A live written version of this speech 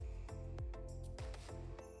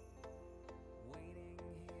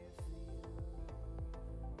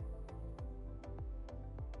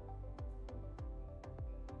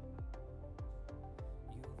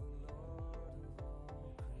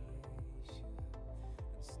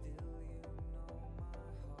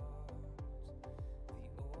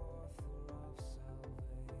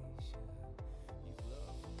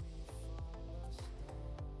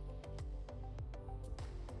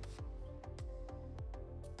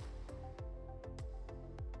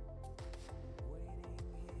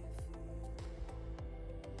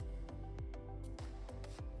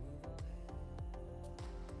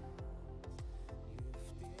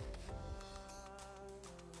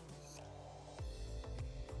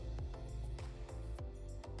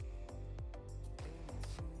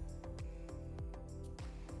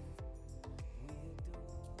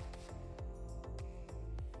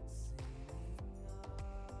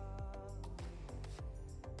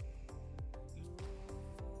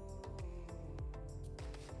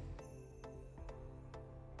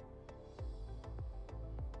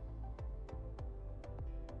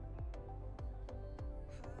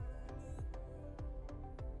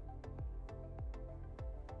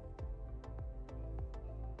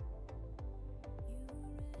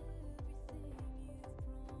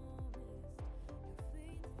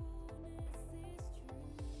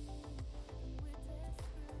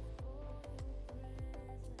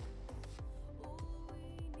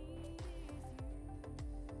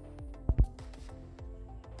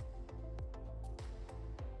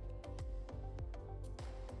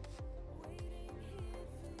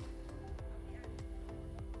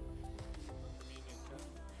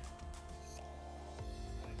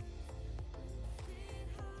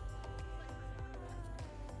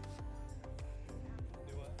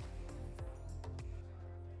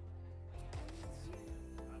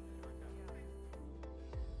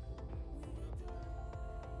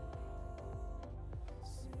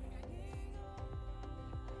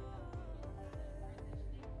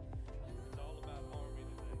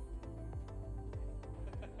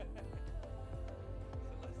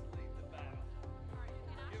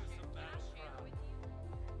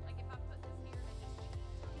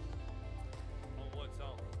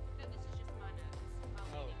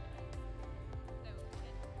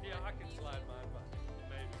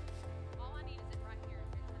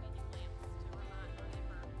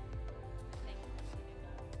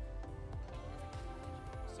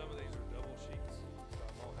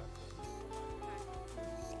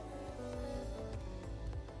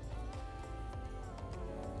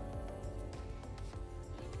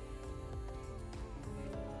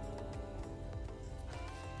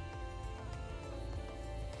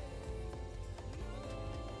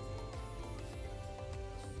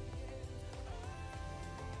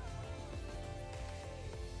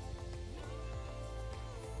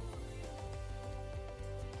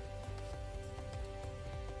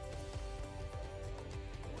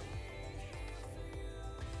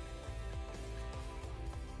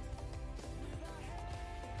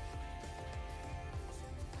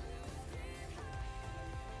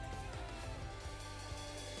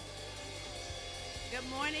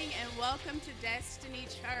morning and welcome to Destiny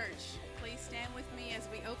Church. Please stand with me as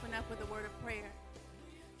we open up with a word of prayer.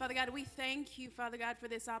 Father God, we thank you, Father God, for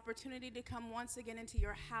this opportunity to come once again into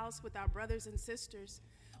your house with our brothers and sisters.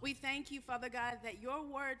 We thank you, Father God, that your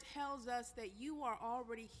word tells us that you are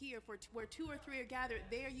already here. For where two or three are gathered,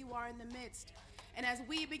 there you are in the midst. And as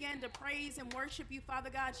we begin to praise and worship you, Father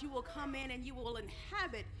God, you will come in and you will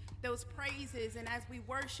inhabit those praises. And as we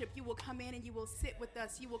worship, you will come in and you will sit with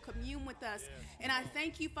us. You will commune with us. And I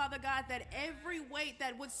thank you, Father God, that every weight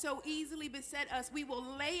that would so easily beset us, we will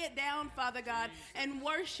lay it down, Father God, and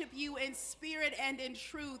worship you in spirit and in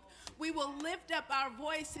truth. We will lift up our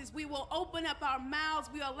voices. We will open up our mouths.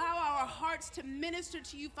 We allow our hearts to minister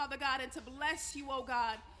to you, Father God, and to bless you, oh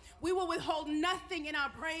God. We will withhold nothing in our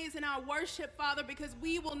praise and our worship, Father, because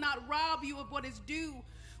we will not rob you of what is due.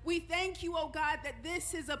 We thank you, oh God, that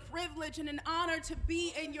this is a privilege and an honor to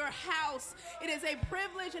be in your house. It is a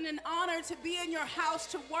privilege and an honor to be in your house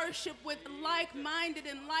to worship with like-minded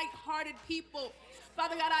and like-hearted people.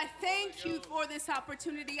 Father God, I thank you for this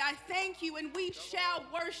opportunity. I thank you, and we shall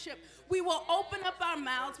worship. We will open up our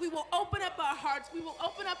mouths. We will open up our hearts. We will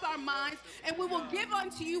open up our minds, and we will give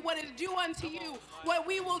unto you what is due unto you. What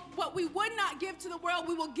we would not give to the world,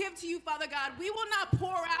 we will give to you, Father God. We will not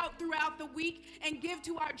pour out throughout the week and give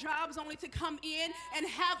to our jobs only to come in and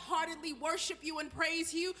half-heartedly worship you and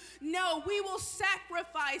praise you. No, we will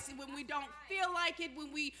sacrifice it when we don't feel like it,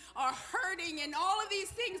 when we are hurting, and all of these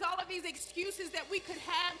things, all of these excuses that we could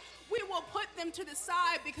have, we will put them to the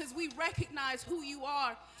side because we recognize who you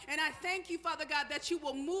are. And I thank you, Father God, that you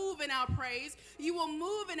will move in our praise. You will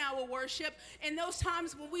move in our worship. In those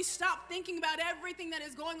times when we stop thinking about everything that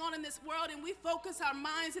is going on in this world and we focus our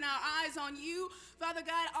minds and our eyes on you, Father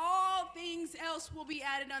God, all things else will be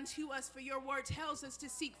added unto us. For your word tells us to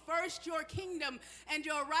seek first your kingdom and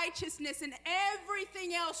your righteousness, and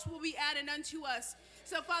everything else will be added unto us.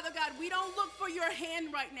 So, Father God, we don't look for your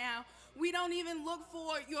hand right now. We don't even look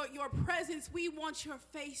for your presence. We want your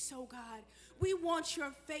face, oh God. We want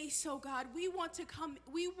your face, oh God. We want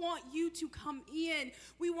you to come in.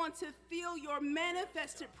 We want to feel your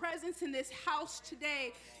manifested presence in this house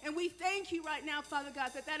today. And we thank you right now, Father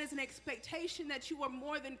God, that is an expectation that you are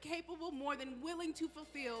more than capable, more than willing to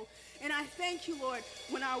fulfill. And I thank you, Lord,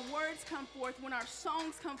 when our words come forth, when our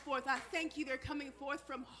songs come forth, I thank you they're coming forth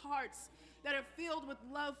from hearts that are filled with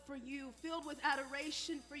love for you, filled with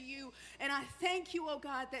adoration for you. And I thank you, oh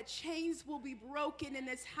God, that chains will be broken in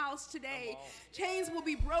this house today. Chains will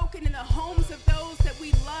be broken in the homes of those that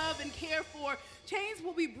we love and care for. Chains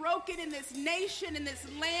will be broken in this nation, in this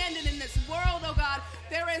land, and in this world, oh God.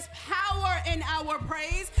 There is power in our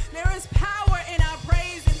praise. There is power in our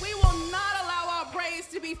praise, and we will not allow our praise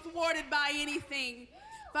to be thwarted by anything.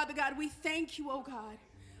 Father God, we thank you, oh God.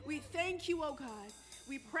 We thank you, oh God.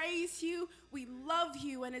 We praise you, we love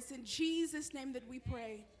you, and it's in Jesus' name that we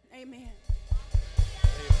pray. Amen.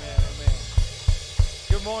 Amen, amen.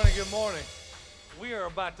 Good morning, good morning. We are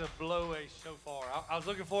about to blow a shofar. I was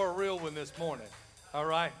looking for a real one this morning, all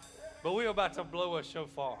right? But we are about to blow a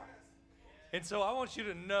shofar. And so I want you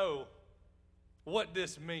to know what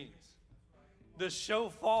this means. The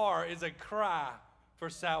shofar is a cry for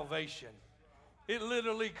salvation. It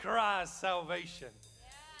literally cries salvation.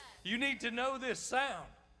 You need to know this sound,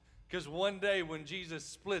 because one day when Jesus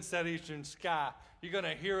splits that eastern sky, you're going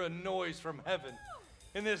to hear a noise from heaven.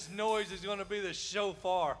 And this noise is going to be the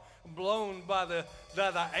shofar blown by the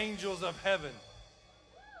angels of heaven.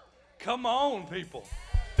 Come on, people.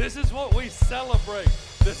 This is what we celebrate,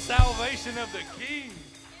 the salvation of the King.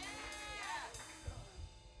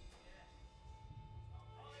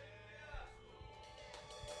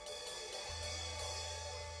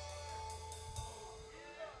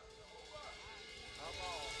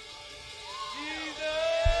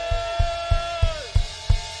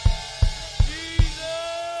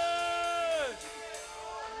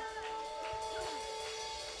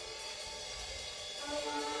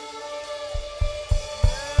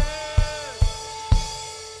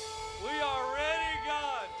 We are ready, God.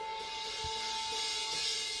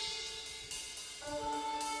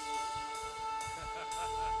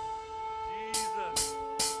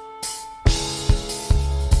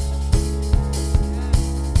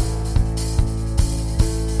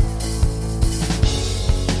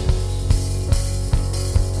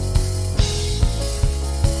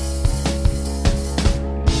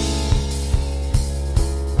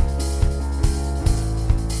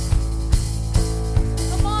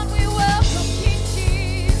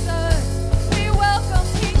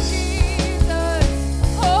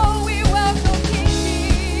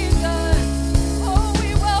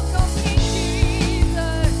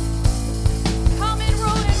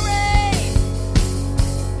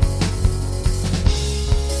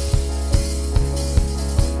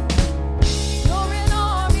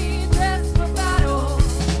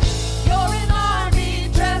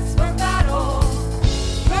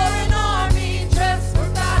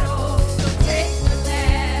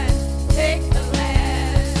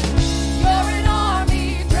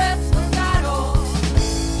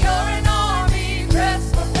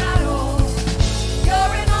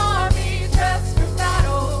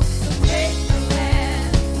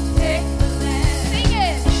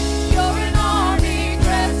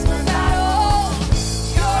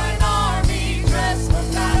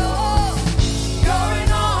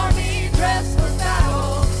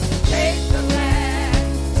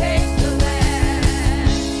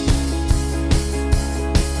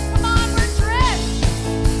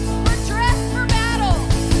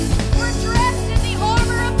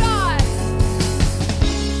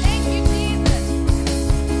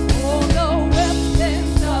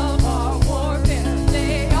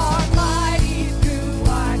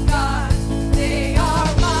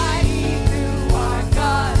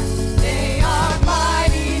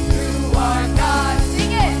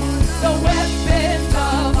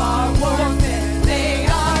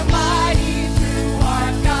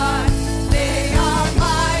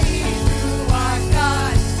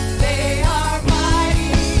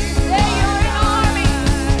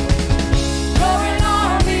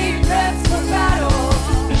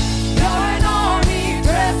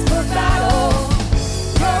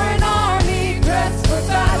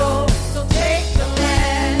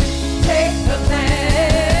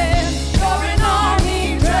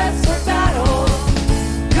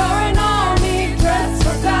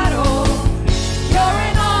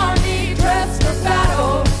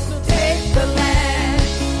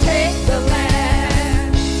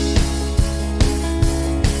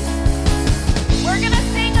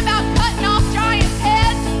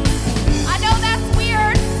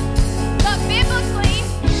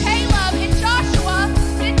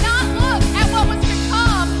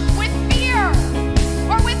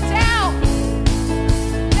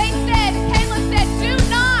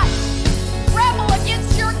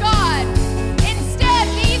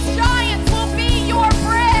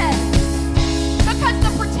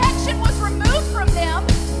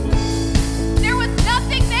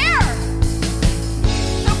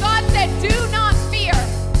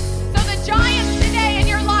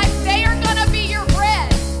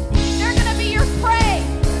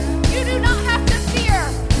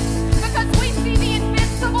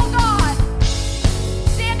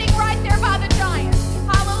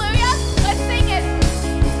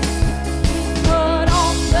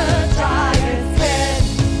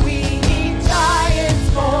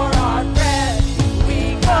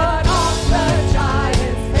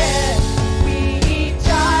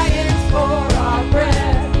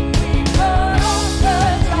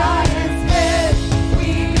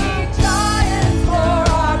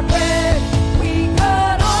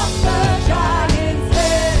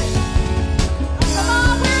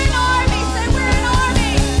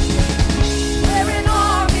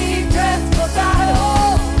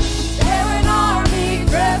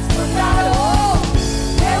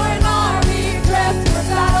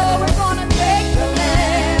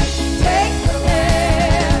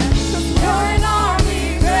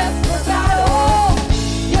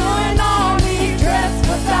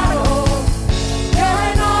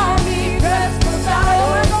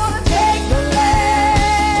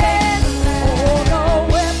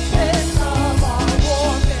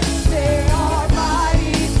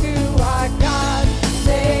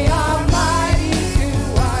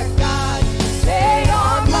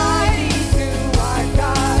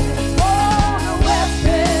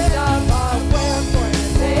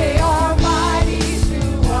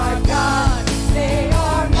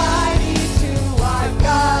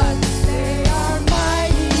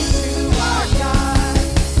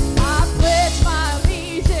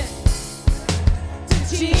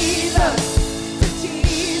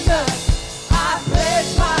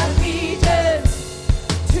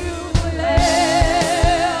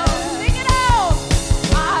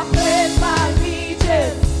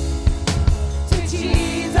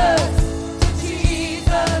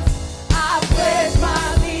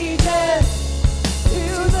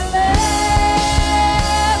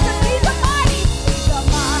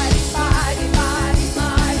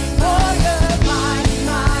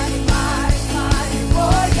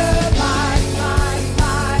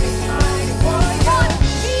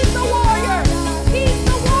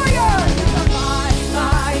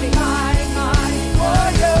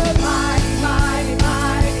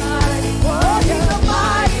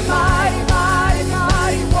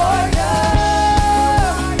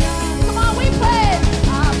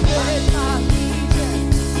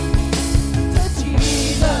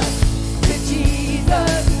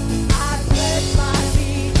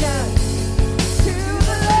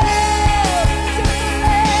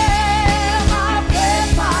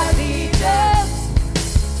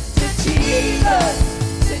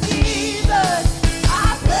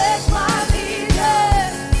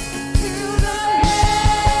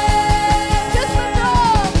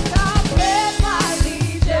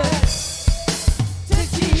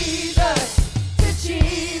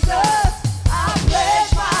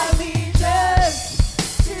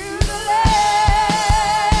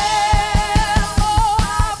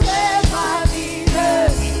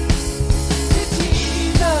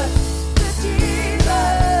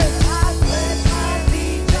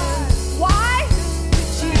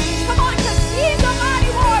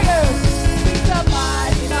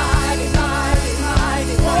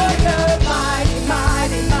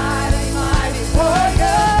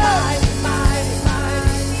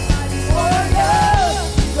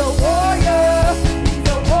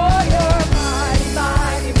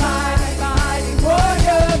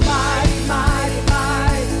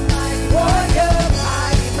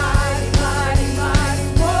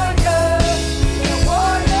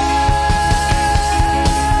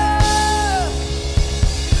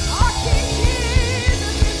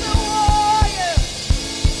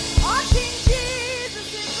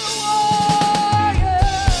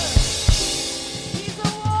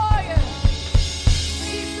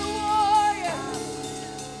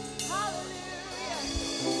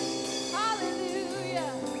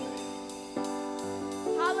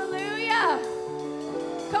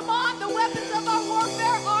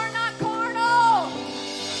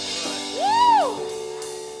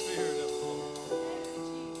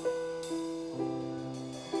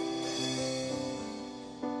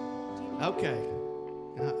 Okay,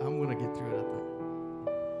 I'm going to get through it, I think.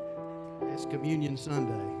 It's Communion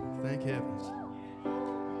Sunday. Thank heavens.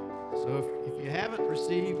 So if you haven't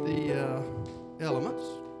received the elements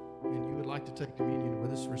and you would like to take communion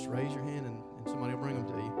with us, just raise your hand and somebody will bring them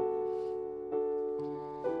to you.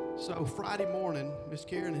 So Friday morning, Miss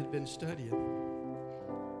Karen had been studying.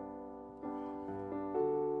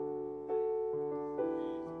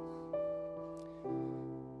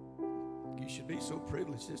 You should be so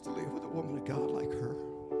privileged just to live with a woman of God like her.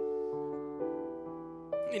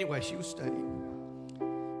 Anyway, she was studying.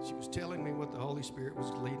 She was telling me what the Holy Spirit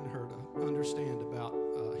was leading her to understand about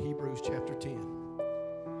Hebrews chapter 10.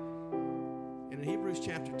 And in Hebrews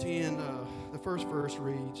chapter 10, the first verse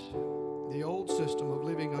reads, "The old system of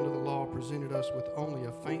living under the law presented us with only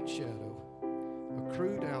a faint shadow, a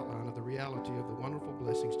crude outline of the reality of the wonderful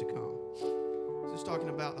blessings to come." This is talking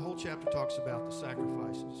about, the whole chapter talks about the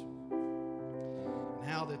sacrifices and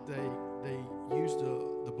how that they used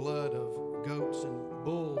the blood of goats and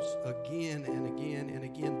bulls again and again and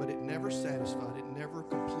again, but it never satisfied. It never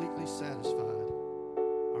completely satisfied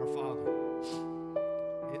our Father.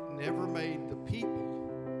 It never made the people,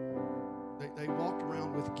 they walked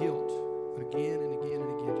around with guilt again and again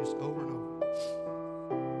and again, just over and over.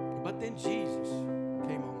 But then Jesus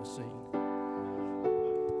came on the scene.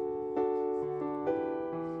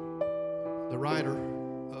 The writer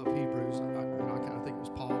of Hebrews, I kind of think it was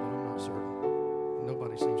Paul, but I'm not certain.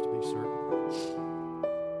 Nobody seems to be certain.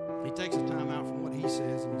 He takes a time out from what he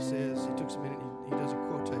says, and he took a minute, he does a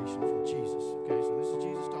quotation from Jesus. Okay, so this is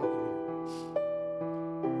Jesus talking here.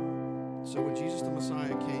 So when Jesus the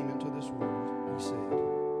Messiah came into this world, he said,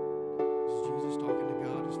 this is Jesus talking to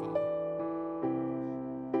God, his Father.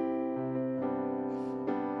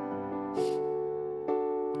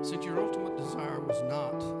 Since your ultimate desire was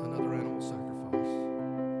not another animal sacrifice,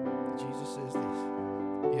 Jesus says this,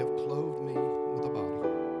 "You have clothed me with a body,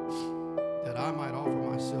 that I might offer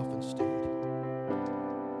myself instead.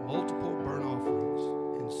 Multiple burnt offerings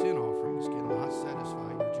and sin offerings cannot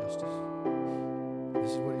satisfy your justice."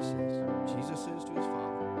 This is what he says. Jesus says to his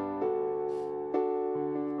Father,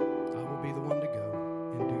 "I will be the one to go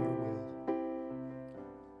and do your will,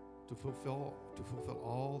 to fulfill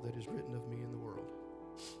all that is written of me in the world."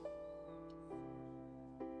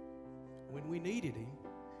 When we needed him,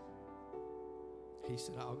 he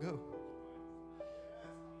said, "I'll go."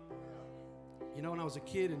 You know, when I was a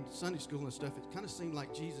kid in Sunday school and stuff, it kind of seemed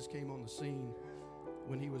like Jesus came on the scene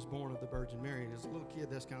when he was born of the Virgin Mary. And as a little kid,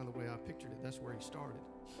 that's kind of the way I pictured it. That's where he started.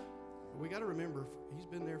 But we got to remember, he's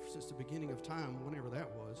been there since the beginning of time, whenever that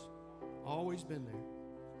was. Always been there.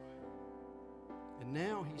 And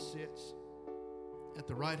now he sits at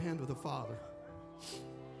the right hand of the Father.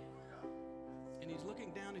 And he's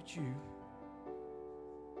looking down at you.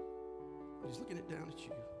 He's looking down at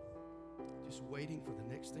you, just waiting for the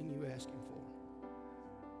next thing you ask him for.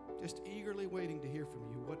 Just eagerly waiting to hear from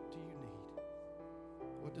you. What do you need?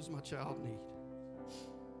 What does my child need?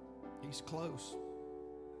 He's close.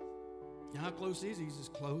 And how close is he? He's as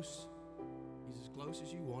close. He's as close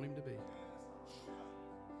as you want him to be.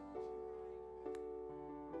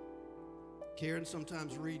 Karen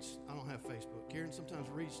sometimes reads, I don't have Facebook. Karen sometimes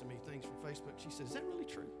reads to me things from Facebook. She says, "Is that really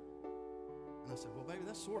true?" And I said, "Well, baby,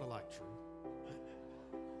 that's sort of like true.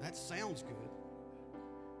 That sounds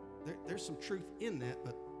good. There's some truth in that,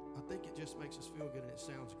 but I think it just makes us feel good and it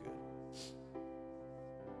sounds good."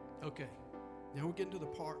 Okay, now we're getting to the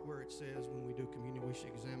part where it says when we do communion, we should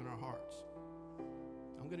examine our hearts.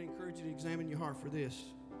 I'm going to encourage you to examine your heart for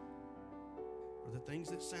this. For the things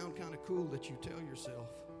that sound kind of cool that you tell yourself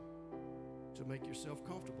to make yourself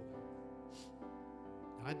comfortable.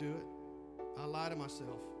 I do it. I lie to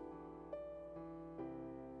myself.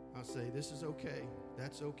 I say, this is okay.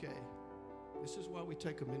 That's okay. This is why we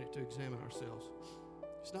take a minute to examine ourselves.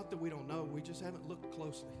 It's not that we don't know. We just haven't looked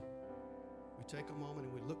closely. We take a moment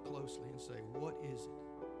and we look closely and say, what is it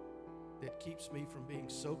that keeps me from being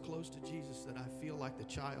so close to Jesus that I feel like the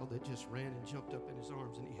child that just ran and jumped up in his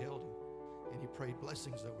arms and he held him and he prayed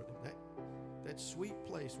blessings over them. That sweet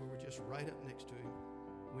place where we're just right up next to him.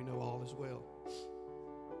 We know all is well.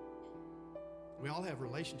 We all have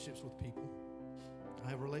relationships with people. I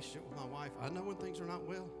have a relationship with my wife. I know when things are not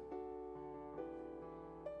well.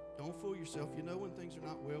 Don't fool yourself. You know when things are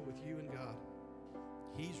not well with you and God.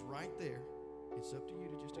 He's right there. It's up to you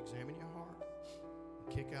to just examine your heart and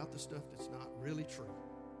kick out the stuff that's not really true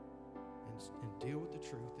and deal with the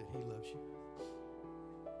truth that he loves you.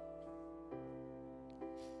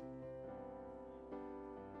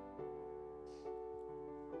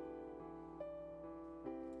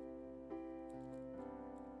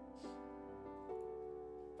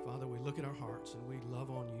 Father, we look at our hearts and we love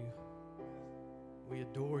on you We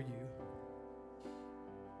adore you.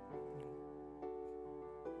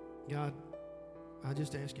 God, I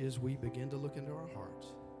just ask you as we begin to look into our hearts,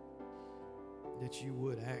 that you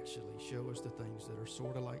would actually show us the things that are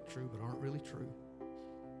sort of like true but aren't really true.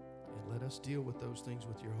 And let us deal with those things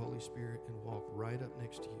with your Holy Spirit and walk right up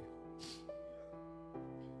next to you.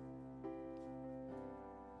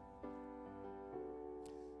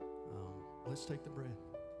 Let's take the bread.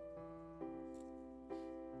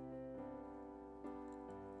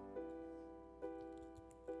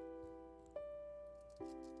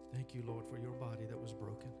 Thank you, Lord, for your body that was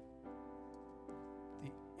broken.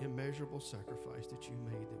 The immeasurable sacrifice that you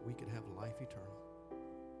made that we could have life eternal.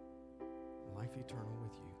 Life eternal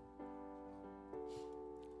with you.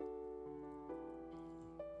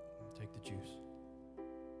 Take the juice.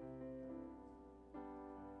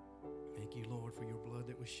 Thank you, Lord, for your blood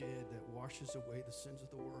that was shed that washes away the sins of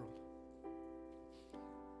the world.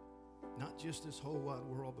 Not just this whole wide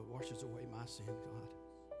world, but washes away my sin, God.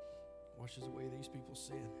 Washes away these people's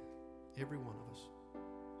sin. Every one of us.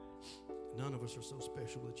 None of us are so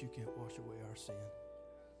special that you can't wash away our sin.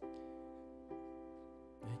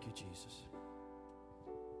 Thank you, Jesus.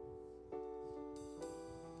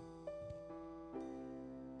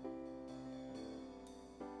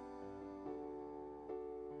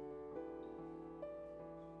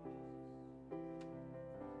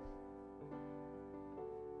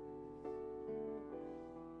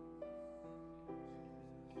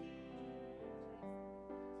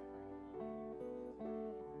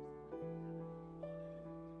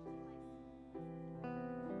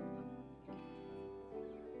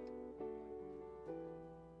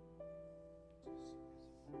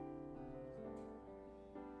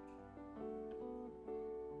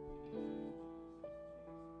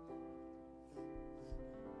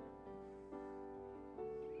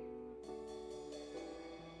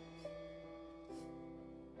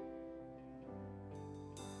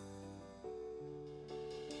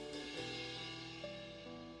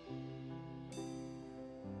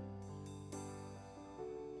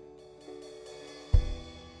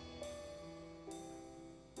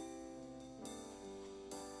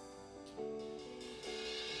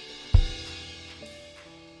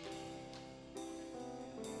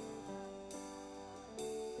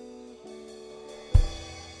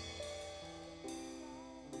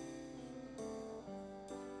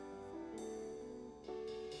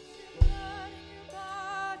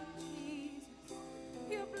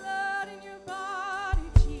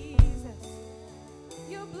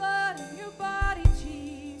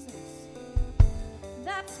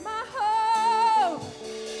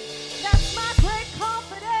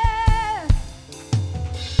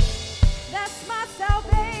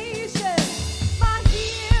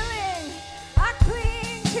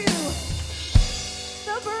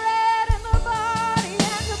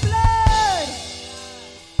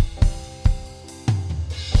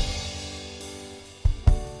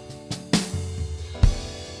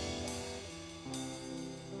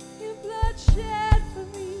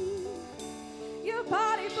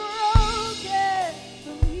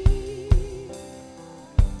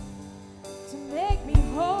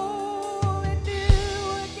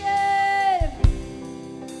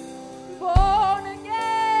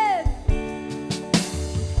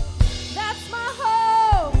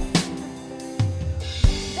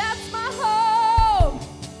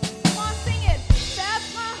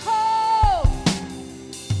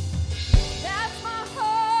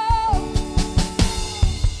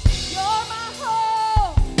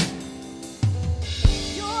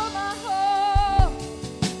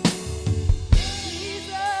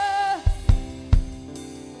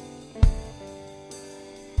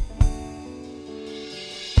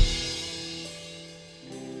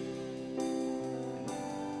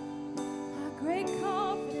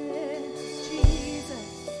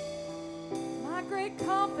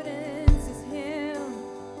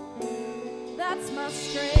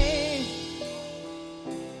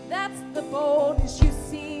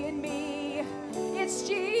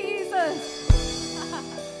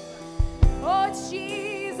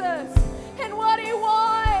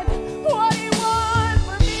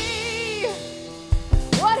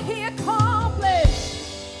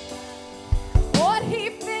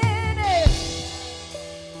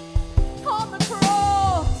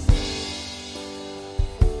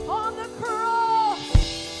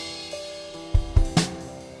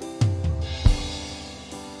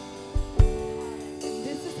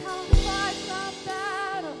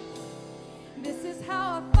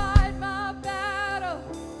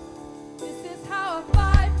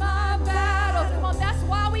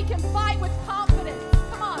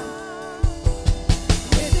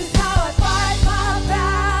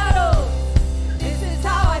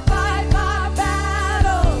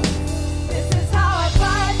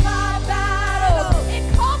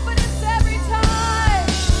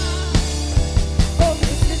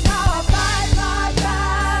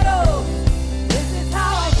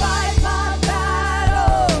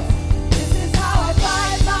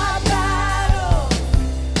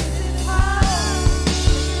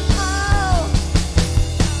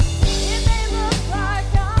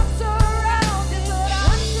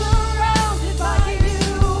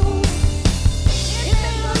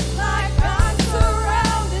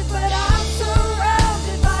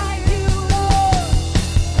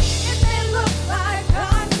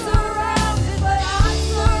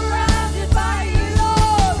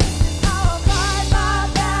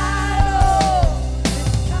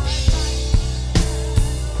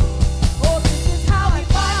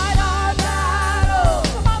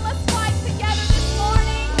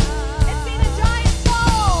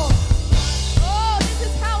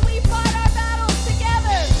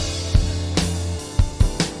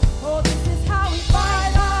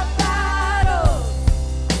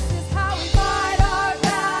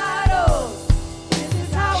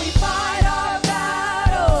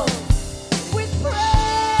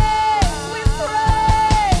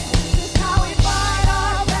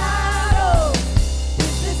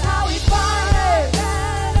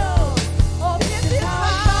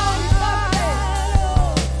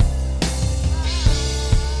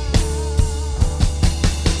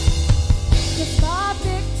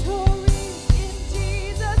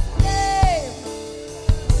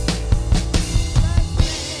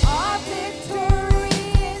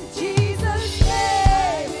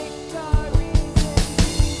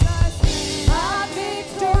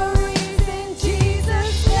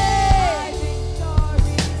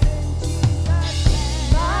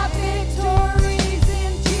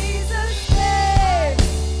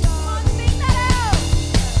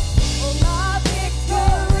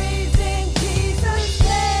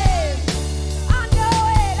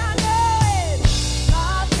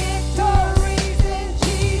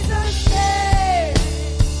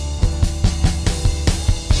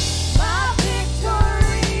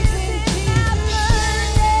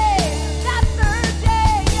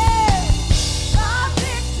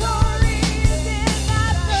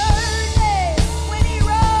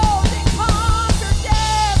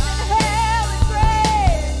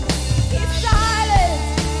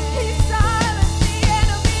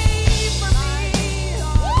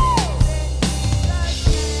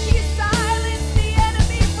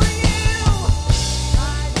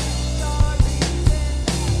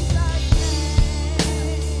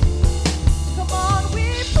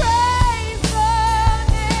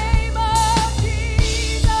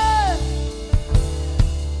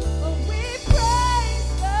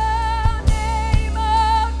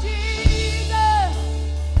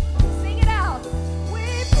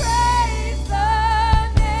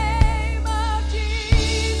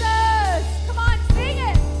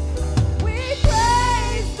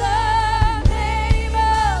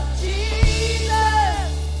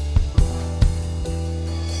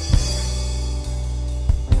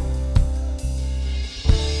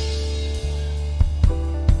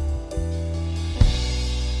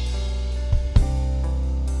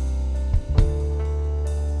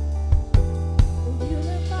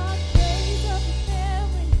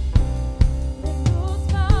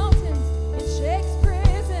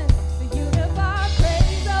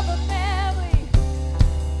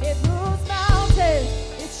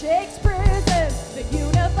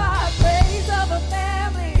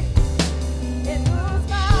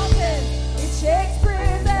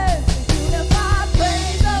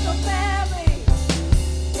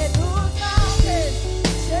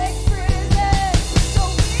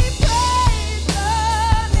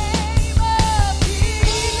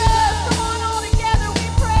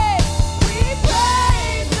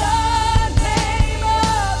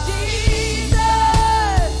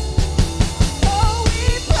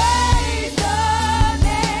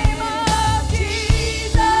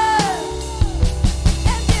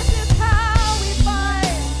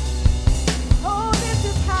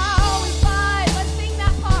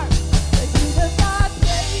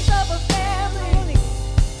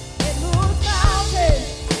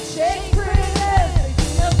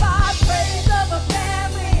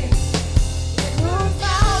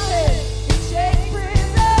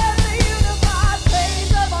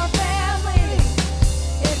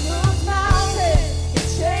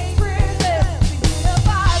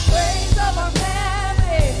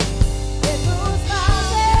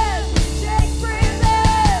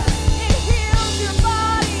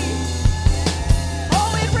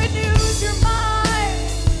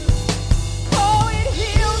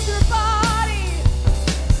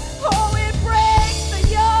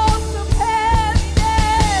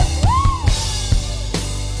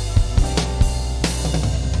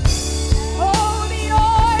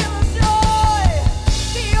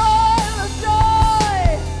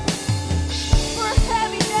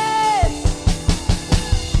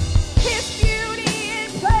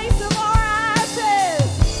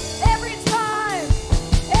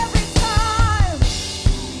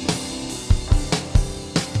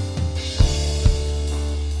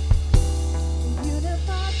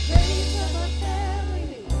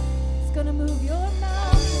 gonna move your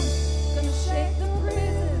mountains, gonna shake the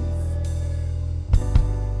prisons.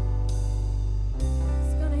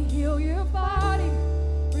 It's gonna heal your body,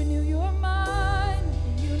 renew your mind.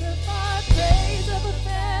 The unified praise of a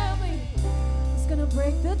family. It's gonna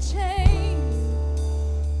break the chains.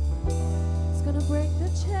 It's gonna break the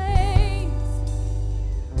chains.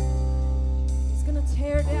 It's gonna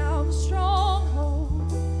tear down the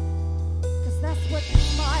strongholds. 'Cause that's what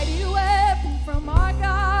this mighty weapon from our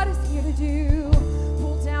God is here to do.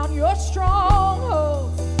 Pull down your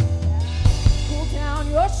strongholds. Pull down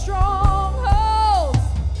your strongholds.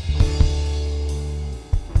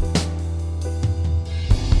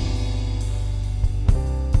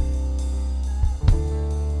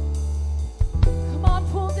 Come on,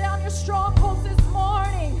 pull down your strongholds this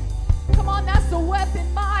morning.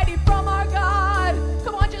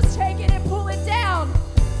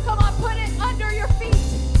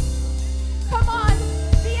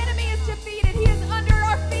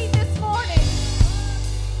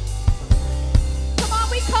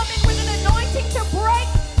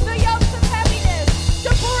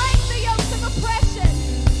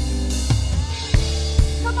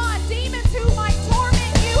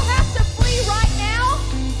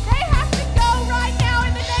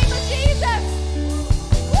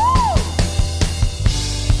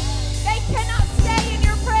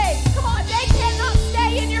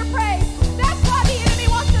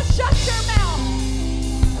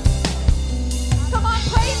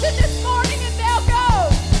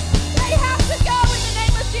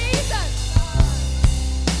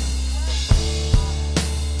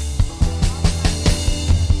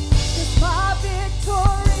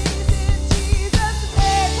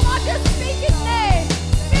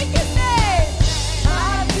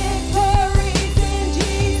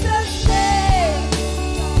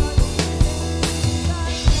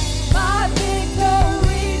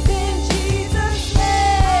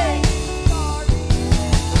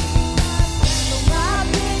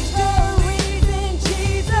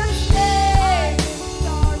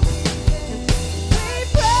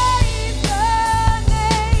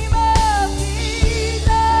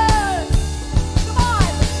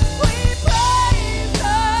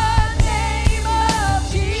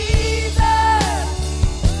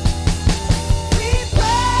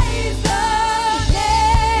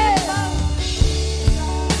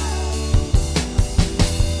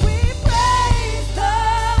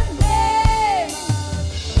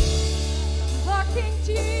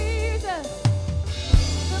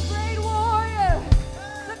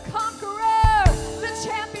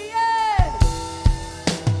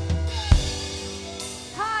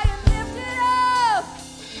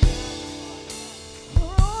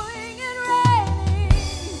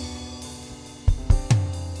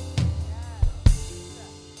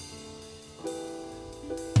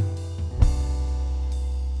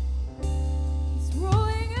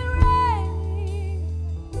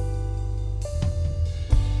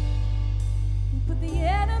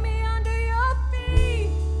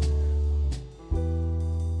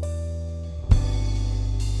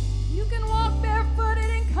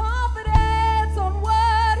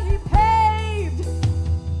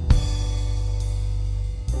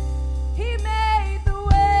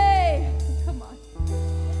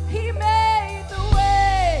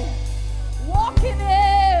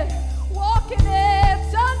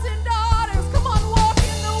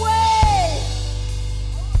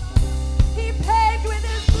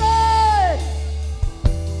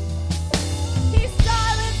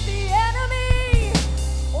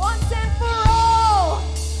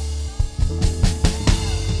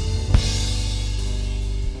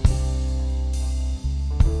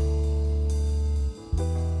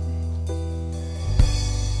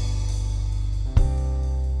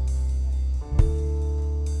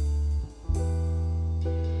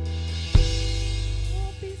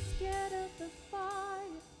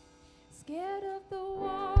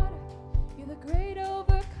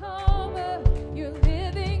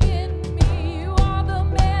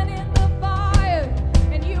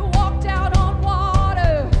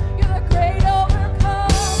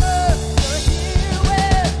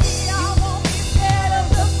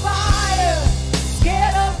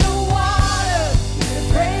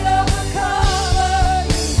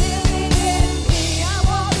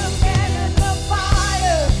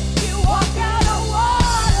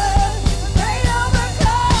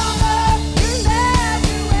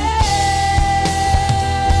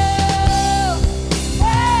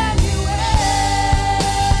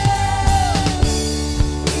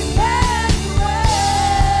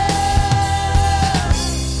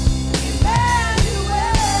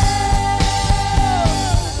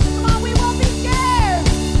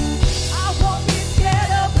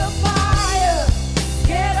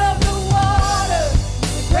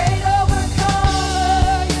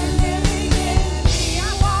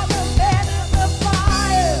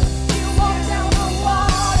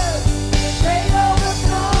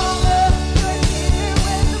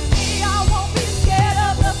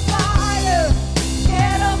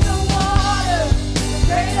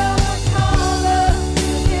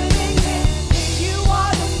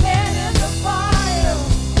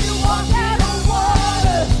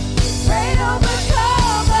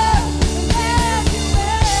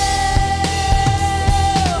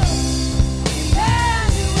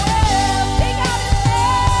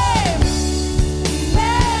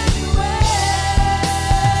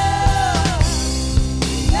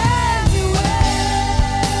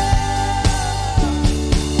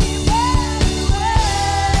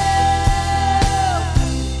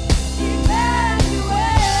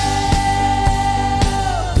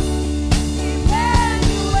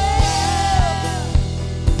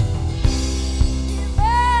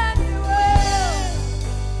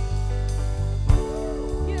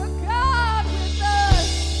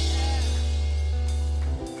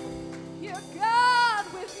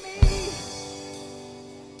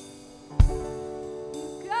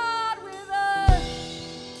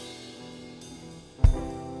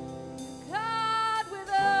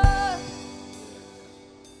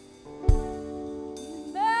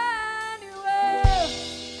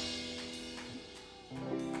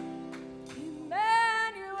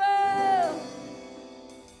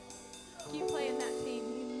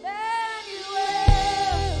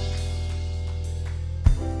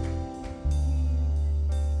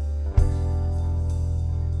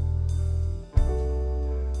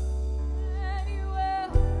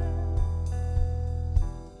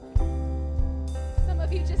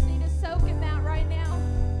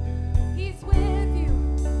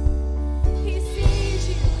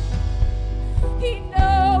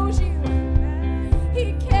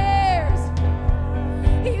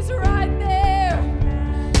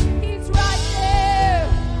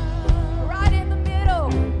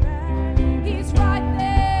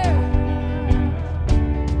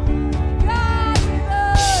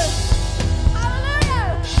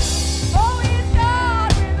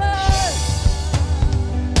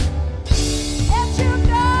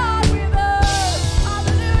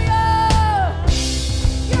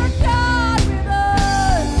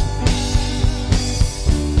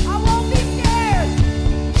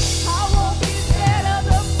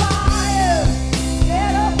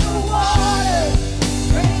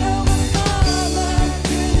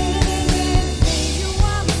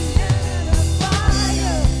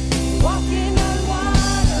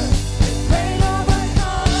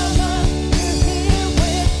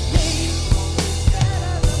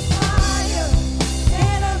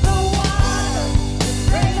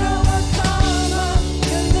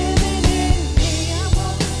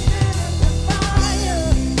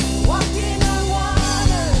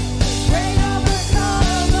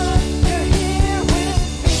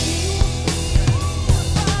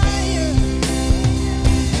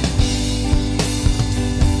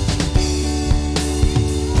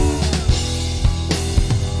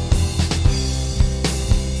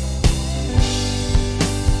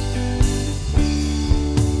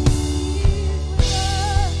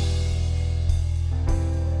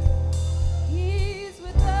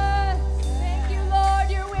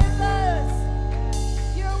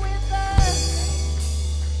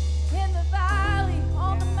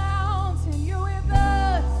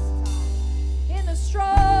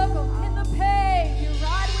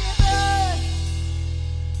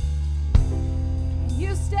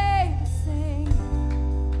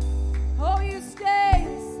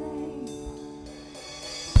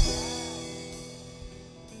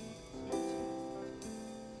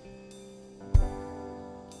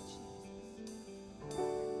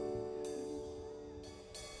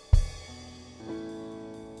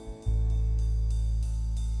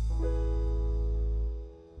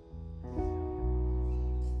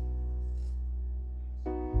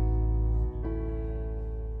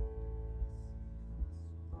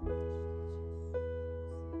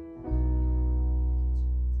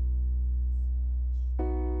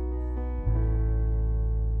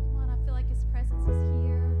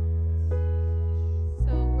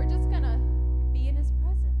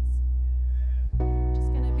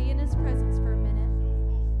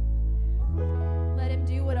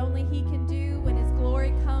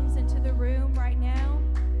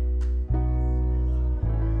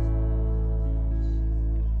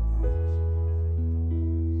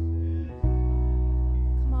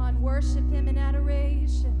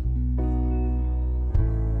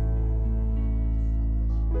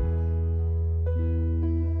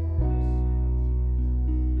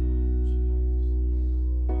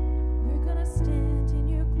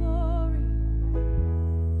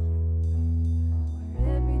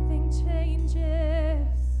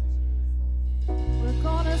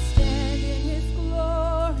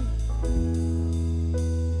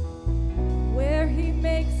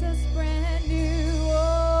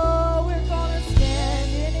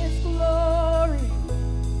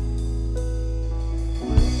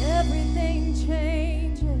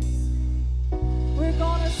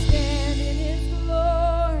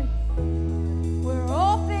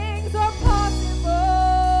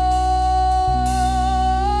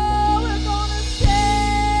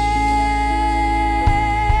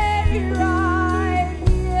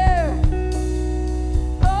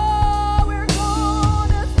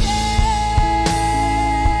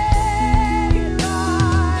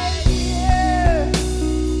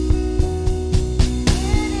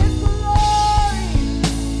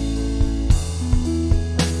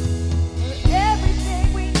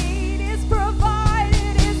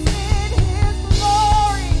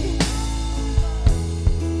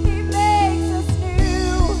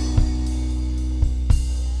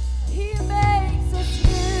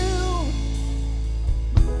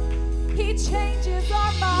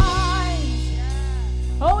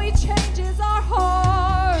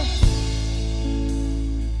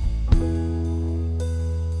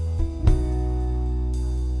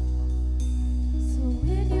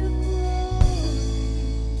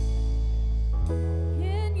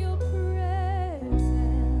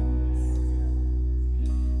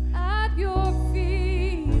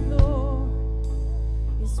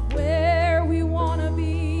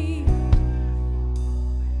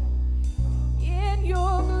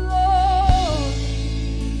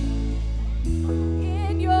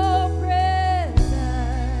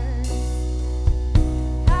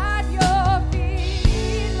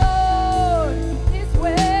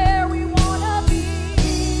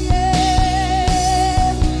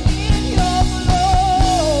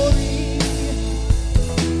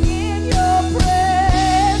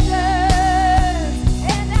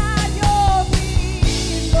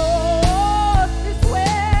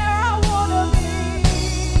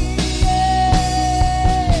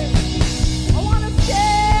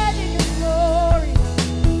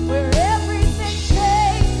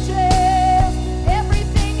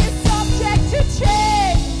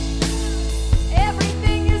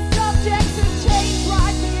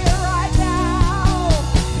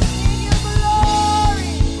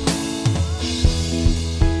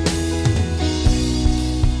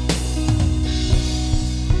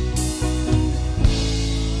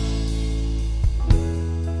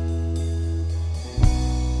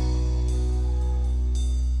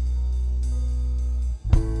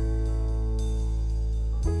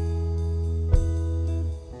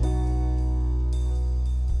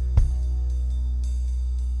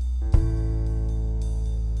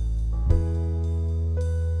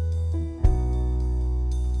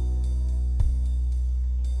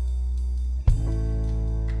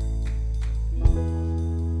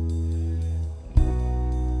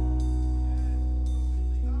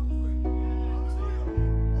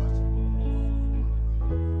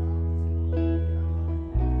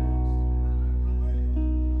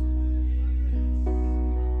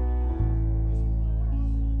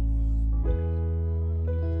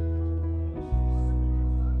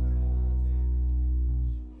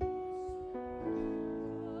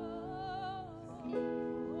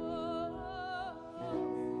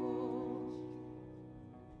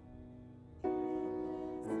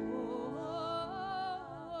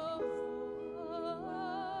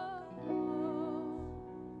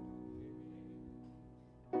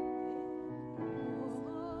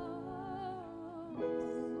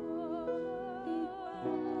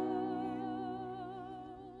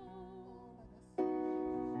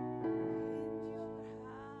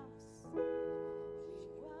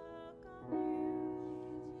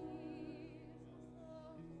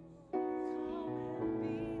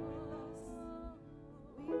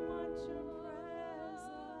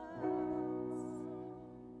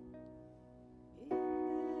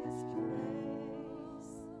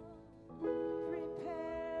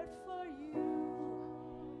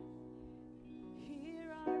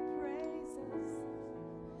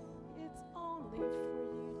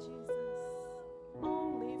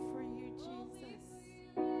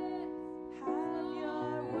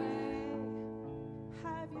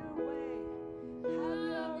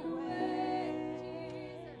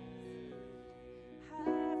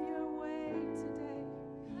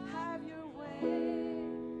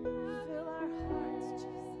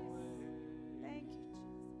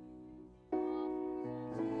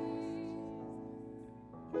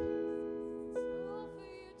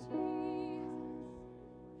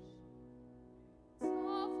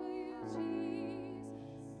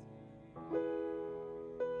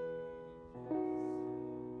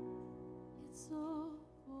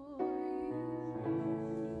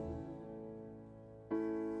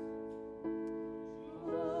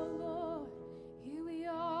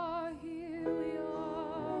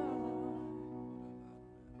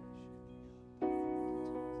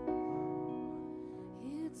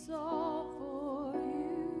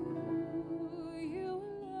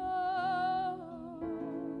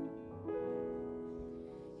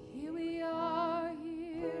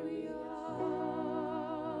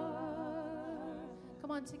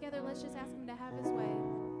 on, together, let's just ask him to have his way.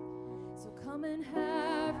 So come and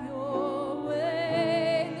have your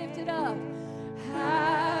way. Lift it up.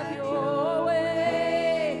 Have your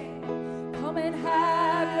way. Come and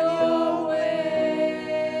have your way.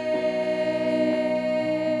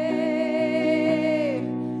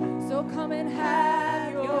 So come and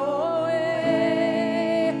have your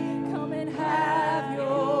way. Come and have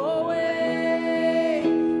your way.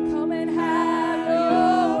 Come and have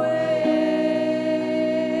your way.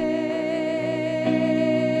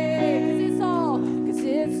 'Cause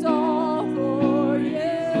it's all for you,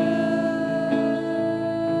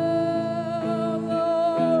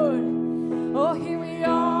 Lord. Oh, here we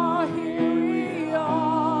are, here we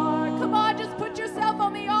are. Come on, just put yourself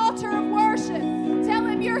on the altar of worship. Tell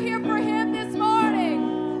him you're here for him this morning.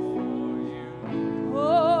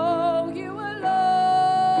 Oh, you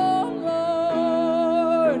alone,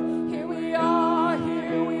 Lord. Here we are,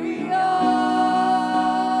 here we are.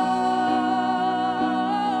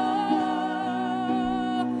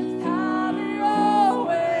 Have your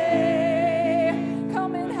way.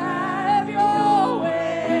 Come and have your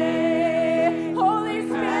way. Holy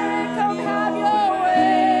Spirit, come have your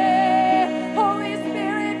way. Holy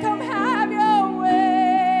Spirit, come have your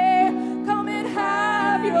way. Come and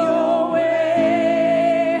have your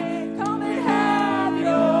way. Come and have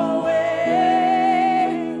your way.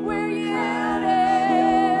 We're yielded.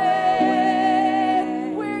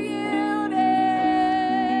 We're yielded.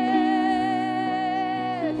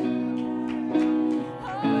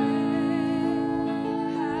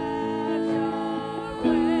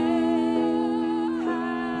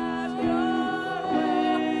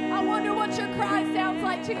 I wonder what your cry sounds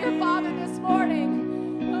like to your Father this morning.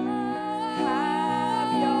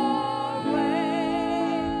 Have your way.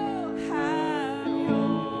 Have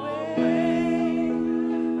your way.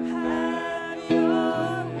 Have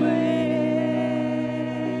your way.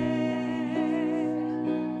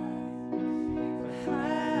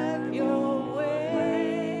 Have your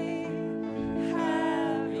way.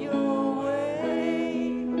 Have your way.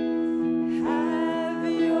 Have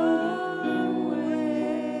your way.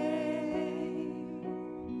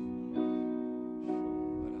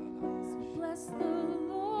 Bless the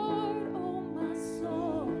Lord, oh my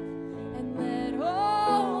soul, and let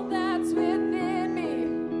all that's within me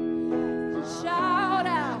shout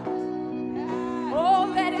out. Oh,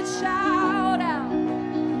 let it shout out.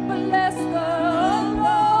 Bless the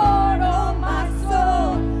Lord, oh my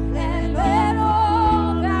soul, and let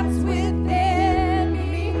all that's within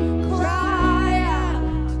me cry out.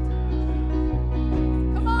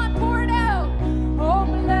 Come on, pour it out. Oh,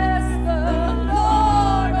 bless the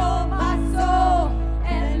Lord, oh my soul,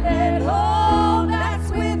 and let all that's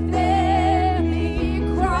within me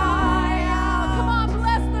cry out. Come on,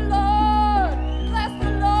 bless the Lord. Bless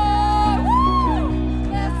the Lord. Woo!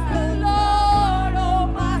 Bless the Lord, oh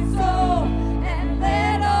my soul, and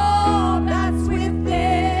let all that's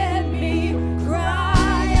within me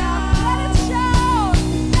cry out. Let it shout.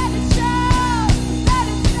 Let it shout. Let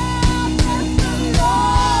it shout. Bless the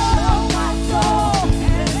Lord, oh my soul,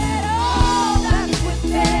 and let all that's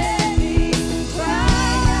within me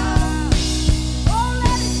cry out. Oh,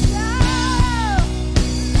 let it shout.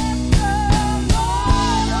 Bless the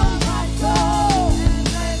Lord, oh my soul, and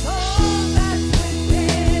let all that's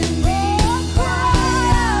within me cry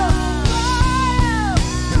out. Cry out.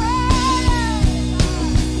 Cry out.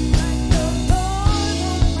 Bless the Lord,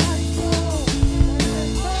 oh my soul, and let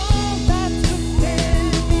all that's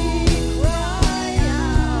within me cry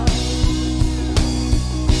out.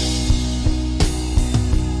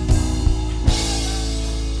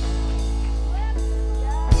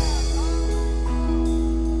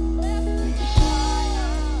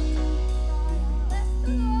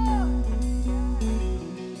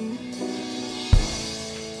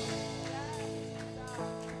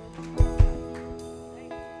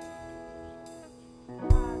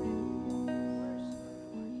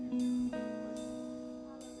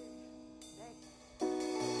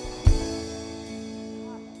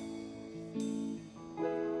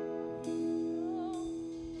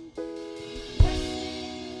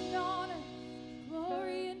 Blessing, honor,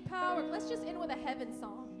 glory, and power. Let's just end with a heaven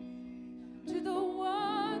song. To the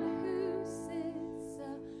one who sits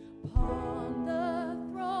upon the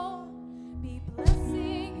throne, be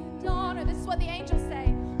blessing and honor. This is what the angels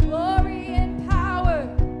say. Glory and power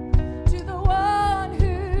to the one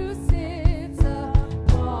who sits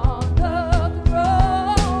upon the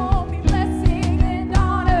throne. Be blessing and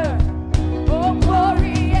honor. Oh,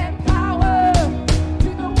 glory and power to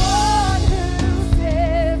the one who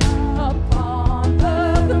sits upon the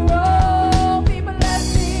throne. Be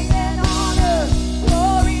blessing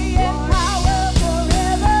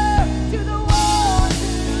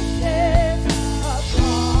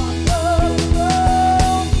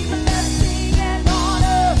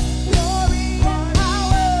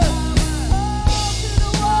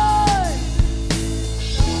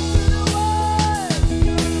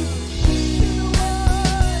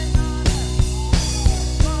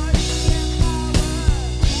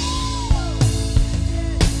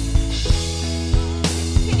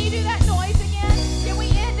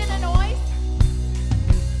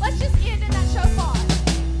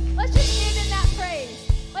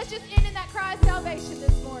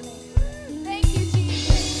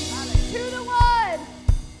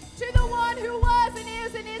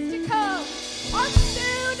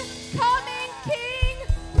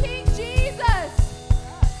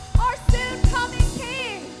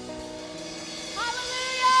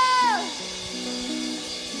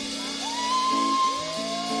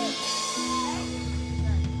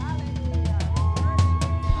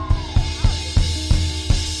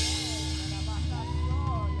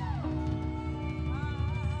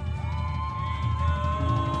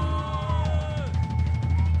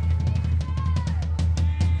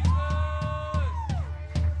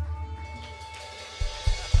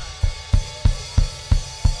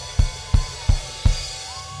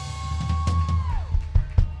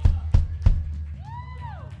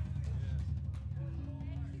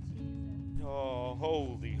Oh,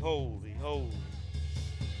 holy, holy, holy.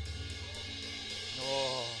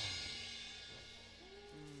 Oh.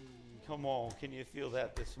 Come on, can you feel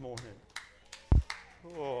that this morning?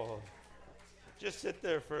 Oh. Just sit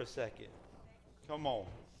there for a second. Come on.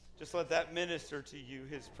 Just let that minister to you,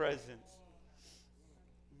 his presence.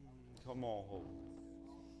 Come on, holy.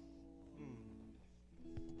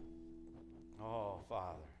 Oh,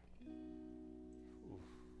 Father. Oof.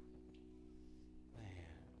 Man.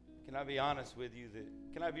 Can I be honest with you?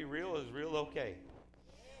 Can I be real? Is real okay?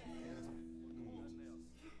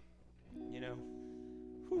 You know,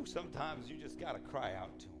 sometimes you just got to cry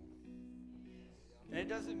out to him. And it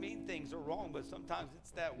doesn't mean things are wrong, but sometimes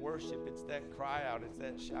it's that worship, it's that cry out, it's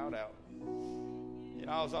that shout out. You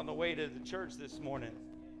know, I was on the way to the church this morning,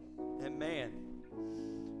 and man,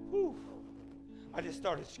 I just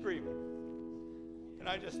started screaming. And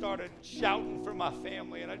I just started shouting for my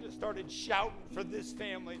family, and I just started shouting for this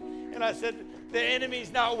family. And I said, the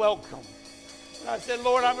enemy's not welcome. And I said,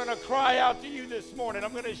 Lord, I'm going to cry out to you this morning.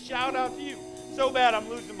 I'm going to shout out to you. So bad I'm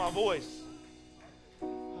losing my voice.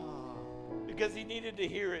 Because he needed to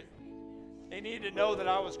hear it. He needed to know that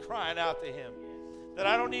I was crying out to him. That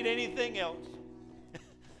I don't need anything else.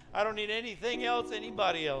 I don't need anything else,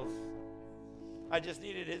 anybody else. I just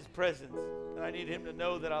needed his presence. And I need him to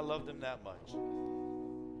know that I loved him that much.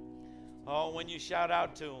 Oh, when you shout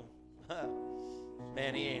out to him,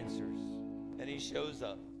 man, he answers. And he shows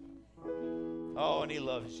up. Oh, and he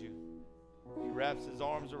loves you. He wraps his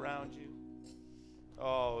arms around you.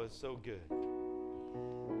 Oh, it's so good.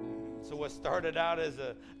 So what started out as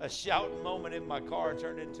a shouting moment in my car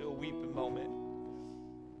turned into a weeping moment.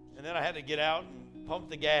 And then I had to get out and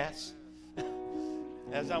pump the gas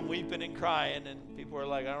as I'm weeping and crying. And people were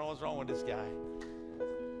like, I don't know what's wrong with this guy.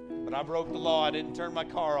 But I broke the law. I didn't turn my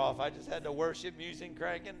car off. I just had the worship music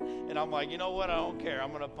cranking. And I'm like, you know what? I don't care. I'm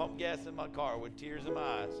going to pump gas in my car with tears in my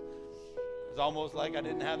eyes. It was almost like I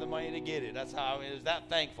didn't have the money to get it. That's how I was that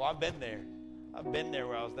thankful. I've been there. I've been there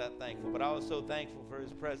where I was that thankful. But I was so thankful for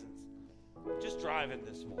his presence. Just driving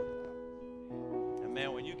this morning. And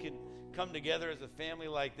man, when you can come together as a family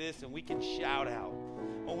like this and we can shout out,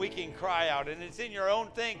 when we can cry out, and it's in your own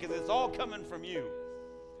thing because it's all coming from you.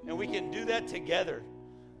 And we can do that together.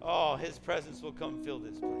 Oh, his presence will come fill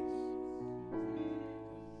this place.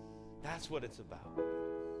 That's what it's about.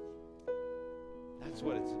 That's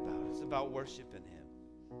what it's about. It's about worshiping him.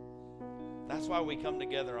 That's why we come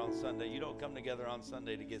together on Sunday. You don't come together on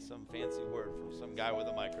Sunday to get some fancy word from some guy with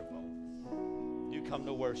a microphone. You come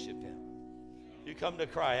to worship him. You come to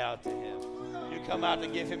cry out to him. You come out to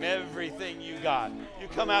give him everything you got. You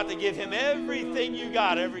come out to give him everything you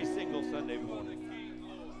got every single Sunday morning.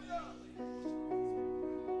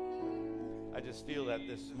 I just feel that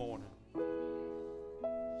this morning.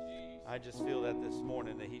 I just feel that this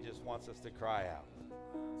morning that he just wants us to cry out.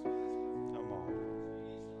 Come on.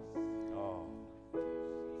 Oh,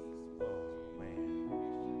 man.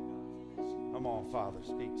 Come on, Father,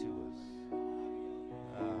 speak to us.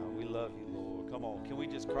 We love you, Lord. Come on. Can we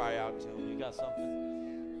just cry out to him? You got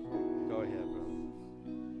something? Go ahead, brother.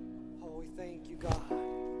 Oh, we thank you, God.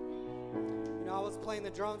 You know, I was playing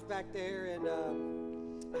the drums back there, and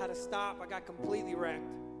I had to stop. I got completely wrecked.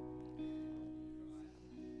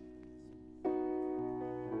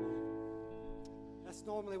 That's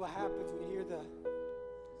normally what happens when you hear the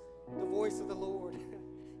voice of the Lord.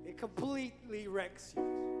 It completely wrecks you.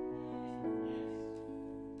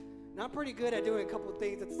 And I'm pretty good at doing a couple of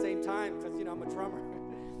things at the same time because, you know, I'm a drummer.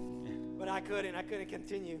 But I couldn't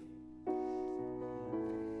continue.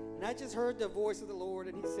 And I just heard the voice of the Lord,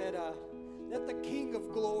 and he said, let the King of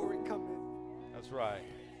Glory come in. That's right.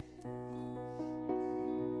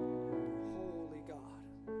 Holy God.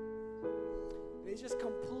 And he just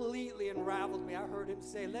completely unraveled me. I heard him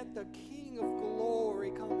say, let the King of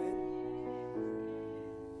Glory come in.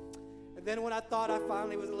 And then when I thought I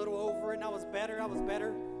finally was a little over it and I was better,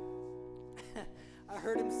 I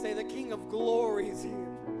heard him say, the King of Glory is here.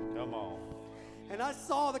 Come on. And I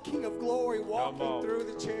saw the King of Glory walking through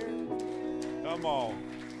the chair. Come on.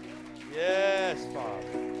 Yes, Father.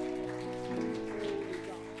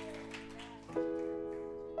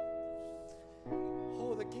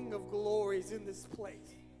 Oh, the King of Glory is in this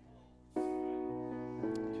place.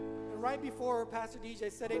 And right before Pastor DJ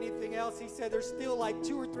said anything else, he said there's still like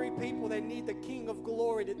 2 or 3 people that need the King of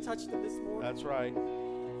Glory to touch them this morning. That's right.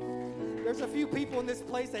 There's a few people in this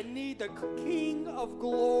place that need the King of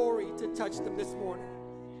Glory to touch them this morning.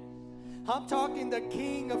 I'm talking the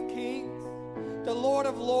King of Kings, the Lord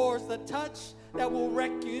of Lords, the touch that will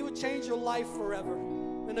wreck you. It will change your life forever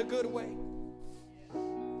in a good way.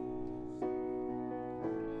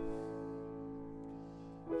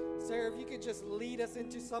 Sarah, if you could just lead us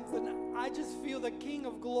into something. I just feel the King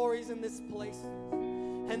of Glory is in this place.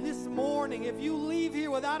 And this morning, if you leave here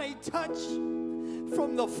without a touch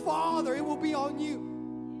from the Father, it will be on you.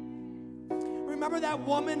 Remember that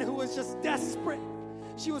woman who was just desperate?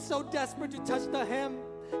 She was so desperate to touch the hem,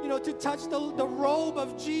 to touch the robe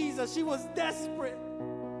of Jesus. She was desperate.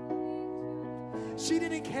 She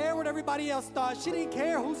didn't care what everybody else thought. She didn't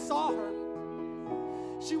care who saw her.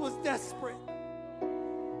 She was desperate.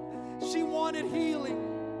 She wanted healing.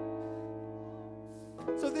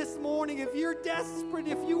 So this morning, if you're desperate,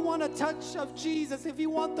 if you want a touch of Jesus, if you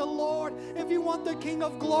want the Lord, if you want the King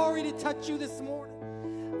of Glory to touch you this morning,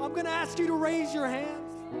 I'm going to ask you to raise your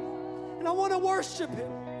hands. And I want to worship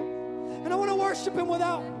Him. And I want to worship Him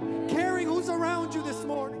without caring who's around you this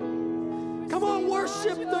morning. Come on,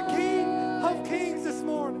 worship the King of Kings this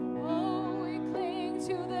morning. Oh, we cling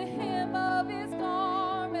to the hem of His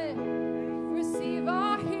garment. Receive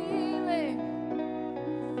our healing.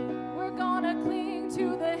 We're gonna cling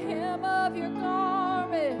to the hem of your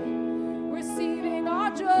garment. Receiving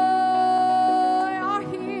our joy, our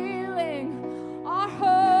healing, our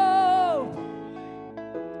hope.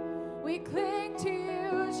 We cling to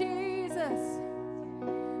you, Jesus.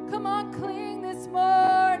 Come on, cling this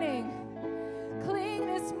morning. Cling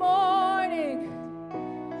this morning.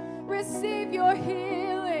 Receive your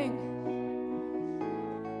healing.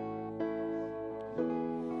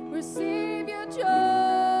 Receive your joy.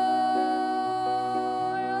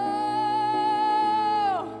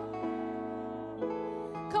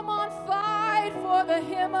 Come on, fight for the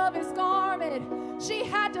hem of His garment. She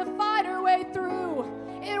had to fight her way through.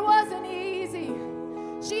 It wasn't easy.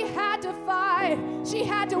 She had to fight. She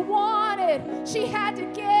had to want it. She had to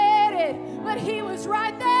get it. But He was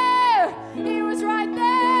right there. He was right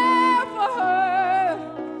there for her.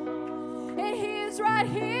 And He is right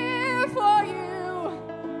here for you.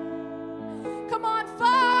 Come on,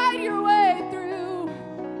 fight your way through.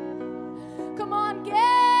 Come on,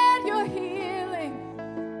 get your healing.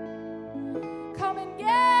 Come and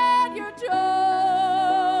get your joy.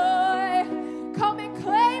 Come and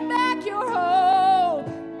claim back your hope.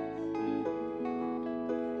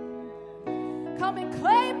 Come and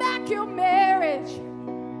claim back your marriage.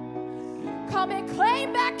 Come and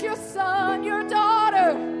claim back your son, your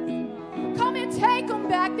daughter. Come and take them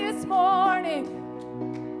back this morning.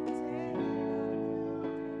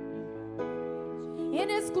 In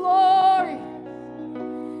His glory.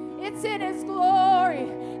 It's in His glory.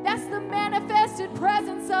 That's the manifested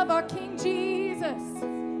presence of our King Jesus.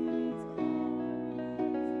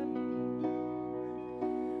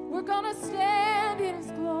 We're gonna stand in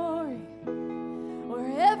His glory,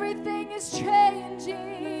 where everything is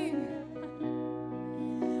changing.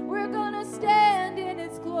 We're gonna stand in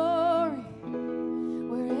His glory,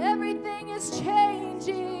 where everything is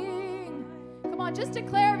changing. Come on, just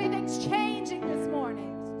declare everything's changing this morning.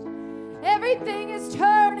 Everything is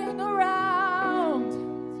turning around.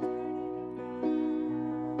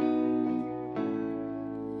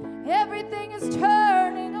 Everything is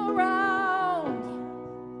turning around.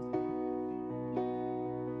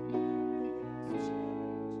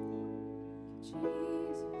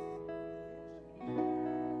 Jesus.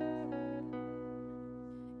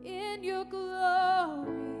 In your glory,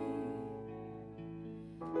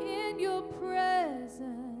 in your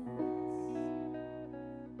presence,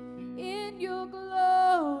 in your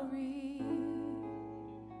glory,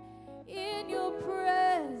 in your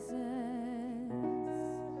presence,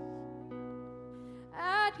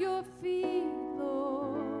 at your feet,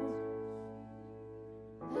 Lord.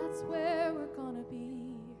 That's where we're gonna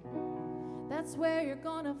be. That's where you're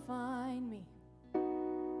gonna find me.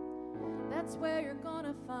 That's where you're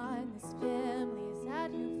gonna find this family, is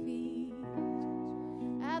at your feet,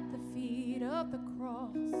 at the feet of the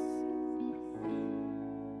cross,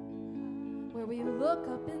 where we look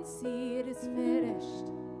up and see it is finished.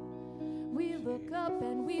 We look up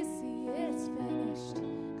and we see it is finished.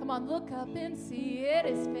 Come on, look up and see it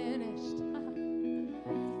is finished.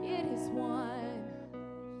 It is won.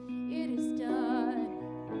 It is done.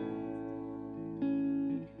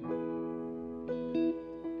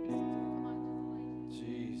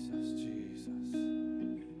 Jesus, Jesus.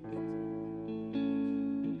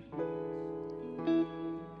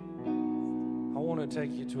 I want to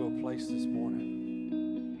take you to a place this morning.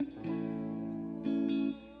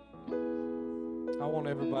 I want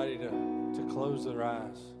everybody to close their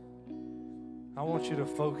eyes. I want you to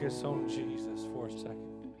focus on Jesus for a second.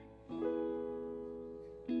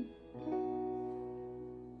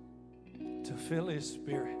 To feel His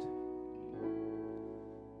Spirit.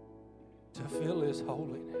 To feel His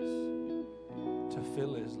holiness. To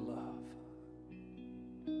feel His love.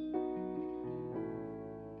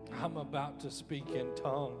 I'm about to speak in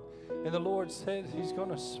tongue. And the Lord said he's going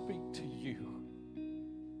to speak to you.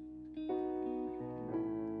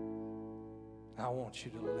 I want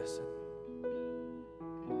you to listen.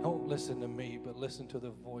 Don't listen to me, but listen to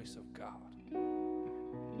the voice of God.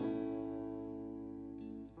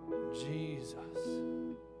 Jesus,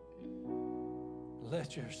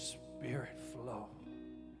 let your spirit flow.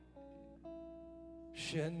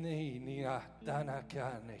 Sheni ni atana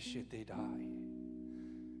kane shitidai.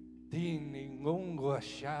 Dini ngungwa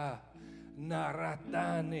sha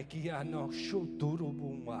naratane kiano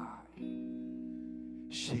shuturubumai.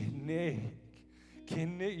 Shene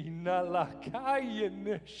kene inalakaya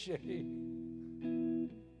neshe.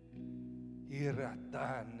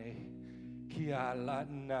 Iratane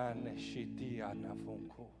kialana neshitiana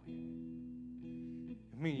funku.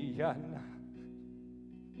 Miyana.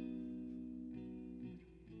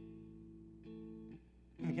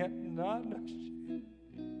 Mianana.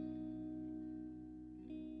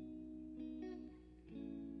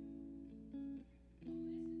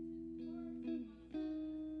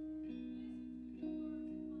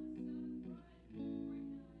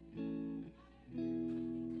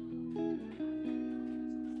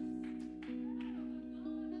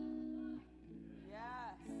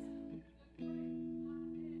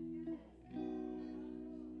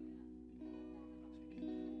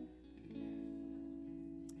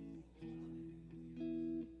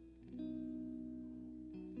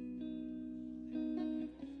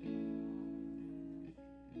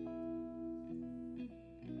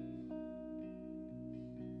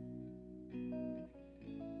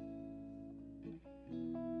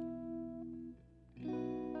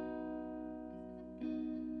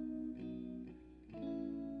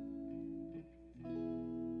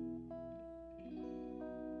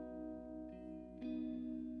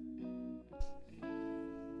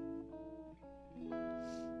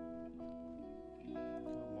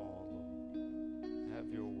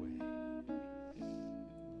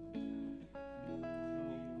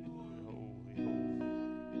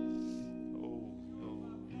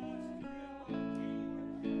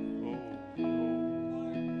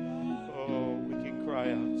 Cry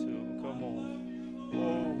out to him. Come on.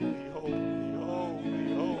 Holy, holy, holy,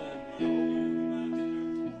 holy,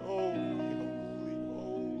 holy, holy, holy,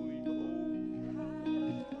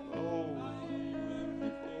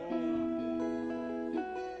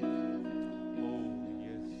 holy,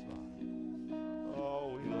 yes, Father. Oh,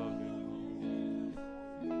 we love you.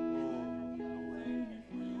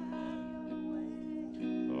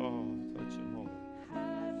 Oh, touch him, Lord.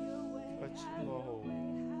 Touch him, Lord.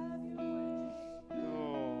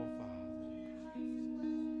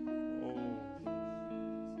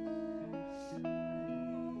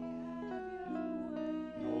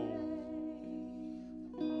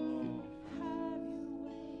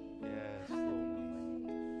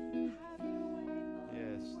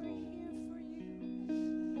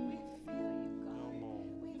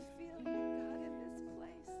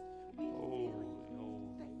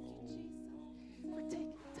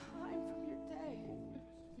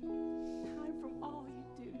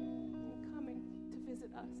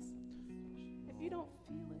 Us. If you don't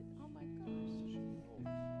feel it, oh my gosh,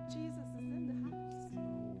 Jesus is in the house.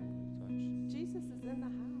 Jesus is in the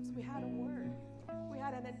house. We had a word. We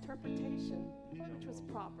had an interpretation, which was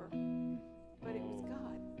proper, but it was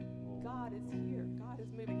God. God is here. God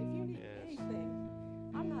is moving. If you need anything,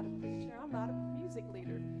 I'm not a preacher. I'm not a music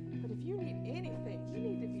leader, but if you need anything, you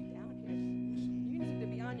need to be down here. You need to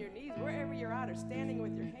be on your knees, wherever you're at, or standing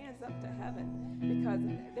with your hands up to heaven. Because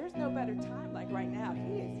there's no better time like right now.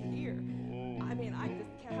 He is here. I mean, I just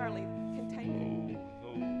can't hardly contain it.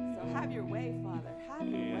 So have your way, Father. Have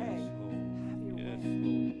your way. Have your way. Thank you,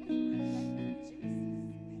 Jesus.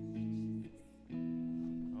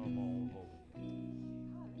 Come on, Lord.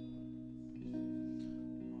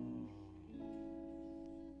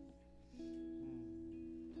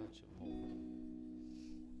 Touch him, Lord.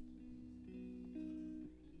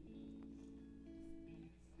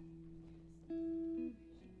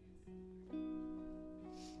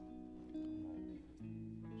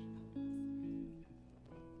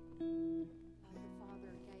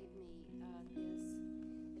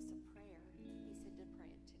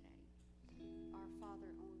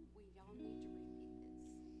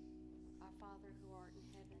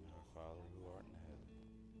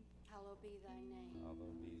 Hallowed be thy name.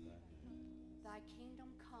 Hallowed be thy name. Thy kingdom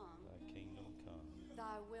come. Thy kingdom come.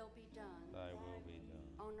 Thy will be done. Thy will be done.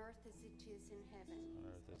 On earth as it is in heaven. On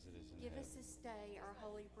earth as it is in Give heaven. us this day our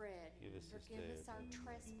holy bread. Give us this Forgive day us our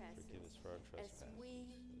trespasses. Forgive us for our trespasses. As we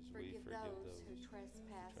forgive those who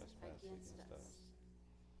trespass against us.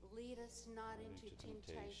 lead us not into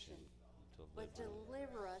temptation, but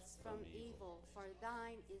deliver us from evil. For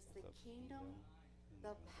thine is the kingdom,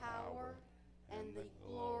 the power, and the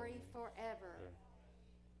glory forever.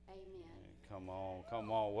 Amen. Come on,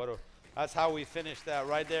 come on. That's how we finish that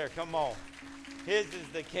right there. Come on. His is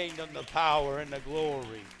the kingdom, the power, and the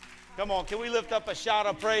glory. Come on, can we lift up a shout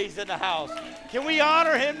of praise in the house? Can we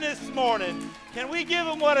honor him this morning? Can we give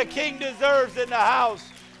him what a king deserves in the house?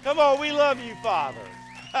 Come on, we love you, Father.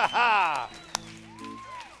 Ha ha.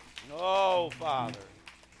 Oh, Father.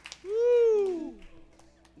 Woo.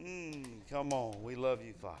 Come on, we love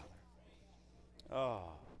you, Father. Oh,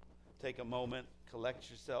 take a moment, collect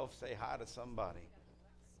yourself, say hi to somebody.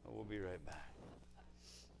 We'll be right back.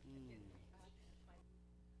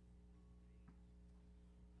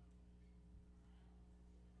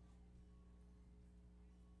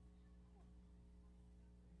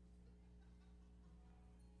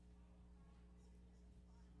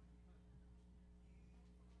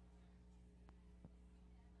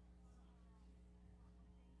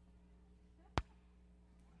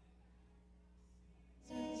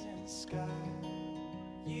 Sky,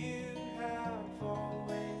 you have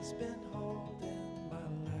always been holding my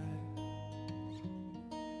life.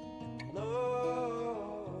 And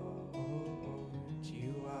Lord,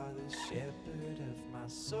 you are the shepherd of my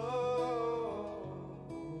soul.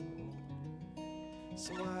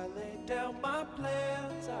 So I lay down my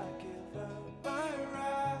plans, I give up my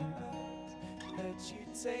rights. Let you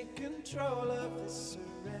take control of this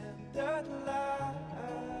surrendered life.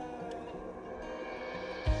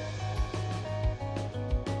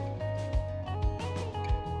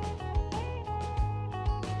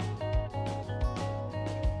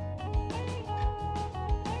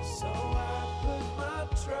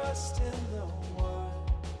 Trust in the one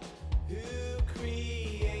who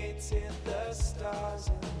created the stars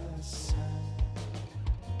and the sun.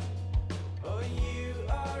 Oh, you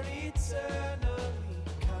are eternally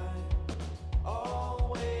kind,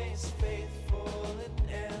 always faithful and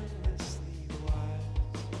endlessly wise.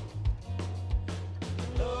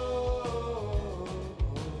 Lord,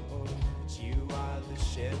 you are the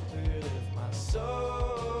shepherd of my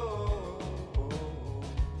soul.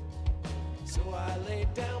 So I lay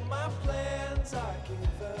down my plans, I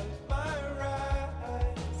give up my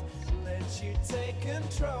rights. Let you take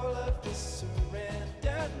control of this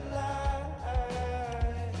surrendered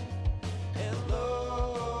life. And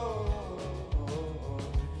Lord,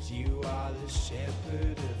 you are the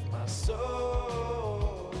shepherd of my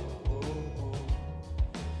soul.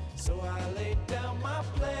 So I lay down my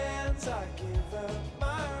plans, I give up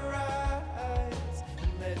my rights.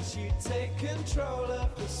 Let you take control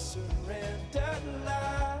of the surrendered life.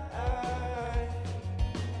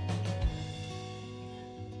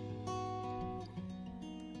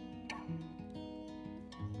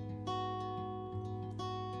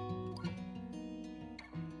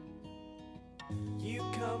 You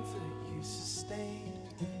comfort, you sustain,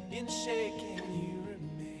 in shaking you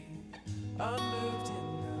remain, unmoved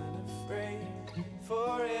and unafraid,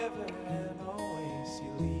 forever and always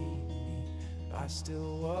you lead me by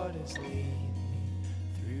still waters, lead me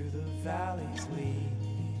through the valleys, lead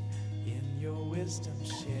me in your wisdom,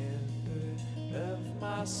 shepherd of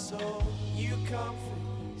my soul. You comfort,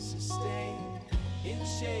 you sustain, in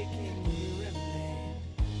shaking you remain,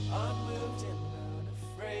 unmoved and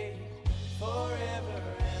unafraid, forever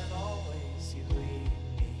and always you lead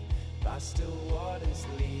me by still waters,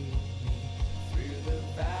 lead me through the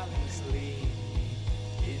valleys, lead me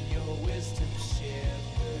in your wisdom,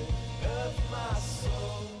 shepherd of my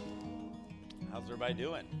soul. How's everybody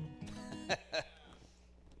doing?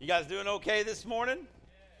 You guys doing okay this morning?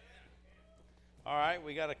 All right,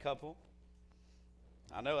 we got a couple.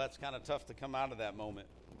 I know that's kind of tough to come out of that moment.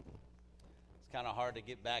 It's kind of hard to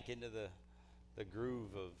get back into the groove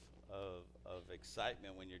of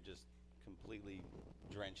excitement when you're just completely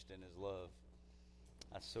drenched in his love.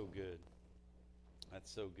 That's so good.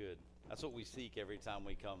 That's so good. That's what we seek every time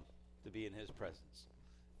we come to be in his presence.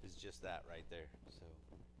 Is just that right there.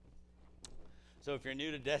 So if you're new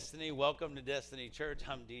to Destiny, welcome to Destiny Church.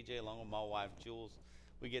 I'm DJ along with my wife Jules.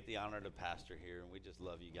 We get the honor to pastor here, and we just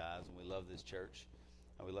love you guys, and we love this church,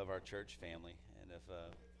 and we love our church family. And if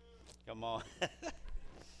come on,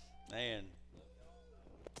 man,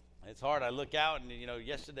 it's hard. I look out, and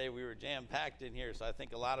yesterday we were jam packed in here, so I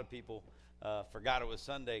think a lot of people forgot it was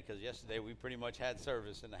Sunday, because yesterday we pretty much had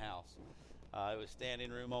service in the house. It was standing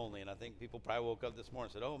room only, and I think people probably woke up this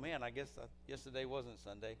morning and said, "Oh man, I guess yesterday wasn't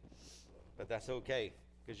Sunday." But that's okay,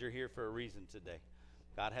 because you're here for a reason today.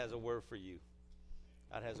 God has a word for you.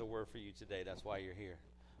 God has a word for you today. That's why you're here.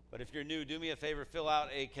 But if you're new, do me a favor, fill out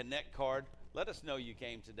a Connect card let us know you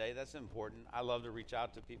came today. That's important. I love to reach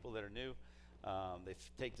out to people that are new. They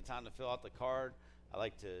take the time to fill out the card. I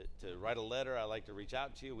like to write a letter. I like to reach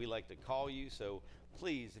out to you. We like to call you. So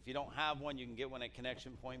please, if you don't have one, you can get one at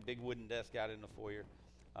Connection Point, big wooden desk out in the foyer.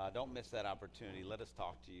 Don't miss that opportunity. Let us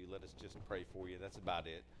talk to you. Let us just pray for you. That's about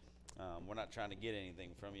it. We're not trying to get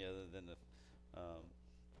anything from you other than to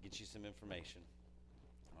get you some information.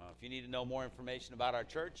 If you need to know more information about our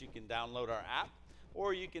church, you can download our app,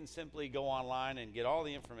 or you can simply go online and get all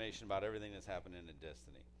the information about everything that's happening at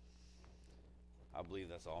Destiny. I believe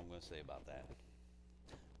that's all I'm going to say about that.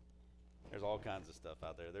 There's all kinds of stuff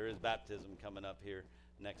out there. There is baptism coming up here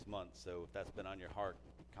next month, so if that's been on your heart,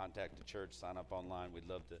 contact the church, sign up online. We'd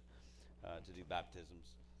love to do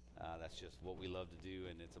baptisms. That's just what we love to do,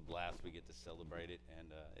 and it's a blast. We get to celebrate it, and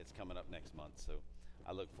it's coming up next month, so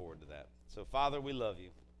I look forward to that. So, Father, we love you,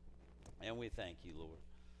 and we thank you, Lord.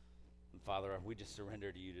 And, Father, we just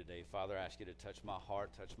surrender to you today. Father, I ask you to touch my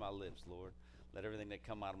heart, touch my lips, Lord. Let everything that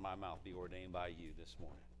come out of my mouth be ordained by you this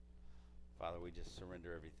morning. Father, we just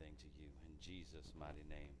surrender everything to you in Jesus' mighty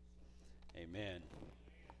name. Amen.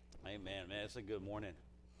 Amen. Man, it's a good morning.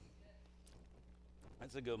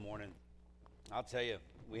 It's a good morning. I'll tell you,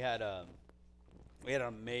 we had an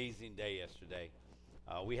amazing day yesterday.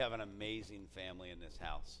 We have an amazing family in this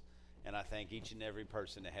house, and I thank each and every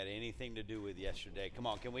person that had anything to do with yesterday. Come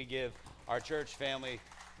on, can we give our church family?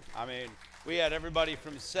 I mean, we had everybody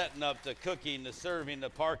from setting up to cooking to serving to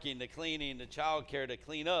parking to cleaning to childcare to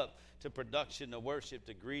clean up to production to worship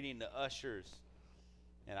to greeting to ushers.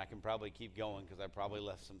 And I can probably keep going because I probably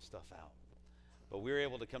left some stuff out. But we were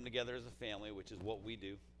able to come together as a family, which is what we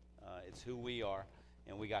do. It's who we are.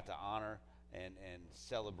 And we got to honor and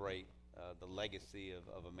celebrate the legacy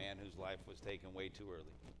of a man whose life was taken way too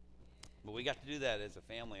early. But we got to do that as a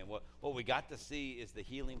family. And what we got to see is the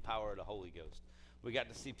healing power of the Holy Ghost. We got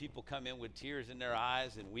to see people come in with tears in their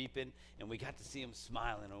eyes and weeping, and we got to see them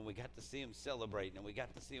smiling, and we got to see them celebrating, and we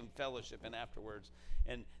got to see them fellowshipping afterwards.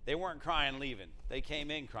 And they weren't crying leaving. They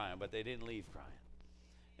came in crying, but they didn't leave crying.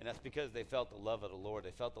 And that's because they felt the love of the Lord.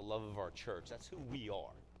 They felt the love of our church. That's who we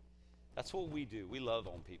are. That's what we do. We love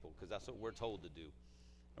on people because that's what we're told to do.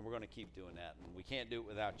 And we're going to keep doing that. And we can't do it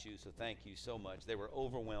without you, so thank you so much. They were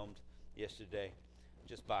overwhelmed yesterday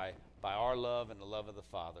just by our love and the love of the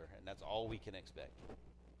Father. And that's all we can expect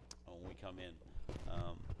when we come in.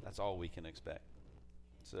 That's all we can expect.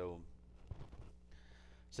 So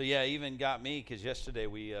yeah, even got me because yesterday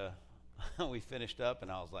we finished up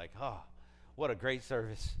and I was like, oh, what a great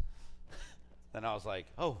service. Then I was like,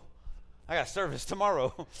 oh, I got service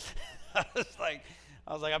tomorrow. I was like,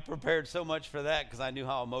 I prepared so much for that because I knew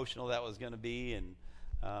how emotional that was going to be. And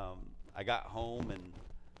I got home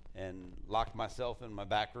and locked myself in my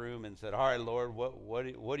back room and said, all right, Lord,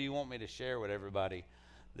 what do you want me to share with everybody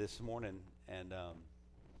this morning? And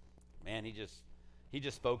man, he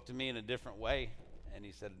just spoke to me in a different way. And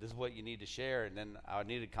he said, this is what you need to share. And then I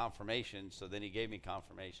needed confirmation. So then he gave me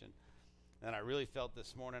confirmation. And I really felt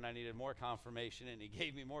this morning I needed more confirmation, and he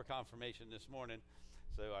gave me more confirmation this morning.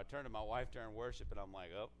 So I turned to my wife during worship, and I'm like,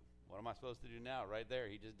 oh, what am I supposed to do now? Right there,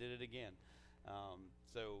 he just did it again.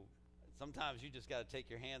 So sometimes you just got to take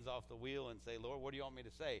your hands off the wheel and say, Lord, what do you want me to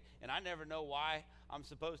say? And I never know why I'm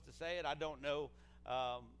supposed to say it. I don't know,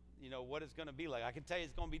 what it's going to be like. I can tell you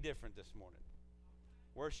it's going to be different this morning.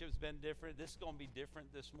 Worship's been different. This is going to be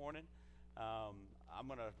different this morning. I'm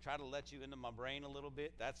going to try to let you into my brain a little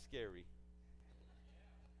bit. That's scary.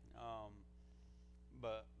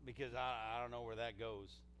 But because I don't know where that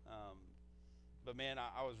goes. But man,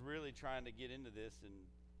 I was really trying to get into this, and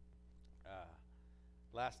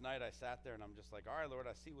last night I sat there and I'm just like, all right, Lord,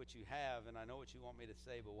 I see what you have and I know what you want me to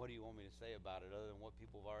say, but what do you want me to say about it other than what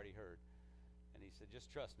people have already heard? And he said,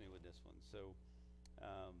 just trust me with this one. So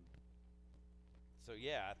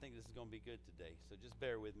yeah, I think this is going to be good today. So just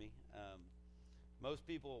bear with me. Most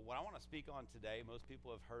people, what I want to speak on today, most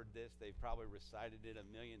people have heard this. They've probably recited it a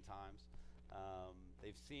million times.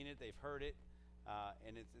 They've seen it, they've heard it,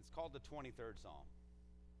 and it's called the 23rd Psalm.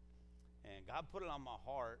 And God put it on my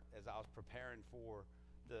heart as I was preparing for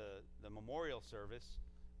the memorial service.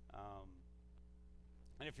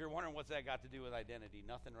 And if you're wondering what's that got to do with identity,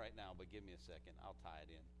 nothing right now, but give me a second. I'll tie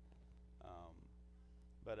it in.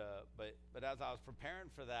 But as I was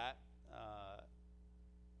preparing for that,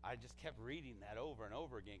 I just kept reading that over and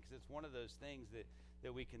over again because it's one of those things that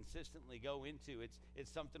we consistently go into. It's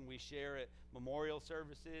something we share at memorial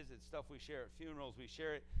services. It's stuff we share at funerals. We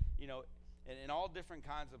share it, in all different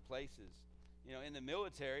kinds of places. In the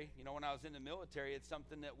military, when I was in the military, it's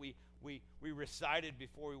something that we recited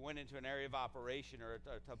before we went into an area of operation or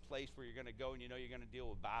a place where you're going to go and you're going to deal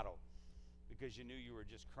with battle. because you knew you were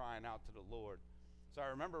just crying out to the Lord. So I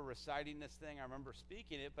remember reciting this thing. I remember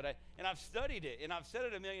speaking it, and I've studied it, and I've said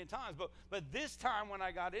it a million times. But this time when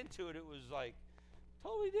I got into it, it was like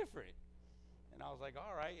totally different. And I was like,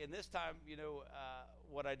 all right. And this time,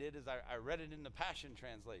 what I did is I read it in the Passion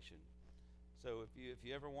Translation. So if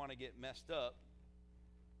you ever want to get messed up,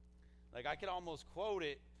 like I could almost quote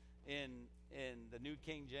it in the New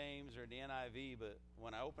King James or the NIV, but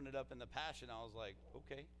when I opened it up in the Passion, I was like,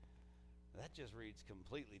 okay, that just reads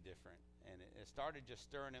completely different. And it started just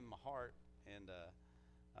stirring in my heart. And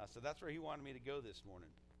so that's where he wanted me to go this morning.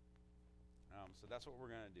 So that's what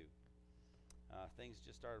we're going to do. Things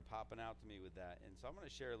just started popping out to me with that. And so I'm going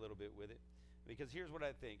to share a little bit with it. Because here's what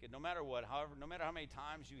I think. And no matter what, no matter how many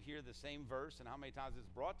times you hear the same verse and how many times it's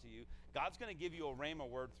brought to you, God's going to give you a rhema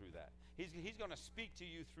word through that. He's going to speak to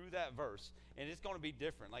you through that verse, and it's going to be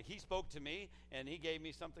different. Like he spoke to me, and he gave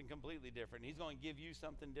me something completely different. He's going to give you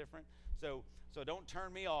something different. So don't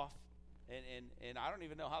turn me off. And I don't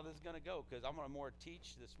even know how this is going to go, because I'm going to more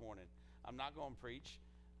teach this morning. I'm not going to preach.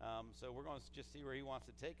 So we're going to just see where he wants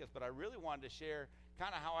to take us. But I really wanted to share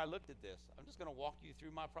kind of how I looked at this. I'm just going to walk you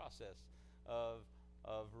through my process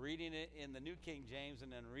of reading it in the New King James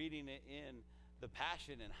and then reading it in the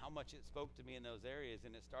Passion, and how much it spoke to me in those areas,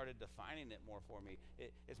 and it started defining it more for me.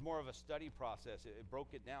 It's more of a study process. It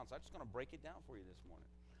broke it down. So I'm just going to break it down for you this morning.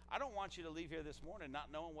 I don't want you to leave here this morning not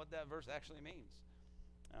knowing what that verse actually means.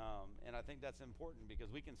 And I think that's important, because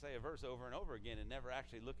we can say a verse over and over again and never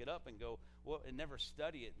actually look it up and go, well, and never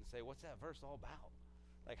study it and say, what's that verse all about?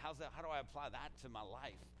 Like, how do I apply that to my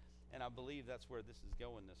life? And I believe that's where this is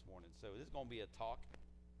going this morning. So this is going to be a talk,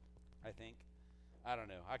 I think. I don't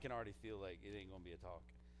know. I can already feel like it ain't going to be a talk.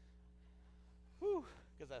 Whew,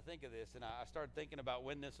 because I think of this, and I started thinking about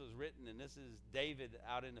when this was written, and this is David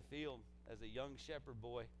out in the field as a young shepherd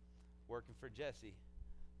boy working for Jesse,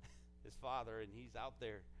 his father, and he's out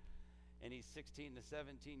there, and he's 16 to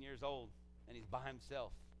 17 years old, and he's by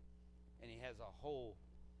himself, and he has a whole,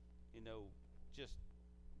 just,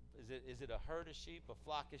 is it a herd of sheep, a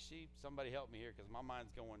flock of sheep? Somebody help me here, because my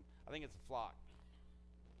mind's going, I think it's a flock.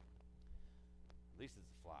 At least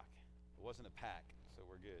it's a flock. It wasn't a pack, so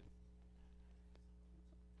we're good.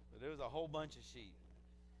 But there was a whole bunch of sheep.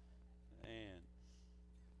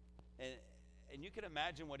 And you can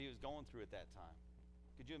imagine what he was going through at that time.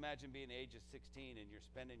 Could you imagine being the age of 16 and you're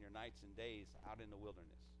spending your nights and days out in the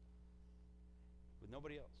wilderness with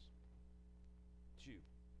nobody else? It's you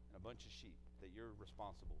and a bunch of sheep that you're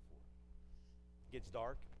responsible for. It gets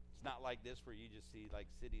dark. It's not like this where you just see like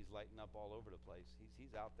cities lighting up all over the place.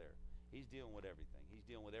 He's out there. He's dealing with everything. He's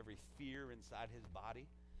dealing with every fear inside his body.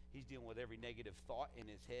 He's dealing with every negative thought in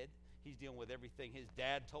his head. He's dealing with everything his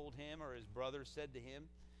dad told him or his brother said to him.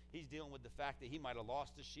 He's dealing with the fact that he might have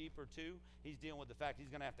lost a sheep or two. He's dealing with the fact he's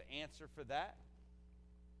going to have to answer for that.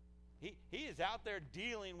 He is out there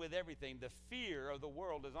dealing with everything. The fear of the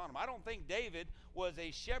world is on him. I don't think David was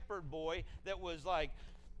a shepherd boy that was like,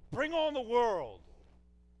 bring on the world.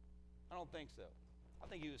 I don't think so. I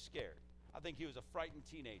think he was scared. I think he was a frightened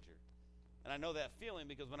teenager. And I know that feeling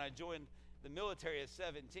because when I joined the military at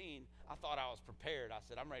 17, I thought I was prepared. I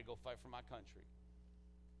said, I'm ready to go fight for my country.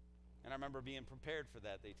 And I remember being prepared for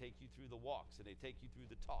that. They take you through the walks, and they take you through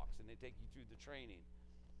the talks, and they take you through the training.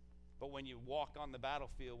 But when you walk on the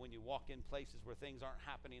battlefield, when you walk in places where things aren't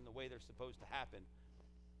happening the way they're supposed to happen,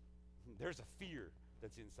 there's a fear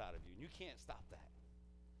that's inside of you, and you can't stop that.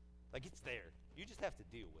 Like, it's there. You just have to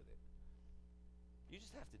deal with it. You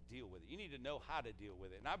just have to deal with it. You need to know how to deal with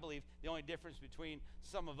it. And I believe the only difference between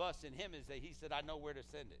some of us and him is that he said, I know where to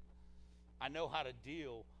send it. I know how to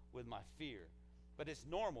deal with my fear. But it's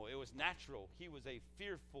normal. It was natural. He was a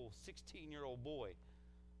fearful 16-year-old boy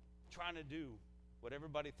trying to do what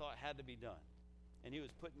everybody thought had to be done. And he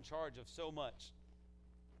was put in charge of so much.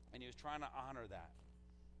 And he was trying to honor that.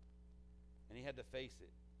 And he had to face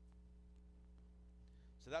it.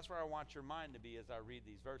 So that's where I want your mind to be as I read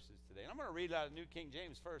these verses today. And I'm going to read out of New King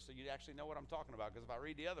James first so you actually know what I'm talking about. Because if I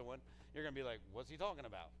read the other one, you're going to be like, what's he talking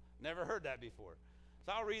about? Never heard that before.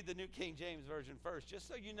 So I'll read the New King James Version first, just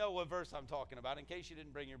so you know what verse I'm talking about. In case you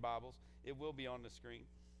didn't bring your Bibles, it will be on the screen.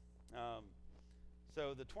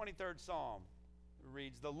 So the 23rd Psalm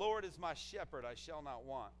reads, the Lord is my shepherd, I shall not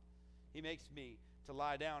want. He makes me to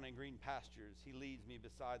lie down in green pastures. He leads me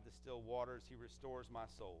beside the still waters. He restores my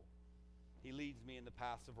soul. He leads me in the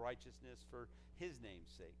paths of righteousness for his name's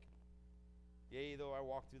sake. Yea, though I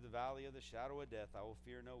walk through the valley of the shadow of death, I will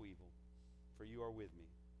fear no evil, for you are with me.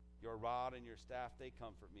 Your rod and your staff, they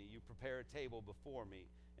comfort me. You prepare a table before me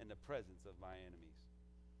in the presence of my enemies.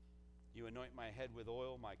 You anoint my head with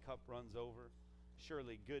oil, my cup runs over.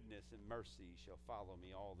 Surely goodness and mercy shall follow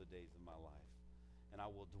me all the days of my life. and I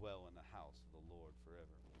will dwell in the house of the Lord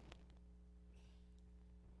forever.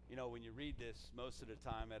 You know, when you read this most of the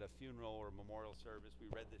time at a funeral or memorial service, we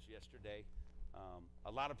read this yesterday,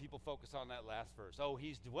 a lot of people focus on that last verse. Oh,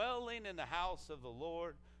 he's dwelling in the house of the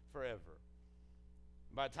Lord forever.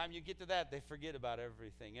 By the time you get to that, they forget about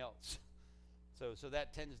everything else. So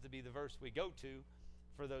that tends to be the verse we go to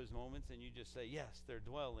for those moments, and you just say, yes, they're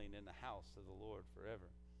dwelling in the house of the Lord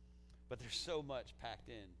forever. But there's so much packed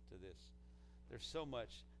into this. There's so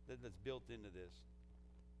much that's built into this.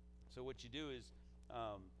 So what you do is,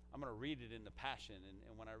 I'm going to read it in the Passion,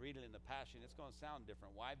 and when I read it in the Passion, it's going to sound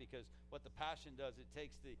different. Why? Because what the Passion does, it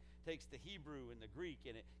takes the Hebrew and the Greek,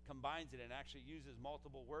 and it combines it and actually uses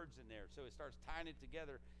multiple words in there. So it starts tying it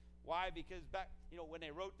together. Why? Because back, when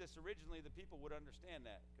they wrote this originally, the people would understand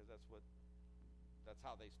that, because that's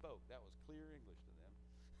how they spoke. That was clear English to them,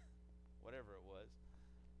 whatever it was.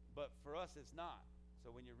 But for us, it's not.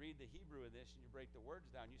 So when you read the Hebrew in this and you break the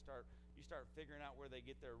words down, you start figuring out where they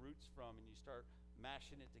get their roots from, and you start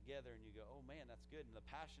mashing it together, and you go, oh man, that's good. And the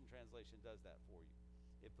Passion Translation does that for you.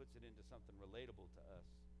 It puts it into something relatable to us.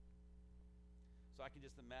 So I can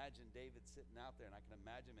just imagine David sitting out there, and I can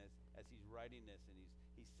imagine him as he's writing this, and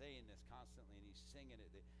he's saying this constantly, and he's singing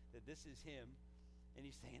it, that this is him, and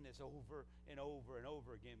he's saying this over and over and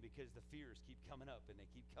over again, because the fears keep coming up, and they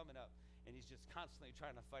keep coming up, and he's just constantly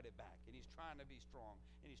trying to fight it back, and he's trying to be strong,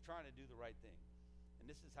 and he's trying to do the right thing. And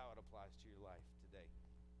this is how it applies to your life today.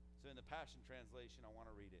 So in the Passion Translation, I want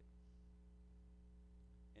to read it.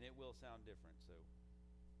 And it will sound different, so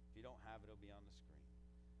if you don't have it, it'll be on the screen.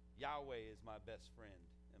 Yahweh is my best friend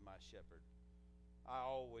and my shepherd. I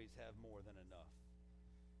always have more than enough.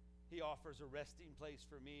 He offers a resting place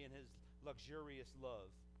for me in his luxurious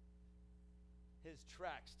love. His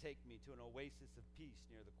tracks take me to an oasis of peace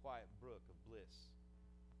near the quiet brook of bliss.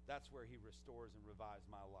 That's where he restores and revives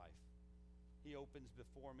my life. He opens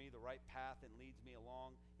before me the right path and leads me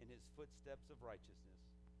along in his footsteps of righteousness,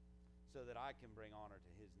 so that I can bring honor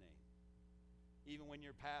to his name. Even when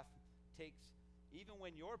your path takes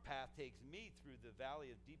me through the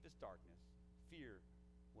valley of deepest darkness, fear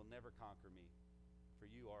will never conquer me, for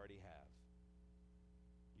you already have.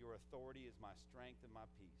 Your authority is my strength and my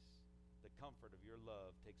peace. The comfort of your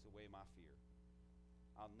love takes away my fear.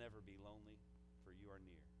 I'll never be lonely, for you are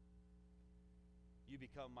near. You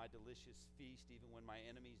become my delicious feast even when my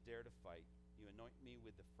enemies dare to fight. You anoint me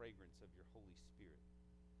with the fragrance of your Holy Spirit.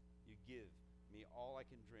 You give me all I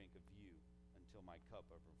can drink of you until my cup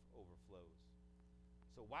overflows.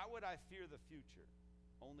 So why would I fear the future?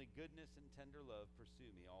 Only goodness and tender love pursue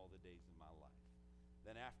me all the days of my life.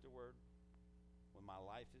 Then afterward, when my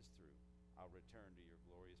life is through, I'll return to your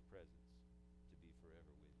glorious presence to be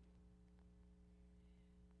forever with you.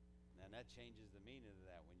 And that changes the meaning of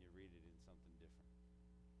that when you read it in something different.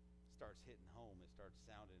 It starts hitting home. It starts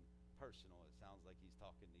sounding personal. It sounds like he's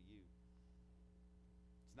talking to you.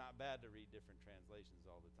 It's not bad to read different translations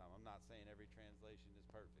all the time. I'm not saying every translation is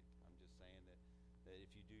perfect. I'm just saying that if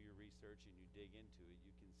you do your research and you dig into it,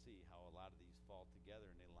 you can see how a lot of these fall together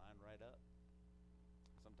and they line right up.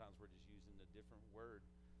 Sometimes we're just using a different word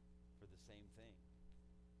for the same thing.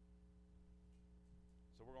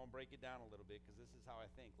 So we're going to break it down a little bit, because this is how I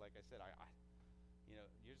think. Like I said,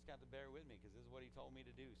 you just got to bear with me, because this is what he told me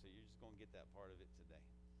to do. So you're just going to get that part of it today.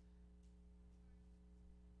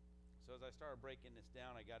 So as I started breaking this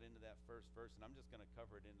down, I got into that first verse, and I'm just going to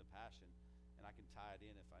cover it in the Passion, and I can tie it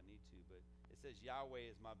in if I need to. But it says, Yahweh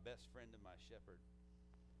is my best friend and my shepherd.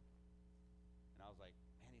 And I was like,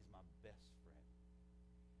 man, he's my best friend.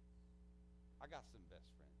 I got some best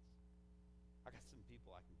friends. I got some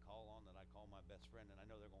people I can call on that I call my best friend, and I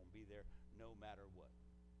know they're going to be there no matter what.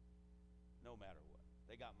 No matter what.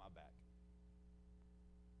 They got my back.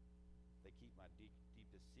 They keep my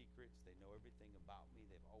deepest secrets. They know everything about me.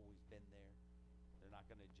 They've always been there. They're not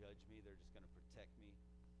going to judge me. They're just going to protect me.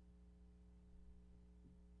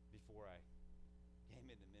 Before I came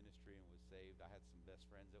into ministry and was saved, I had some best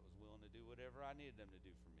friends that was willing to do whatever I needed them to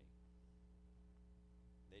do for me.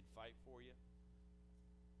 They'd fight for you.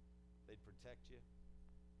 They'd protect you.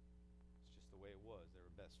 It's just the way it was. They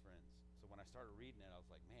were best friends. So when I started reading it, I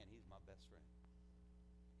was like, man, he's my best friend.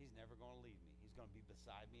 He's never going to leave me. He's going to be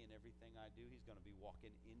beside me in everything I do. He's going to be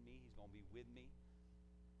walking in me. He's going to be with me.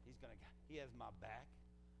 He has my back.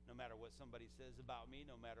 No matter what somebody says about me,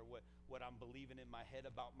 no matter what I'm believing in my head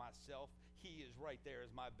about myself, he is right there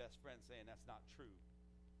as my best friend saying that's not true.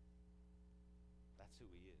 That's who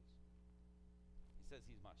he is. He says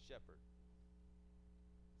he's my shepherd.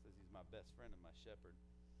 He says he's my best friend and my shepherd.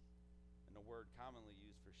 And the word commonly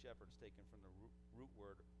used for shepherd is taken from the root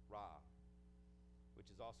word ra,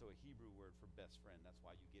 which is also a Hebrew word for best friend. That's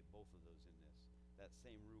why you get both of those in this. that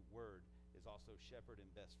same root word is also shepherd and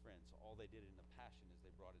best friend. So all they did in the Passion is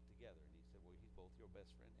they brought it together. And he said, well, he's both your best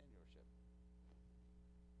friend and your shepherd.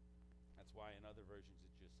 That's why in other versions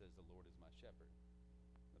it just says the Lord is my shepherd.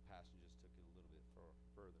 The Passion just took it a little bit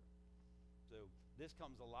further. So this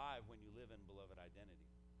comes alive when you live in beloved identity.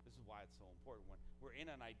 This is why it's so important. When we're in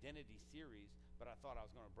an identity series, but I thought I was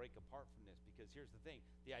going to break apart from this, because here's the thing.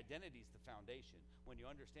 The identity is the foundation. When you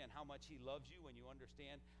understand how much he loves you, when you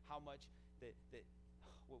understand how much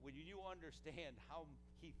when you understand how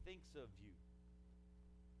he thinks of you,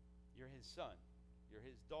 you're his son, you're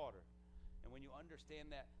his daughter. And when you understand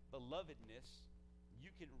that belovedness, you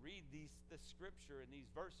can read the scripture and these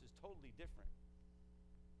verses totally different.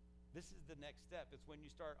 This is the next step. It's when you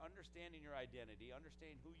start understanding your identity,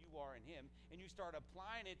 understanding who you are in him, and you start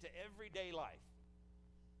applying it to everyday life.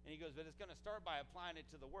 And he goes, but it's going to start by applying it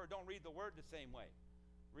to the word. Don't read the word the same way.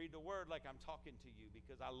 Read the word like I'm talking to you,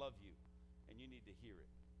 because I love you and you need to hear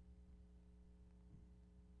it.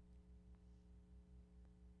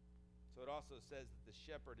 So it also says that the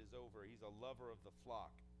shepherd is over. He's a lover of the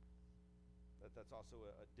flock. That's also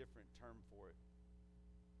a different term for it.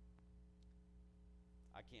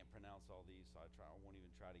 I can't pronounce all these, so I won't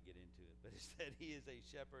even try to get into it. But it said he is a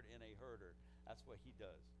shepherd and a herder. That's what he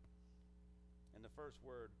does. And the first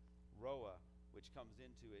word, roa, which comes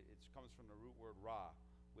into it, it comes from the root word ra,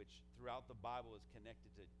 which throughout the Bible is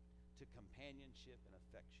connected to companionship and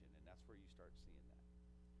affection. And that's where you start seeing that.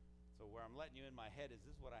 So where I'm letting you in my head is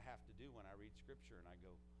this is what I have to do when I read Scripture. And I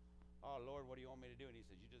go, oh, Lord, what do you want me to do? And he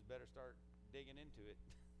says, you just better start digging into it.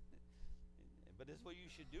 But this is what you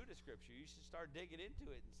should do to Scripture. You should start digging into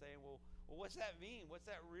it and saying, well, what's that mean? What's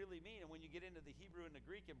that really mean? And when you get into the Hebrew and the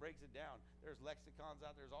Greek, it breaks it down. There's lexicons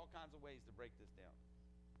out there. There's all kinds of ways to break this down.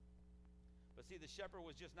 But see, the shepherd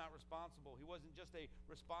was just not responsible. He wasn't just a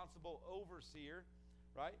responsible overseer,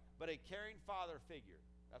 right? But a caring father figure.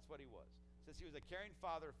 That's what he was. It says he was a caring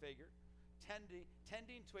father figure,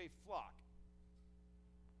 tending to a flock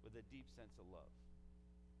with a deep sense of love.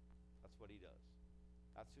 That's what he does.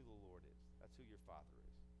 That's who the Lord is. That's who your father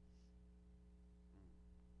is.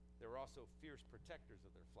 They were also fierce protectors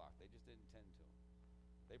of their flock. They just didn't tend to them.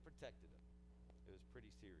 They protected them. It was pretty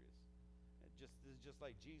serious. This is just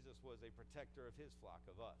like Jesus was a protector of his flock,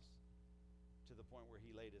 of us, to the point where he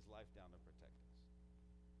laid his life down to protect us.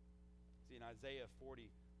 See, in Isaiah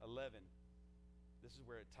 40:11, this is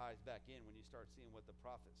where it ties back in when you start seeing what the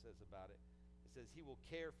prophet says about it. It says, he will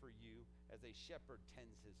care for you as a shepherd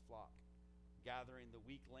tends his flock, gathering the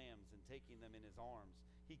weak lambs and taking them in his arms.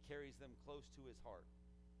 He carries them close to his heart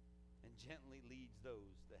and gently leads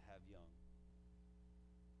those that have young.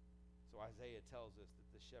 So Isaiah tells us that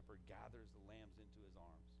the shepherd gathers the lambs into his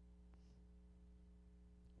arms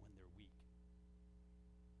when they're weak.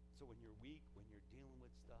 So when you're weak, when you're dealing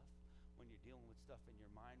with stuff, when you're dealing with stuff in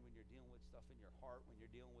your mind, when you're dealing with stuff in your heart, when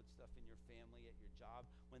you're dealing with stuff in your family, at your job,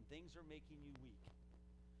 when things are making you weak,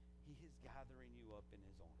 he is gathering you up in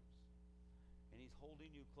his arms. And he's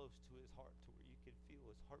holding you close to his heart to where you can feel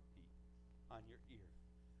his heartbeat on your ear.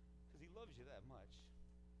 Because he loves you that much.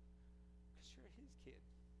 Because you're his kid.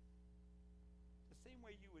 The same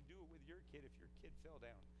way you would do it with your kid if your kid fell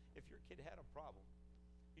down. If your kid had a problem,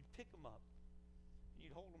 you'd pick them up and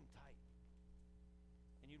you'd hold them tight.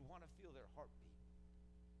 And you'd want to feel their heartbeat.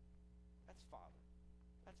 That's Father.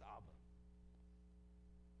 That's Abba.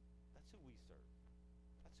 That's who we serve.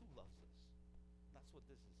 That's who loves us. That's what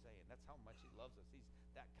this is saying. That's how much he loves us. He's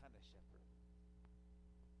that kind of shepherd.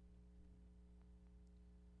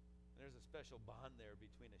 There's a special bond there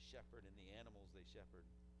between a shepherd and the animals they shepherd.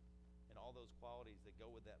 And all those qualities that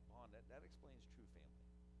go with that bond. That explains true family.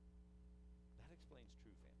 That explains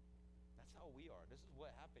true family. That's how we are. This is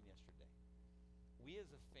what happened yesterday. We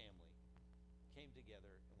as a family came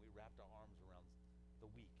together and we wrapped our arms around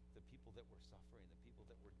the weak, the people that were suffering, the people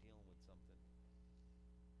that were dealing with something.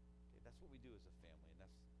 Okay, that's what we do as a family, and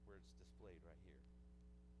that's where it's displayed right here.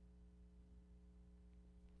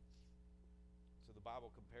 So the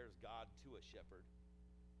Bible compares God to a shepherd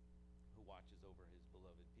who watches over his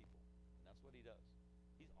beloved people. And that's what he does.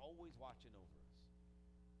 He's always watching over us.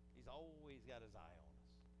 He's always got his eye on us.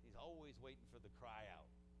 He's always waiting for the cry out.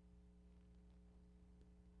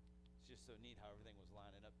 It's just so neat how everything was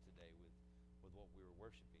lining up today with what we were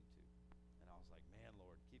worshiping to. And I was like, man,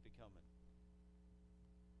 Lord, keep it coming.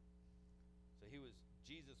 So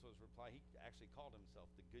Jesus was replying, he actually called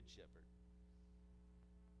himself the Good Shepherd.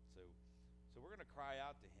 So we're going to cry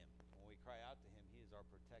out to him. When we cry out to him, he is our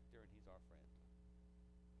protector and he's our friend.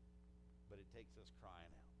 But it takes us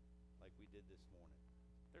crying out like we did this morning.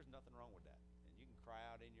 There's nothing wrong with that. And you can cry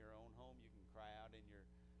out in your own home. You can cry out in your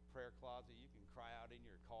prayer closet. You can cry out in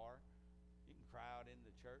your car. You can crowd in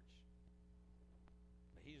the church.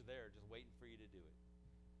 But he's there just waiting for you to do it.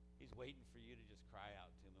 He's waiting for you to just cry out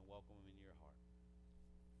to him and welcome him into your heart.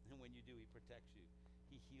 And when you do, he protects you.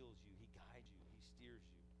 He heals you. He guides you. He steers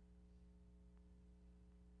you.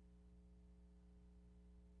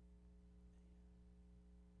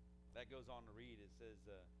 That goes on to read. It says,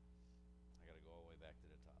 I got to go all the way back to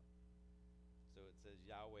the top. So it says,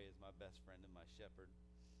 Yahweh is my best friend and my shepherd.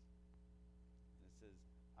 And it says,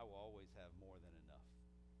 I will always have more than enough.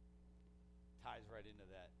 Ties right into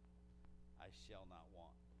that. I shall not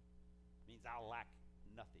want. Means I'll lack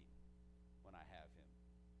nothing when I have him.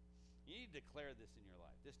 You need to declare this in your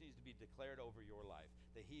life. This needs to be declared over your life,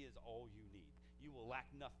 that he is all you need. You will lack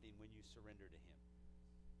nothing when you surrender to him.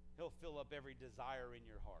 He'll fill up every desire in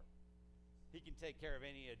your heart. He can take care of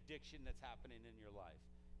any addiction that's happening in your life.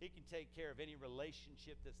 He can take care of any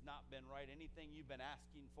relationship that's not been right, anything you've been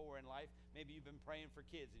asking for in life. Maybe you've been praying for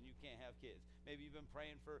kids and you can't have kids. Maybe you've been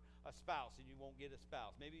praying for a spouse and you won't get a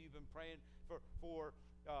spouse. Maybe you've been praying for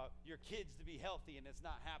your kids to be healthy and it's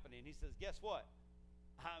not happening. He says, guess what?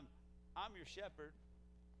 I'm your shepherd.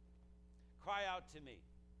 Cry out to me.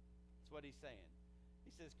 That's what he's saying.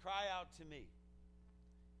 He says, cry out to me.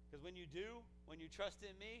 Because when you do, when you trust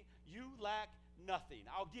in me, you lack nothing.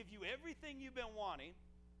 I'll give you everything you've been wanting.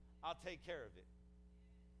 I'll take care of it.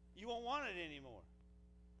 You won't want it anymore.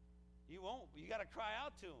 You won't. You got to cry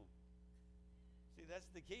out to him. See, that's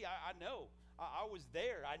the key. I know. I was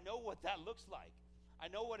there. I know what that looks like.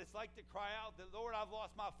 I know what it's like to cry out that, Lord, I've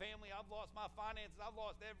lost my family. I've lost my finances. I've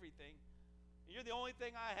lost everything. And you're the only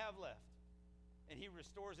thing I have left. And he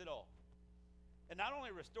restores it all. And not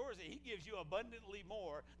only restores it, he gives you abundantly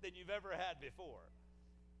more than you've ever had before.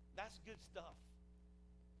 That's good stuff.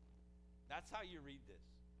 That's how you read this.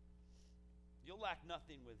 You'll lack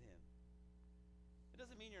nothing with him. It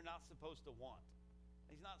doesn't mean you're not supposed to want.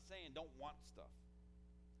 He's not saying don't want stuff.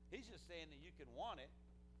 He's just saying that you can want it.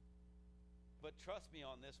 But trust me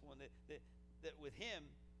on this one, that with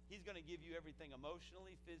him, he's going to give you everything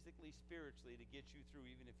emotionally, physically, spiritually to get you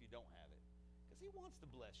through even if you don't have it. He wants to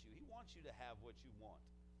bless you. He wants you to have what you want.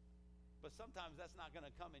 But sometimes that's not going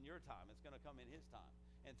to come in your time. It's going to come in his time.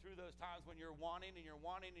 And through those times when you're wanting and you're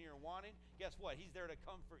wanting and you're wanting, guess what? He's there to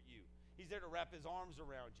comfort you. He's there to wrap his arms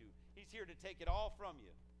around you. He's here to take it all from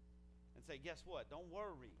you and say, guess what? Don't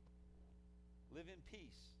worry. Live in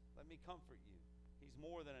peace. Let me comfort you. He's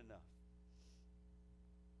more than enough.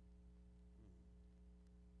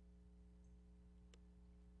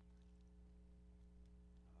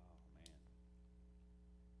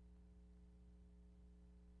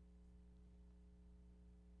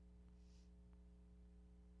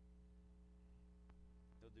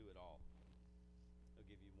 Do it all. He'll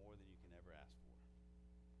give you more than you can ever ask for.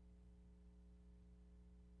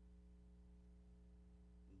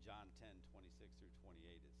 In John 10:26 through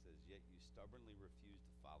 28, it says, yet you stubbornly refuse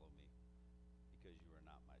to follow me because you are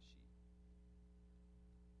not my sheep.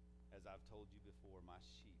 As I've told you before, my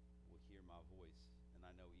sheep will hear my voice, and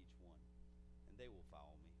I know each one, and they will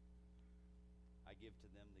follow me. I give to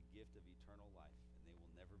them the gift of eternal life, and they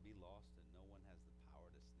will never be lost, and no one has the power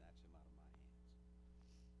to snatch them out of my hand.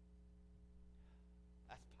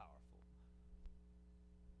 That's powerful.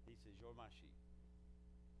 He says, you're my sheep.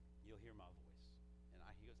 You'll hear my voice. And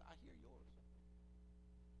he goes, I hear yours.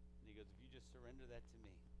 And he goes, if you just surrender that to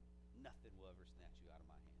me, nothing will ever snatch you out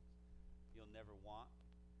of my hands. You'll never want.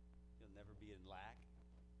 You'll never be in lack.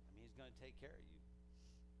 I mean, he's going to take care of you.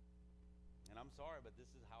 And I'm sorry, but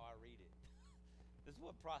this is how I read it. This is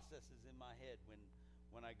what processes in my head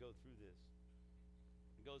when I go through this.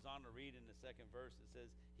 It goes on to read in the second verse. It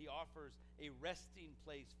says, he offers a resting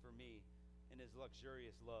place for me in his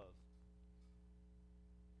luxurious love.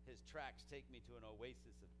 His tracks take me to an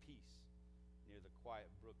oasis of peace near the quiet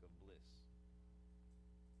brook of bliss.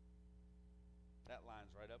 That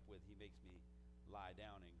lines right up with, he makes me lie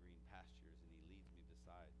down in green pastures and he leads me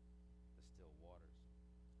beside the still waters.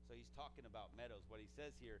 So he's talking about meadows. What he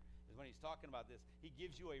says here is when he's talking about this, he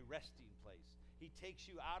gives you a resting place. He takes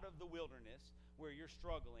you out of the wilderness where you're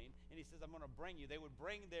struggling, and he says, I'm going to bring you. They would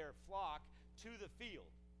bring their flock to the field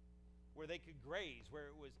where they could graze, where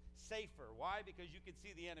it was safer. Why? Because you could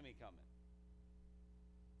see the enemy coming.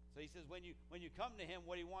 So he says, when you come to him,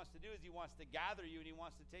 what he wants to do is he wants to gather you, and he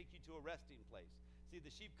wants to take you to a resting place. See,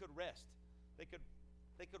 the sheep could rest. They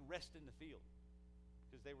could rest in the field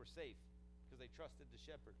because they were safe, because they trusted the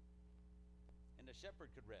shepherd. And the shepherd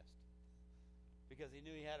could rest because he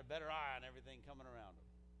knew he had a better eye on everything coming around him.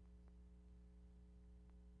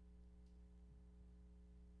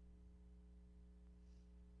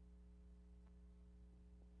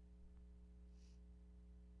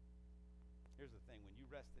 Here's the thing. When you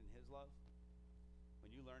rest in his love,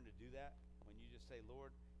 When you learn to do that, when you just say,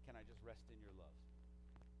 Lord, can I just rest in your love?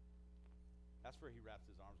 That's where he wraps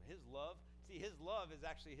his arms. His love, see, his love is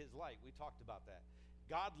actually his light. We talked about that.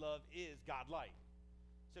 God love is God light.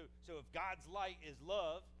 So if God's light is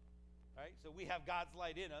love, right? So we have God's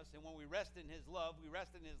light in us, and when we rest in his love, we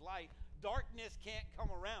rest in his light, darkness can't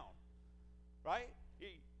come around, right?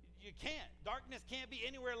 You can't. Darkness can't be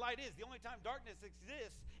anywhere light is. The only time darkness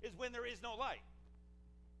exists is when there is no light.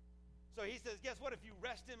 So he says, guess what? If you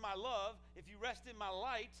rest in my love, if you rest in my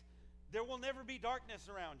light, there will never be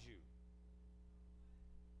darkness around you.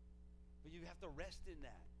 But you have to rest in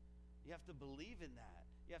that. You have to believe in that.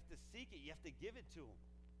 You have to seek it. You have to give it to him.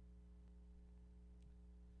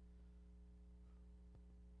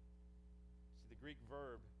 See, the Greek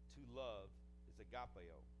verb to love is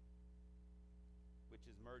agapeo, which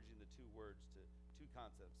is merging the two words to two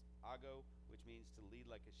concepts. Ago, which means to lead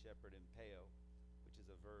like a shepherd, and peo, which is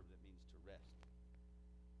a verb that means to rest.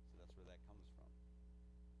 So that's where that comes from.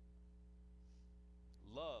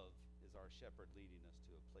 Love is our shepherd leading us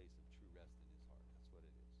to a place of true rest in his heart. That's what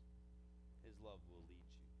it is. His love will lead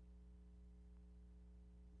you.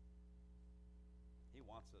 He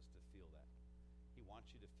wants us to feel that. He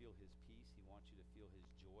wants you to feel his peace. He wants you to feel his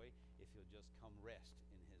joy if you'll just come rest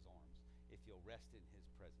in his arms, if you'll rest in his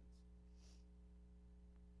presence.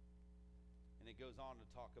 And it goes on to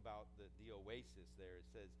talk about the oasis there. It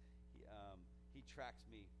says, he tracks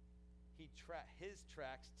me. His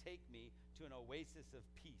tracks take me to an oasis of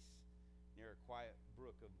peace near a quiet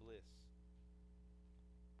brook of bliss.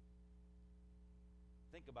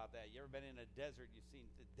 Think about that. You ever been in a desert? You've seen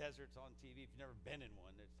the deserts on TV. If you've never been in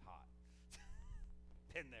one, it's hot.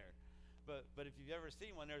 Been there. But if you've ever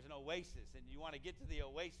seen one, there's an oasis, and you want to get to the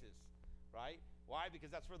oasis, right? Why?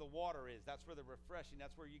 Because that's where the water is. That's where the refreshing.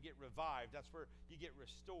 That's where you get revived. That's where you get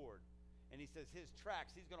restored. And he says his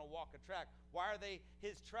tracks, he's going to walk a track. Why are they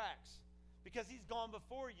his tracks? Because he's gone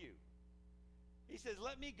before you. He says,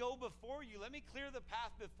 let me go before you. Let me clear the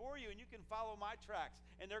path before you, and you can follow my tracks.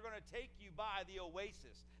 And they're going to take you by the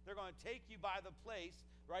oasis. They're going to take you by the place,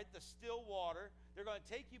 right, the still water. They're going to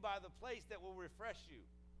take you by the place that will refresh you.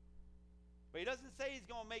 But he doesn't say he's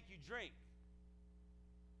going to make you drink.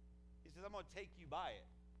 He says, I'm going to take you by it.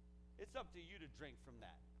 It's up to you to drink from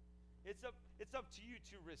that. It's up to you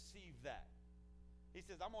to receive that. He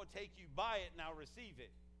says, I'm going to take you by it, now receive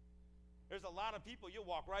it. There's a lot of people, you'll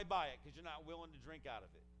walk right by it because you're not willing to drink out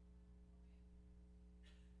of it.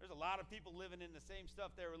 There's a lot of people living in the same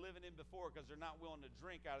stuff they were living in before because they're not willing to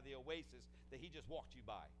drink out of the oasis that he just walked you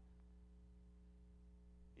by.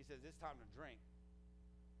 He says, it's time to drink.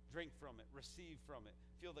 Drink from it. Receive from it.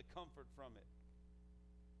 Feel the comfort from it.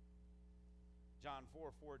 John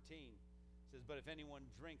 4:14 says, but if anyone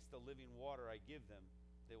drinks the living water I give them,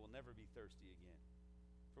 they will never be thirsty again.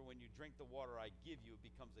 For when you drink the water I give you, it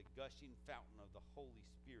becomes a gushing fountain of the Holy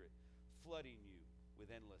Spirit, flooding you with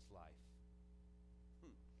endless life.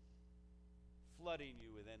 Flooding you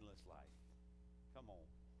with endless life. Come on.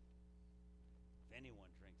 If anyone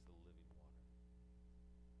drinks the living water.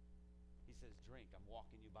 He says, drink. I'm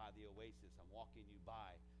walking you by the oasis. I'm walking you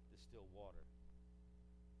by the still water.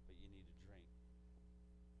 But you need to drink.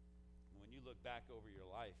 And when you look back over your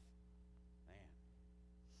life, man,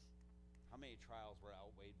 how many trials were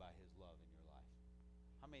outweighed by his love in your life?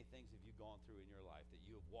 How many things have you gone through in your life that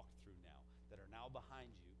you have walked through now, that are now behind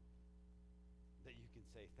you, that you can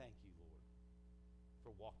say, thank you, Lord, for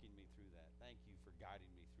walking me through that. Thank you for guiding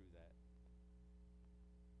me through that.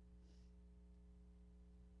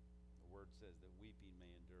 The word says that weeping may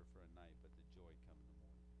endure for a night, but the joy come in the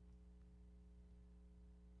morning.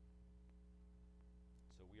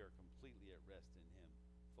 So we are completely at rest in him,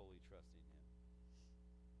 fully trusting him.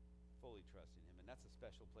 Fully trusting him. And that's a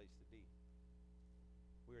special place to be.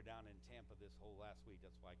 We were down in Tampa this whole last week.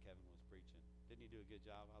 That's why Kevin was preaching. Didn't he do a good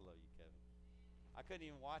job? I love you, Kevin. I couldn't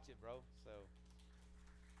even watch it, bro. So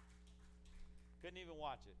couldn't even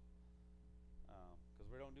watch it because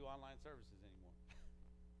we don't do online services anymore.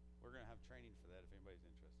 We're going to have training for that if anybody's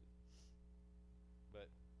interested. But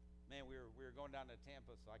man, we were going down to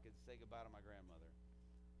Tampa so I could say goodbye to my grandmother.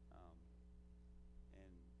 And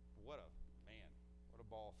what a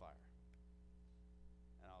ball fire.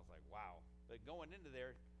 And I was like, wow. But going into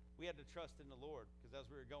there, we had to trust in the Lord because as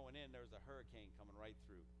we were going in, there was a hurricane coming right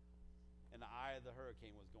through. And the eye of the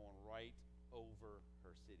hurricane was going right over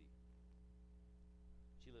her city.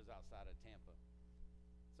 She lives outside of Tampa.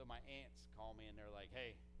 So my aunts call me and they're like,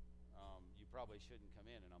 hey, you probably shouldn't come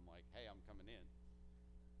in. And I'm like, hey, I'm coming in.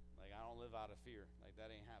 Like, I don't live out of fear. Like,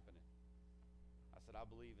 that ain't happening. I said, I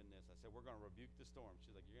believe in this. I said, we're going to rebuke the storm.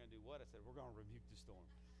 She's like, you're going to do what? I said, we're going to rebuke the storm.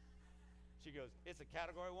 She goes, it's a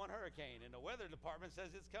Category 1 hurricane, and the weather department says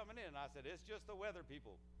it's coming in. I said, it's just the weather,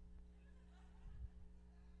 people.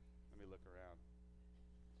 Let me look around.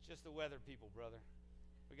 It's just the weather, people, brother.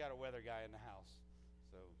 We got a weather guy in the house.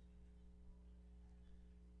 So,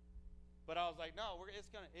 but I was like, no, it's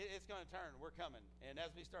gonna turn. We're coming. And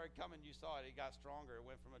as we started coming, you saw it. It got stronger. It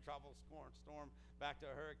went from a tropical storm back to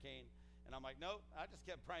a hurricane. And I'm like, nope. I just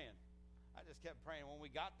kept praying. When we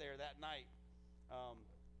got there that night,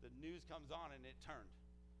 the news comes on and it turned.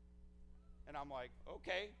 And I'm like,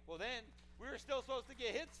 okay, well then, we were still supposed to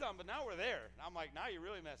get hit some, but now we're there. And I'm like, now you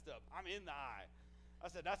really messed up. I'm in the eye. I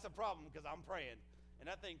said, that's the problem because I'm praying. And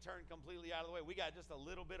that thing turned completely out of the way. We got just a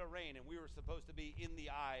little bit of rain, and we were supposed to be in the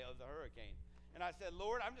eye of the hurricane. And I said,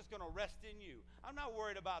 Lord, I'm just going to rest in you. I'm not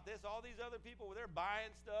worried about this. All these other people, they're buying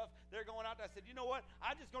stuff. They're going out there. I said, you know what?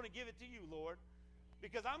 I'm just going to give it to you, Lord,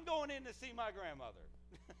 because I'm going in to see my grandmother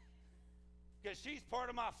because she's part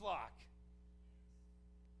of my flock.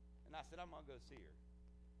 And I said, I'm going to go see her.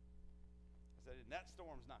 I said, and that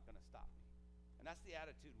storm's not going to stop me. And that's the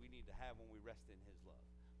attitude we need to have when we rest in his love,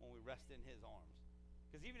 when we rest in his arms.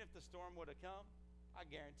 Because even if the storm would have come, I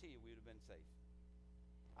guarantee you we would have been safe.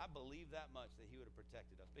 I believe that much that he would have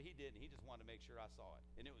protected us. But he didn't. He just wanted to make sure I saw it.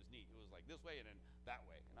 And it was neat. It was like this way and then that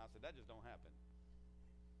way. And I said, that just don't happen.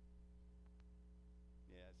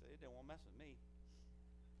 Yeah, so it didn't want to mess with me.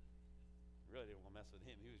 It really didn't want to mess with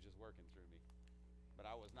him. He was just working through me. But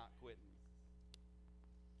I was not quitting.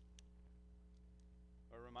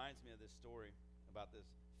 It reminds me of this story about this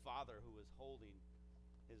father who was holding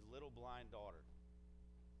his little blind daughter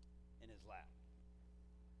in his lap.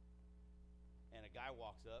 And a guy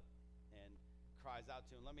walks up and cries out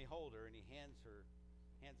to him, let me hold her, and he hands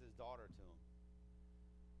his daughter to him.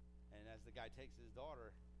 And as the guy takes his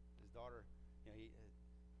daughter, he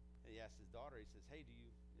asks his daughter, he says, hey,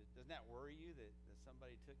 doesn't that worry you that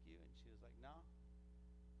somebody took you? And she was like, no.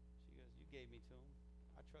 She goes, you gave me to him.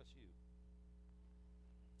 I trust you.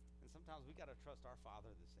 And sometimes we got to trust our Father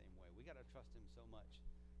the same way. We got to trust him so much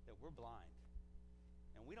that we're blind.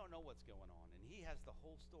 And we don't know what's going on. And he has the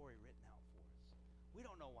whole story written out for us. We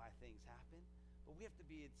don't know why things happen, but we have to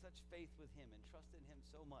be in such faith with him and trust in him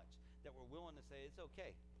so much that we're willing to say, it's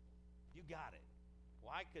okay. You got it.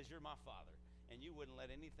 Why? Because you're my Father, and you wouldn't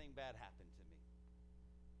let anything bad happen to me.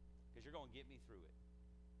 Because you're going to get me through it.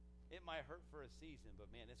 It might hurt for a season, but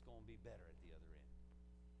man, it's going to be better at the other end.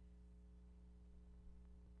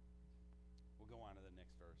 We'll go on to the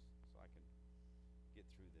next verse so I can get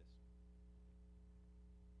through this.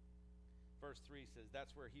 Verse 3 says,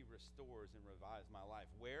 that's where he restores and revives my life.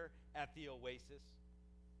 Where? At the oasis.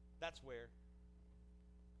 That's where.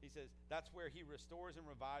 He says, that's where he restores and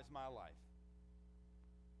revives my life.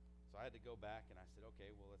 So I had to go back and I said, okay,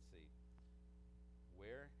 well, let's see.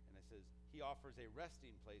 Where? And it says, he offers a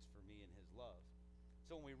resting place for me in his love.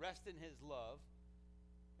 So when we rest in his love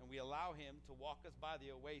and we allow him to walk us by the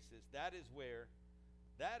oasis, that is where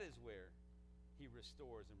he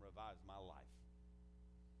restores and revives my life.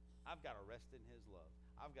 I've got to rest in his love.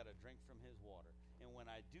 I've got to drink from his water. And when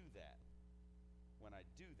I do that,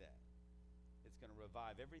 it's going to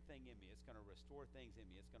revive everything in me. It's going to restore things in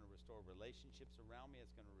me. It's going to restore relationships around me.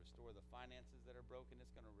 It's going to restore the finances that are broken.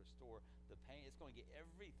 It's going to restore the pain. It's going to get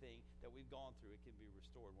everything that we've gone through. It can be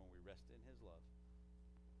restored when we rest in his love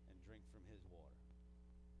and drink from his water.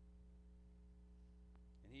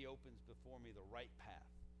 And he opens before me the right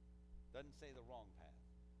path. Doesn't say the wrong path.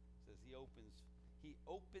 It says he opens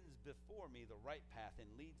before me the right path and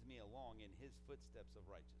leads me along in his footsteps of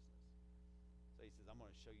righteousness. So he says, I'm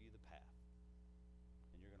going to show you the path,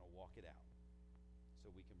 and you're going to walk it out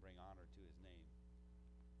so we can bring honor to his name.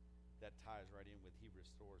 That ties right in with he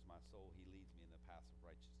restores my soul. He leads me in the paths of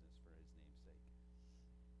righteousness for his name's sake.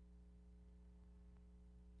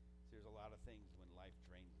 So there's a lot of things when life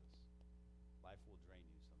drains us. Life will drain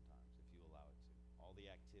you sometimes if you allow it to. All the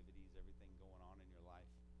activities, everything going on in your life,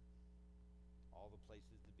 all the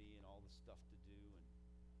places to be and all the stuff to do, and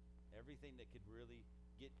everything that could really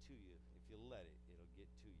get to you, if you let it, it'll get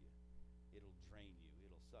to you. It'll drain you.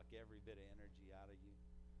 It'll suck every bit of energy out of you,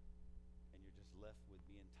 and you're just left with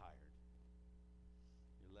being tired.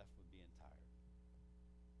 You're left with being tired.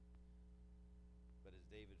 But as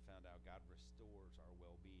David found out, God restores our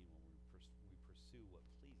well-being when we pursue what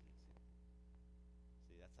pleases him.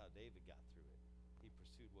 See, that's how David got through it. He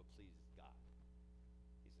pursued what pleases God.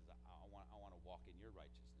 I want to walk in your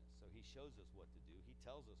righteousness. So he shows us what to do. He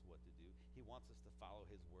tells us what to do. He wants us to follow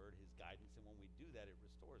his word, his guidance, and when we do that, it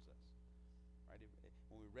restores us. Right?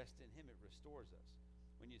 When we rest in him, it restores us.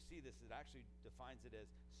 When you see this, it actually defines it as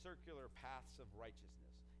circular paths of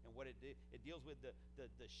righteousness. And what it deals with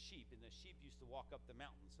the sheep. And the sheep used to walk up the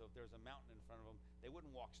mountain. So if there's a mountain in front of them, they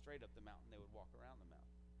wouldn't walk straight up the mountain. They would walk around the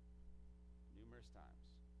mountain numerous times.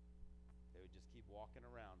 They would just keep walking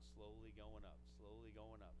around, slowly going up, slowly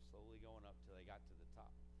going up, slowly going up till they got to the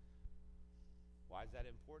top. Why is that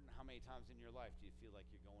important? How many times in your life do you feel like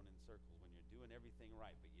you're going in circles when you're doing everything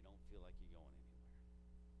right, but you don't feel like you're going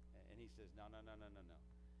anywhere? And he says, no.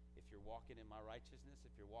 If you're walking in my righteousness,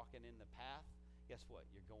 if you're walking in the path, guess what?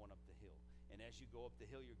 You're going up the hill. And as you go up the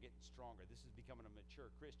hill, you're getting stronger. This is becoming a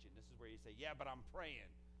mature Christian. This is where you say, yeah, but I'm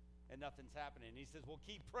praying, and nothing's happening. And he says, well,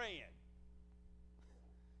 keep praying.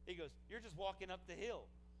 He goes, you're just walking up the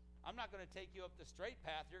hill. I'm not going to take you up the straight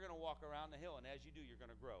path. You're going to walk around the hill, and as you do, you're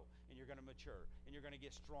going to grow, and you're going to mature, and you're going to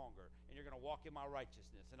get stronger, and you're going to walk in my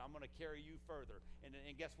righteousness, and I'm going to carry you further. And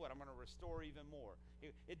guess what? I'm going to restore even more.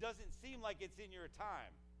 It doesn't seem like it's in your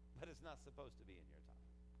time, but it's not supposed to be in your time.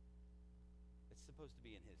 It's supposed to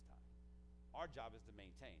be in his time. Our job is to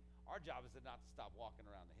maintain. Our job is not to stop walking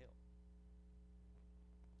around the hill.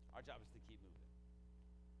 Our job is to keep moving.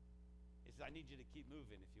 He says, I need you to keep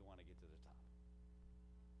moving if you want to get to the top.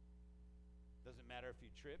 Doesn't matter if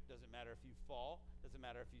you trip, doesn't matter if you fall, doesn't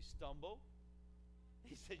matter if you stumble.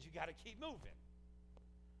 He says you got to keep moving.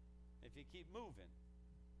 If you keep moving,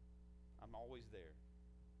 I'm always there.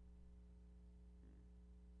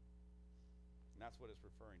 And that's what it's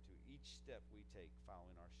referring to. Each step we take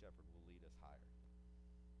following our shepherd will lead us higher,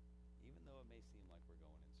 even though it may seem like we're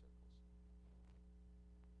going in circles.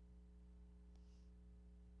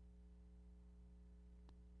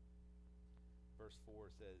 Verse 4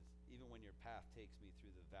 says, even when your path takes me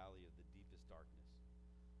through the valley of the deepest darkness,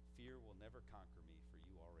 fear will never conquer me, for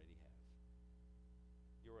you already have.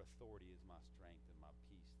 Your authority is my strength and my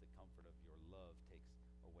peace. The comfort of your love takes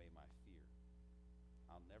away my fear.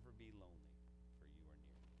 I'll never be lonely, for you are near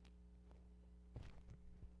me.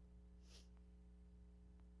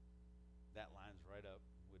 That lines right up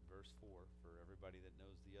with verse 4 for everybody that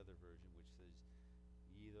knows the other version, which says,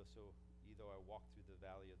 Though I walk through the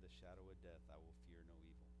valley of the shadow of death, I will fear no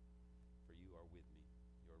evil, for you are with me.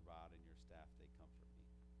 Your rod and your staff, they comfort me.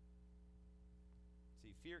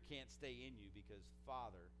 See, fear can't stay in you because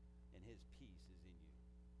Father and his peace is in you.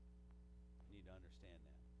 You need to understand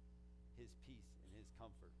that. His peace and his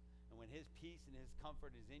comfort. And when his peace and his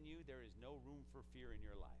comfort is in you, there is no room for fear in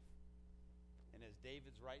your life. And as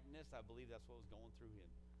David's writing this, I believe that's what was going through him.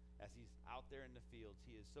 As he's out there in the fields,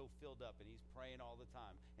 he is so filled up, and he's praying all the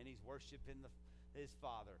time, and he's worshiping his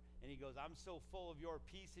Father. And he goes, I'm so full of your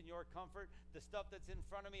peace and your comfort, the stuff that's in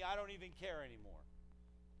front of me, I don't even care anymore.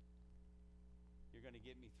 You're going to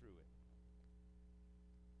get me through it.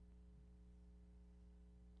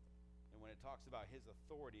 And when it talks about his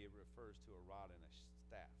authority, it refers to a rod and a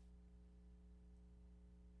staff.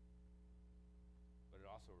 But it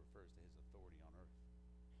also refers to his authority on earth.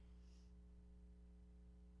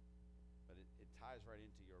 But it ties right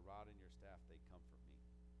into your rod and your staff, they comfort me.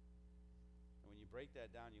 And when you break that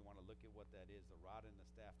down, you want to look at what that is. The rod and the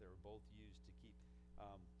staff, they were both used to keep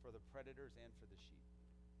for the predators and for the sheep.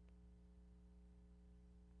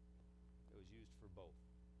 It was used for both.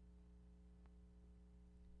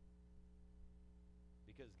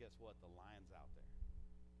 Because guess what? The lion's out there.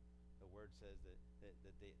 The word says that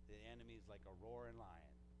the enemy is like a roaring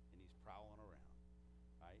lion, and he's prowling around,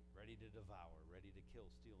 right? Ready to devour, ready to kill,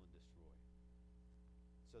 steal, and destroy.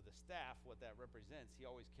 So the staff, what that represents, he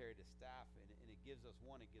always carried a staff, and it gives us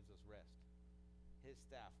it gives us rest. His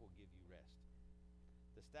staff will give you rest.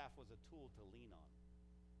 The staff was a tool to lean on.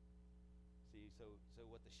 See, so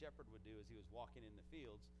what the shepherd would do is he was walking in the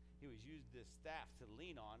fields, he was using this staff to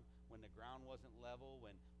lean on when the ground wasn't level,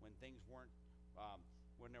 when things weren't,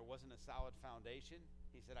 when there wasn't a solid foundation.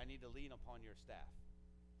 He said, I need to lean upon your staff.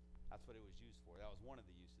 That's what it was used for. That was one of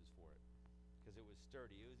the uses for it, because it was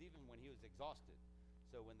sturdy. It was even when he was exhausted.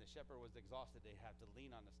 So when the shepherd was exhausted, they'd have to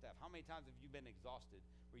lean on the staff. How many times have you been exhausted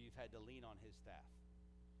where you've had to lean on his staff?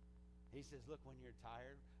 He says, look, when you're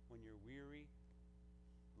tired, when you're weary,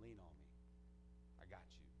 lean on me. I got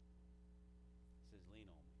you. He says, lean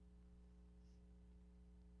on me.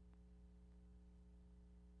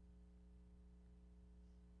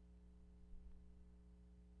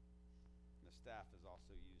 And the staff is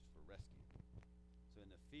also used for rescue. So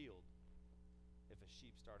in the field, if a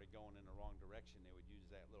sheep started going in the wrong direction, they would use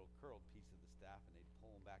that little curled piece of the staff, and they'd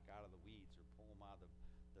pull them back out of the weeds or pull them out of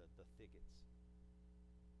the thickets.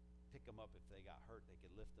 Pick them up if they got hurt. They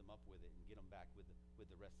could lift them up with it and get them back with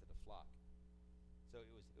the rest of the flock. So it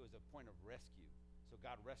was a point of rescue. So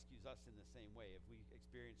God rescues us in the same way. If we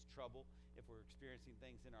experience trouble, if we're experiencing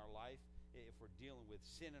things in our life, if we're dealing with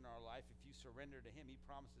sin in our life, if you surrender to him, he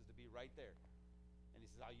promises to be right there. And he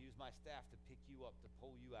says, I'll use my staff to pick you up, to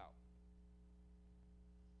pull you out.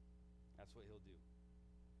 That's what he'll do.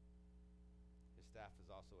 His staff is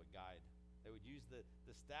also a guide. They would use the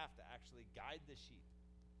staff to actually guide the sheep.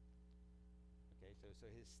 Okay, so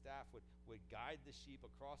his staff would guide the sheep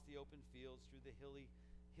across the open fields, through the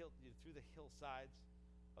through the hillsides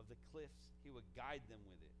of the cliffs. He would guide them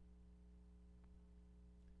with it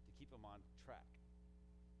to keep them on track.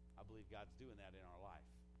 I believe God's doing that in our life.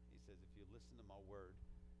 He says, if you listen to my word,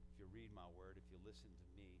 if you read my word, if you listen to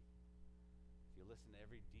me, if you listen to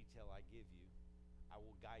every detail I give you, I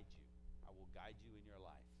will guide you. I will guide you in your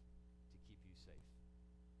life to keep you safe.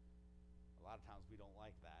 A lot of times we don't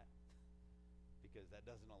like that because that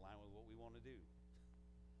doesn't align with what we want to do.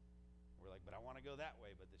 We're like, but I want to go that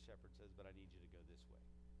way. But the shepherd says, but I need you to go this way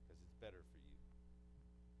because it's better for you.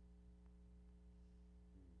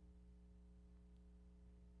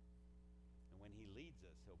 And when he leads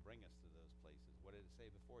us, he'll bring us to those places. What did it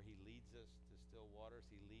say before? He leads us to still waters.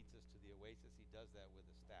 He leads us to the oasis. He does that with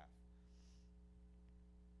a staff.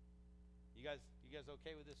 You guys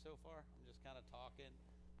okay with this so far? I'm just kind of talking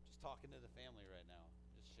to the family right now.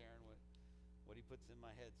 Just sharing what he puts in my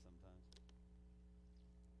head sometimes.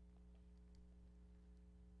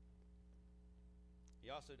 He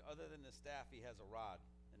also, other than the staff, he has a rod.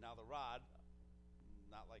 And now the rod,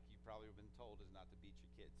 not like you probably have been told, is not to beat your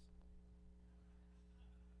kids.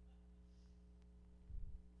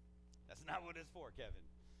 That's not what it's for, Kevin.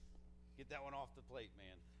 Get that one off the plate,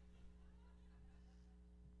 man.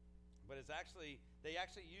 But they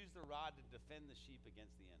actually use the rod to defend the sheep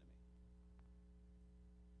against the enemy.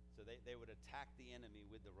 So they would attack the enemy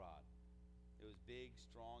with the rod. It was big,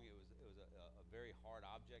 strong. It was a very hard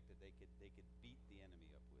object that they could beat the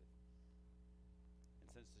enemy up with.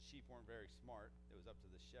 And since the sheep weren't very smart, it was up to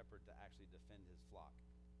the shepherd to actually defend his flock.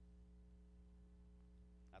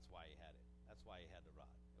 That's why he had it. That's why he had the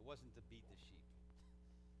rod. It wasn't to beat the sheep.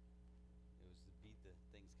 It was to beat the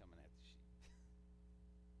things coming at the sheep.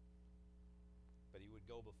 But he would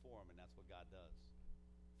go before him, and that's what God does.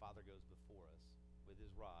 Father goes before us with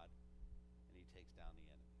his rod, and he takes down the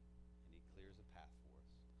enemy. And he clears a path for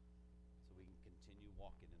us so we can continue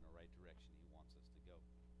walking in the right direction he wants us to go.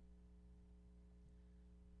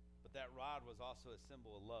 But that rod was also a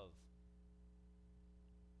symbol of love,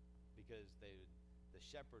 because the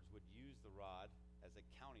shepherds would use the rod as a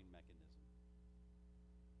counting mechanism.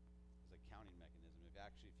 As a counting mechanism.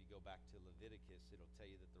 If you go back to Leviticus, it'll tell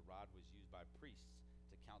you that the rod was used by priests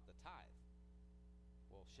to count the tithe.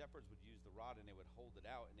 Well, shepherds would use the rod and they would hold it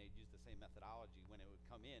out, and they'd use the same methodology when it would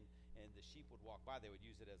come in and the sheep would walk by. They would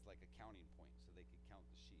use it as like a counting point so they could count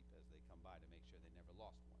the sheep as they come by to make sure they never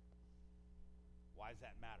lost one. Why does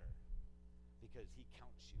that matter? Because he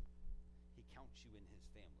counts you. He counts you in his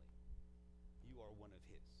family. You are one of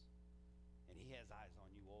his. And he has eyes on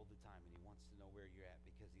you all the time, and he wants to know where you're at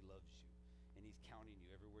because he loves you. And he's counting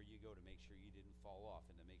you everywhere you go to make sure you didn't fall off,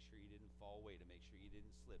 and to make sure you didn't fall away, to make sure you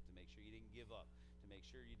didn't slip, to make sure you didn't give up, to make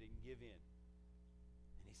sure you didn't give in.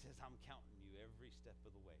 And he says, I'm counting you every step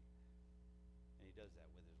of the way. And he does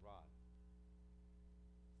that with his rod.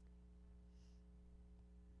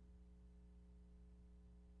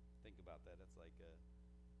 Think about that. That's like,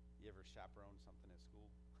 you ever chaperone something at school?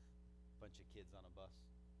 Bunch of kids on a bus.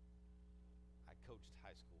 I coached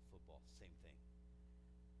high school football, same thing.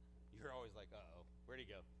 You're always like, uh-oh, where'd he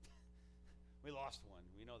go? We lost one.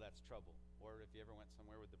 We know that's trouble. Or if you ever went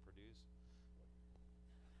somewhere with the Purdue's.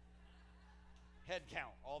 Head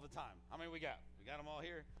count all the time. How many we got? We got them all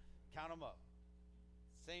here. Count them up.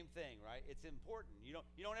 Same thing, right? It's important. You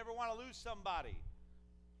don't ever want to lose somebody,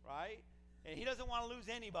 right? And he doesn't want to lose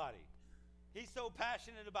anybody. He's so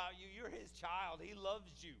passionate about you. You're his child. He loves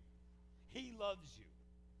you. He loves you.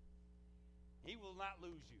 He will not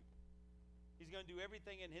lose you. He's going to do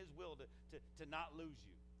everything in his will to not lose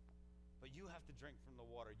you. But you have to drink from the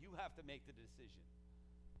water. You have to make the decision.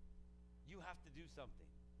 You have to do something.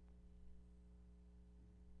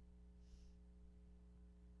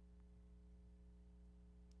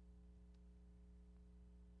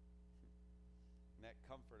 And that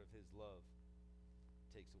comfort of his love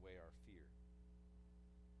takes away our fear.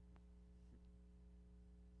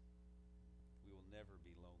 We will never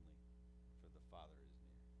be lonely, for the Father is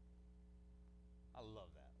near. I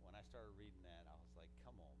love that. When I started reading that, I was like,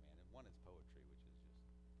 come on, man. And one, it's poetry, which is just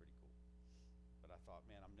pretty cool. But I thought,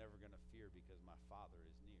 man, I'm never going to fear because my Father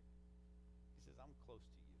is near. He says, I'm close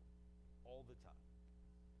to you all the time.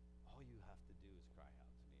 All you have to do is cry out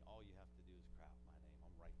to me. All you have to do is cry out my name.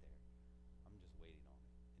 I'm right there. I'm just waiting on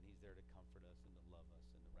it. And he's there to comfort us and to love us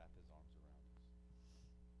and to wrap his arms around us.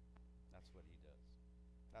 That's what he does.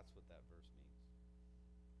 That's what that verse means.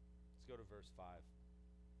 Let's go to verse 5.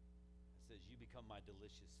 says, you become my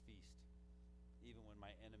delicious feast. Even when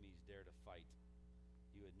my enemies dare to fight,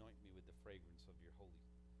 you anoint me with the fragrance of your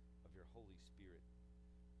Holy Spirit.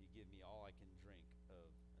 You give me all I can drink of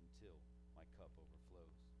until my cup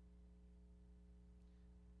overflows.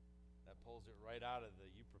 That pulls it right out of the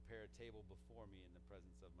you prepare a table before me in the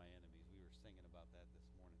presence of my enemies. We were singing about that this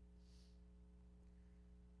morning.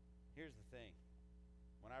 Here's the thing.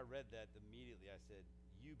 When I read that, immediately I said,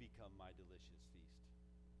 you become my delicious feast.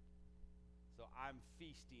 So I'm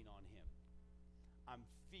feasting on him. I'm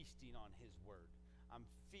feasting on his word. I'm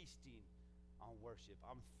feasting on worship.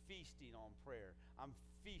 I'm feasting on prayer. I'm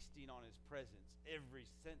feasting on his presence.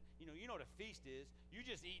 You know what a feast is. You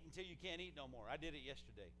just eat until you can't eat no more. I did it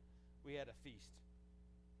yesterday. We had a feast.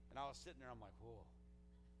 And I was sitting there, I'm like, whoa,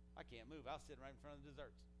 I can't move. I was sitting right in front of the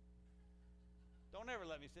desserts. Don't ever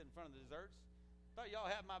let me sit in front of the desserts. Thought y'all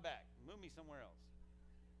had my back. Move me somewhere else.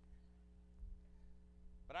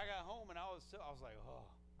 But I got home and I was like, oh,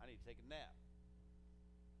 I need to take a nap.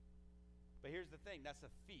 But here's the thing, that's a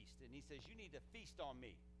feast. And he says, you need to feast on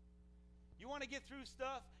me. You want to get through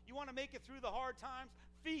stuff? You want to make it through the hard times?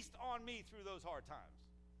 Feast on me through those hard times.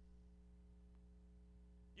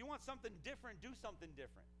 You want something different? Do something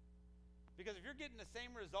different. Because if you're getting the same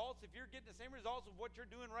results, of what you're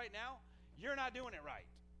doing right now, you're not doing it right.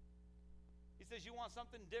 He says, you want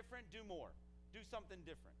something different? Do more. Do something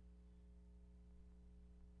different.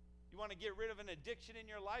 You want to get rid of an addiction in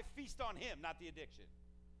your life? Feast on him, not the addiction.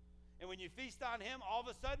 And when you feast on him, all of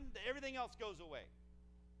a sudden, everything else goes away.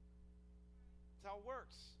 That's how it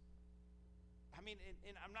works. I mean,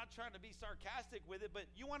 and I'm not trying to be sarcastic with it, but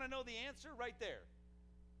you want to know the answer right there.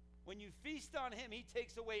 When you feast on him, he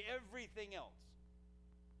takes away everything else.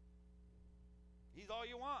 He's all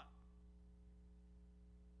you want.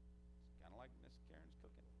 It's kind of like Miss Karen's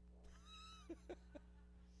cooking.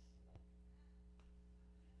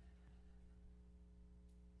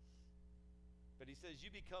 But he says, you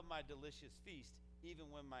become my delicious feast even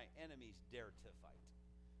when my enemies dare to fight.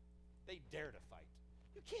 They dare to fight.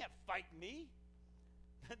 You can't fight me.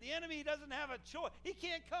 The enemy doesn't have a choice. He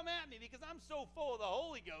can't come at me because I'm so full of the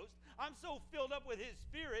Holy Ghost. I'm so filled up with his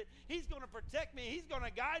Spirit. He's going to protect me. He's going to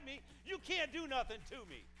guide me. You can't do nothing to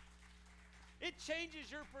me. It changes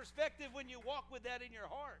your perspective when you walk with that in your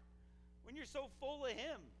heart. When you're so full of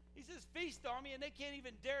him. He says, feast on me, and they can't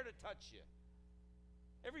even dare to touch you.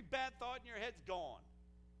 Every bad thought in your head's gone.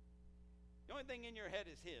 The only thing in your head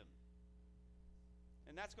is him.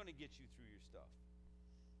 And that's going to get you through your stuff.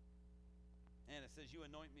 And it says, you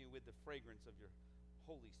anoint me with the fragrance of your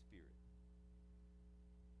Holy Spirit.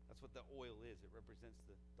 That's what the oil is. It represents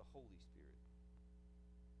the Holy Spirit.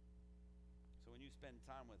 So when you spend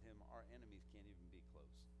time with him, our enemies can't even be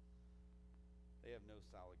close. They have no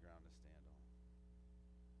solid ground to stand on.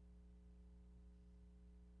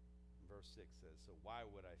 Verse 6 says, so why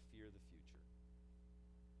would I fear the future?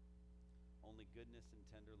 Only goodness and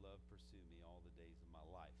tender love pursue me all the days of my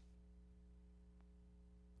life.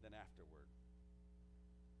 Then afterward,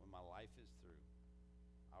 when my life is through,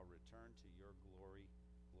 I'll return to your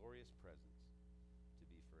glorious presence to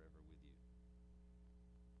be forever with you.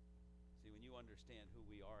 See, when you understand who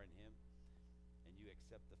we are in him and you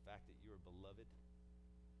accept the fact that you are beloved,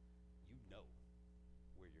 you know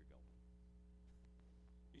where you're going.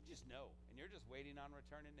 You just know, and you're just waiting on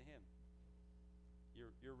returning to him.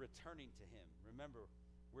 You're returning to him. Remember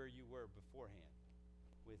where you were beforehand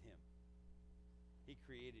with him. He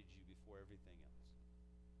created you before everything else.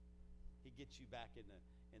 He gets you back in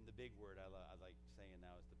the big word I like saying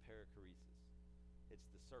now is the perichoresis. It's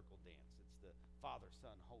the circle dance. It's the Father,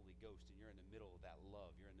 Son, Holy Ghost, and you're in the middle of that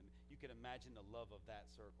love. You can imagine the love of that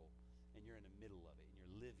circle, and you're in the middle of it, and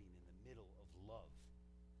you're living in the middle of love.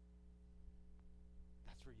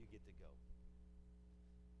 That's where you get to go.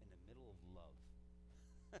 In the middle of love.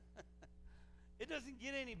 It doesn't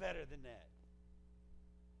get any better than that.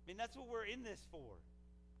 I mean, that's what we're in this for.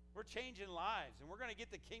 We're changing lives, and we're going to get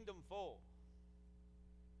the kingdom full.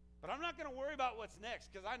 But I'm not going to worry about what's next,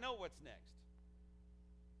 because I know what's next.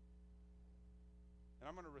 And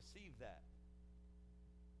I'm going to receive that.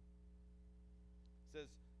 It says,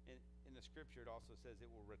 in the scripture, it also says it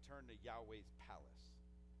will return to Yahweh's palace.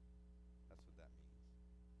 That's what that means.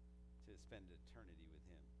 To spend eternity with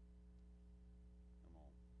him. Come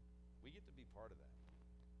on. We get to be part of that.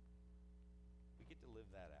 We get to live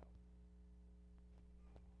that out.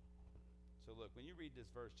 So look, when you read this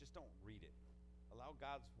verse, just don't read it. Allow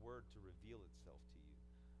God's word to reveal itself to you.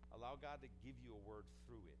 Allow God to give you a word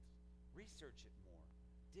through it. Research it more.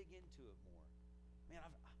 Dig into it more. Man,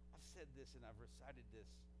 I've said this and I've recited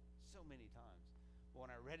this so many times. But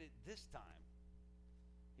when I read it this time,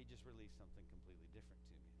 he just released something completely different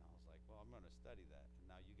to me. And I was like, Well, I'm going to study that, and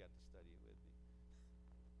now you got to study it with me.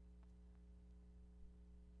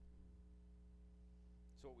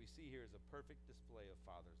 So what we see here is a perfect display of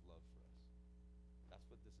Father's love for us. That's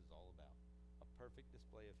what this is all about. A perfect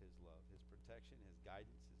display of his love, his protection, his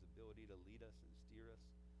guidance, his ability to lead us and steer us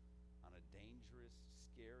on a dangerous,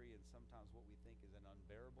 scary, and sometimes what we think is an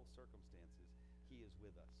unbearable circumstances. He is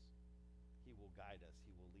with us. He will guide us.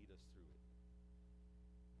 He will lead us through it.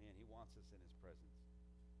 Man, he wants us in his presence.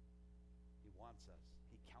 He wants us.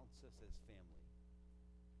 He counts us as family.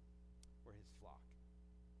 We're his flock.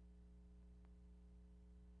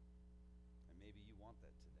 And maybe you want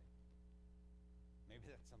that today. Maybe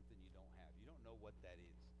that's something you don't have. You don't know what that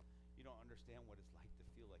is. You don't understand what it's like to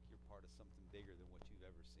feel like you're part of something bigger than what you've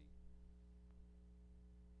ever seen.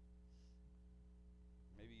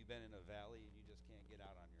 Maybe you've been in a valley and you just can't get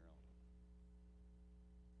out on your own.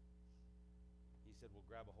 He said, well,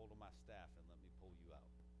 grab a hold of my staff and let me pull you out.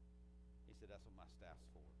 He said, that's what my staff's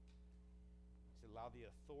for. He said, allow the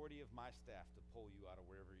authority of my staff to pull you out of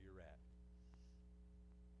wherever you're at.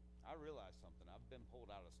 I realized something. I've been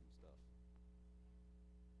pulled out of some stuff.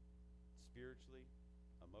 Spiritually,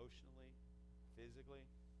 emotionally, physically.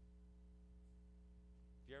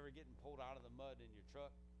 If you're ever getting pulled out of the mud in your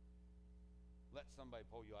truck, let somebody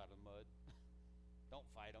pull you out of the mud. Don't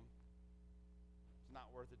fight them. It's not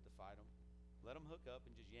worth it to fight them. Let them hook up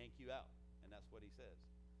and just yank you out. And that's what he says.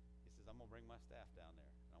 He says, I'm going to bring my staff down there,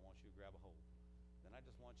 and I want you to grab a hold. Then I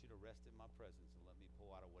just want you to rest in my presence and let me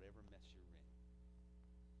pull out of whatever mess you're in.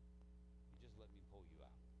 You just let me pull you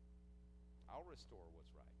out. I'll restore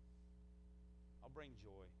what's right. I'll bring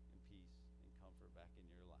joy and peace and comfort back in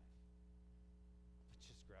your life. But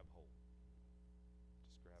just grab hold.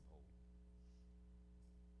 Just grab hold.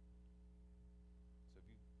 So if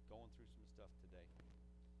you're going through some stuff today,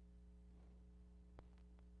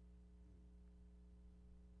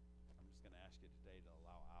 I'm just going to ask you today to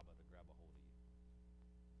allow Abba to grab a hold of you.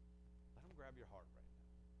 Let him grab your heart right now.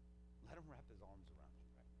 Let him wrap his arms around you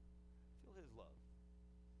right now. Feel his love.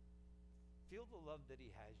 Feel the love that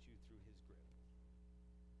he has you through his grip.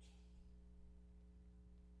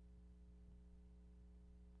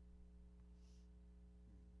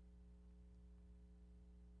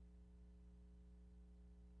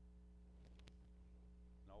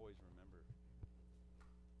 And always remember,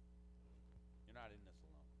 you're not in this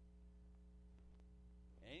alone.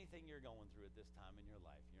 Anything you're going through at this time in your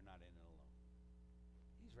life, you're not in it alone.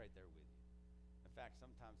 He's right there with you. In fact,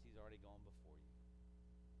 sometimes he's already gone before you.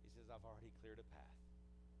 He says, I've already cleared a path.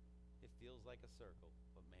 It feels like a circle,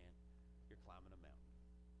 but man, you're climbing a mountain.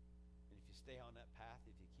 And if you stay on that path,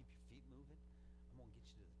 if you keep your feet moving, I'm going to get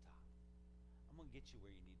you to the top. I'm going to get you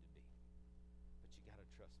where you need to be. But you got to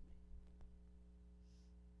trust me.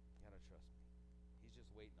 You got to trust me. He's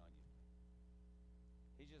just waiting on you.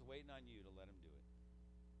 He's just waiting on you to let him do it.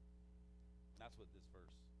 That's what this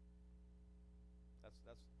verse.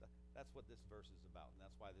 That's what this verse is about, and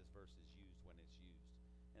that's why this verse is used when it's used,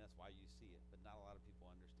 and that's why you see it. But not a lot of people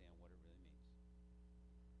understand what it really means.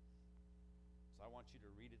 So I want you to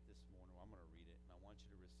read it this morning. I'm going to read it, and I want you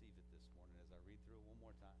to receive it this morning as I read through it one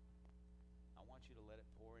more time. I want you to let it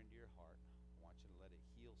pour into your heart. I want you to let it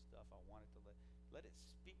heal stuff. I want it to let it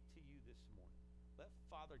speak to you this morning. Let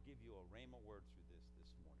Father give you a rhema word through this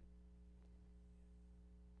morning.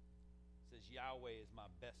 It says, Yahweh is my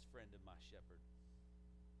best friend and my shepherd.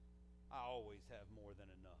 I always have more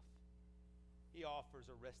than enough. He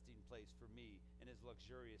offers a resting place for me in his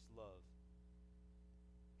luxurious love.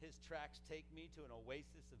 His tracks take me to an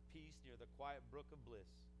oasis of peace near the quiet brook of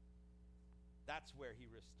bliss. That's where he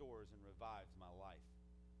restores and revives my life.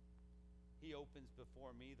 He opens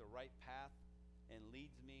before me the right path and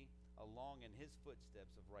leads me along in his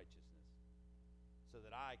footsteps of righteousness so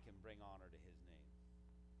that I can bring honor to his name.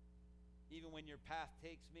 Even when your path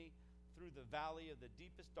takes me through the valley of the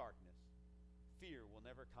deepest darkness, fear will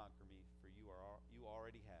never conquer me, for you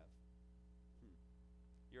already have.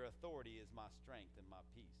 Your authority is my strength and my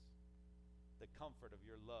peace. The comfort of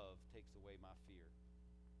your love takes away my fear.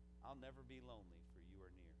 I'll never be lonely, for you are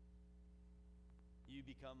near. You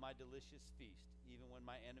become my delicious feast, even when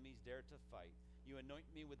my enemies dare to fight. You anoint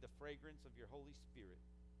me with the fragrance of your Holy Spirit.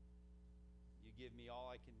 You give me all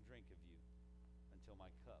I can drink of you until my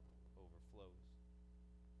cup overflows.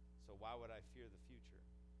 So why would I fear the future?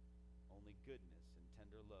 Only goodness and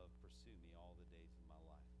tender love pursue me all the days of my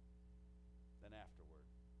life. Then afterward,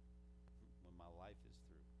 when my life is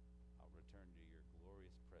through, I'll return to your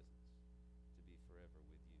glorious presence to be forever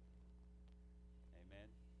with you. Amen.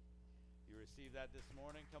 You received that this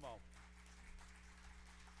morning? Come on.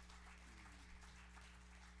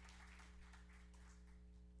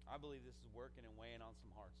 I believe this is working and weighing on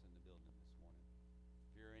some hearts in the building this morning.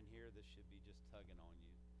 If you're in here, this should be just tugging on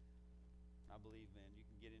you. I believe, man, you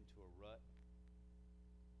can get into a rut.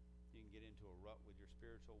 You can get into a rut with your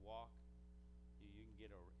spiritual walk. You can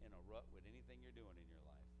get in a rut with anything you're doing in your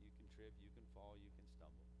life. You can trip, you can fall, you can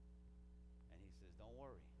stumble. And he says, don't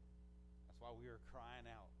worry. That's why we were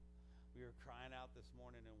crying out. We were crying out this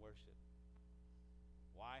morning in worship.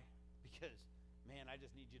 Why? Because, man, I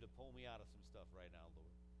just need you to pull me out of some stuff right now,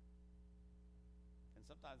 Lord. And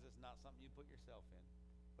sometimes it's not something you put yourself in,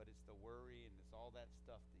 but it's the worry and it's all that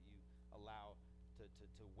stuff that you allow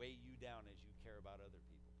to weigh you down as you care about other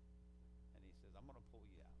people. And he says, I'm going to pull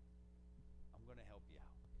you out. I'm going to help you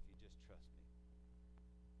out if you just trust me.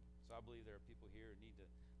 So I believe there are people here who need to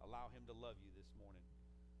allow him to love you this morning.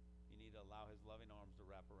 You need to allow his loving arms to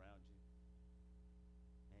wrap around you.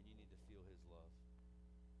 And you need to feel his love.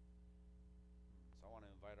 So I want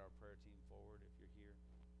to invite our prayer team forward. If you're here,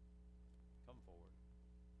 come forward.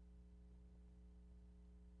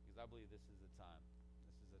 Because I believe this is a time.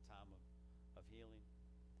 This is a time of healing.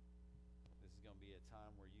 This is going to be a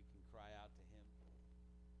time where you can cry out to him.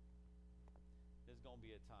 This is going to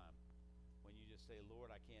be a time when you just say,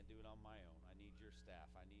 Lord, I can't do it on my own. I need your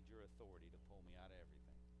staff. I need your authority to pull me out of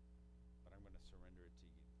everything. But I'm going to surrender it to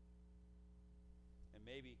you. And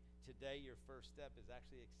maybe today your first step is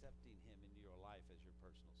actually accepting him into your life as your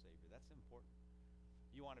personal Savior. That's important.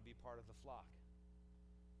 You want to be part of the flock.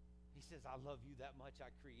 He says, I love you that much. I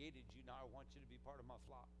created you. Now I want you to be part of my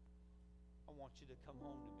flock. I want you to come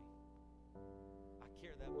home to me. I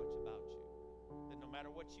care that much about you. That no matter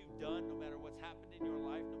what you've done, no matter what's happened in your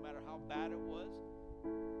life, no matter how bad it was,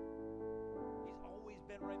 he's always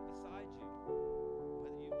been right beside you,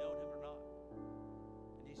 whether you've known him or not.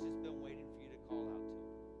 And he's just been waiting for you to call out to him.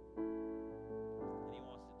 And he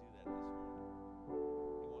wants to do that this morning.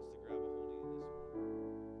 He wants to grab a hold of you this morning.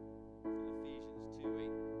 In Ephesians 2, 8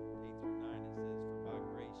 through 9, it says, For by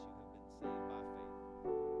grace you have been saved by faith.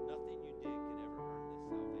 Nothing you did could ever earn this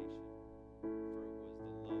salvation, for it was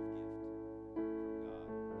the love gift from God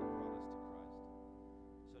that brought us to Christ.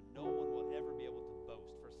 So no one will ever be able to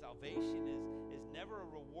boast, for salvation is never a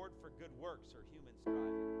reward for good works or human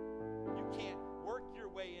striving. You can't work your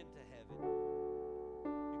way into heaven.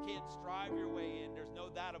 You can't strive your way in. There's no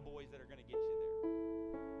that boys that are going to get you there.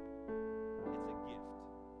 It's a gift.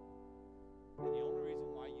 And the only reason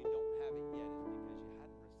why you don't have it yet is because you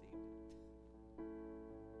hadn't received it.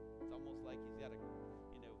 It's almost like he's got a,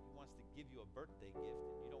 he wants to give you a birthday gift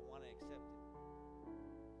and you don't want to accept it.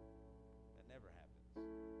 That never happens.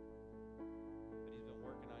 But he's been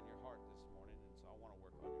working on your heart this morning, and so I want to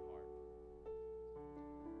work on your heart.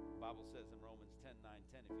 The Bible says in Romans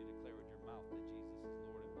 10:9-10, if you declare with your mouth that Jesus is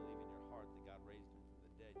Lord and believe in your heart that God raised him from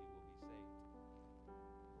the dead, you will be saved.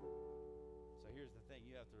 So here's the thing,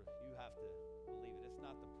 you have to believe it. It's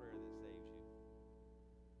not the prayer that saves you.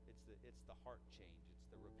 It's the heart change. It's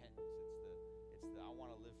the repentance. It's the I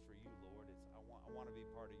want to live for you, Lord. I want to be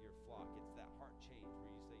part of your flock. It's that heart change where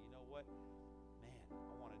you say, you know what? Man,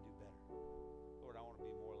 I want to do better. Lord, I want to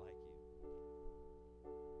be more like you.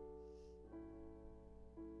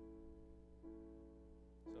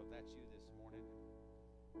 So if that's you this morning,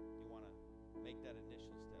 you want to make that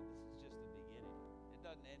initial step. This is just the beginning. It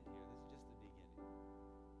doesn't end here. This is just the beginning.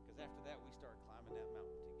 Because after that, we start climbing that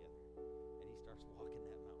mountain together. And he starts walking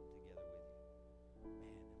that mountain together with you.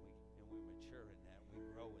 Man, and we mature in that. We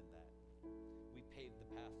grow in that. We pave the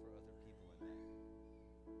path for other people in that.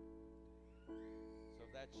 So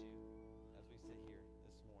if that's you, as we sit here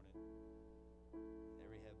this morning,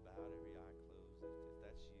 every head bowed, every eye closed, if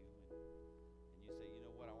that's you, and you say, you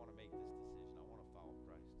know what, I want to make this decision. I want to follow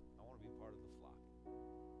Christ. I want to be part of the flock.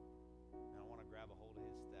 And I want to grab a hold of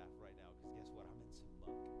his staff right now, because guess what? I'm in some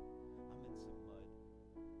muck. I'm in some mud.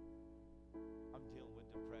 I'm dealing with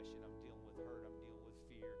depression. I'm dealing with hurt. I'm dealing with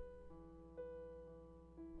fear.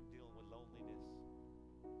 I'm dealing with loneliness.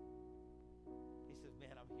 He says,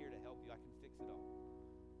 man, I'm here to help you. I can fix it all.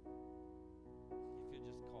 If you'll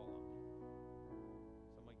just call on me.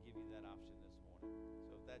 So I'm going to give you that option this morning.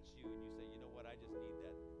 So if that's you and you say, you know what, I just need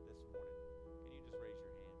that this morning, can you just raise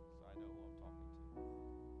your hand so I know who I'm talking to?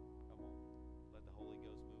 Come on. Let the Holy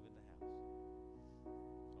Ghost move in the house.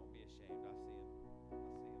 Don't be ashamed. I see him. I see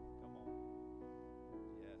him. Come on.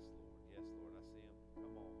 Yes, Lord. Yes, Lord. I see him.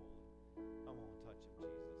 Come on, Holy. Come on, touch him,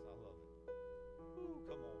 Jesus. I love it. Ooh,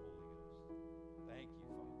 come on, Holy Ghost. Thank you,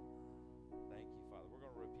 Father. Thank you, Father. We're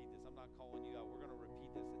going to repeat this. I'm not calling you out. We're going to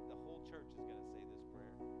repeat this. The whole church is going to say this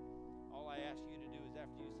prayer. All I ask you to do is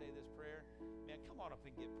after you say this prayer, man, come on up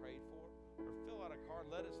and get prayed for. Or fill out a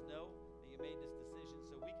card. Let us know that you made this decision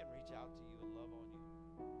so we can reach out to you and love on you.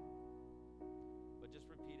 But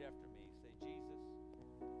just repeat after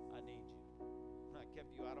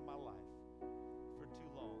kept you out of my life for too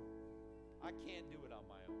long. I can't do it on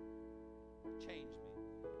my own. Change me.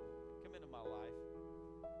 Come into my life.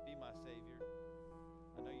 Be my Savior.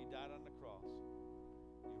 I know you died on the cross.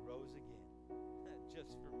 You rose again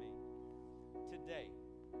just for me. Today,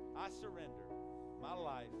 I surrender my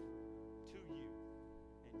life to you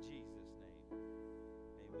in Jesus' name.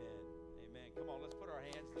 Amen. Amen. Come on, let's put our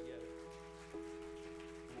hands together.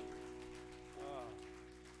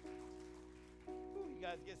 You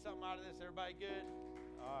guys get something out of this? Everybody good?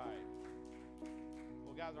 All right.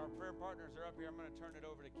 Well, guys, our prayer partners are up here. I'm going to turn it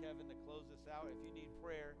over to Kevin to close this out. If you need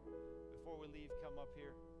prayer before we leave, come up here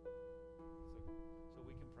so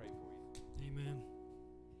we can pray for you. Amen.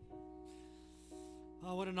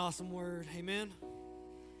 Oh, what an awesome word. Amen.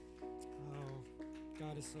 Oh,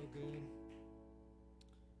 God is so good.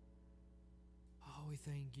 Oh, we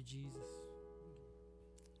thank you, Jesus.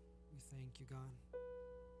 We thank you, God.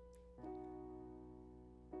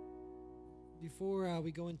 Before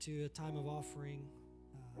we go into a time of offering,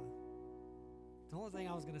 the only thing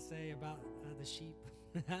I was going to say about the sheep,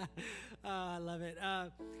 I love it.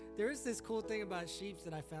 There is this cool thing about sheep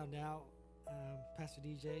that I found out, Pastor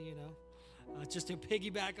DJ, you know, just to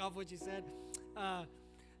piggyback off what you said.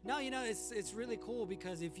 No, you know, it's really cool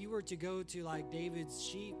because if you were to go to like David's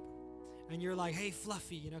sheep and you're like, hey,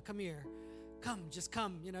 Fluffy, you know, come here. Just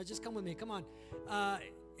come, you know, just come with me. Come on.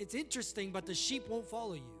 It's interesting, but the sheep won't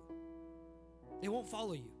follow you. They won't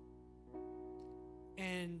follow you.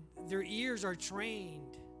 And their ears are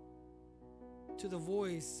trained to the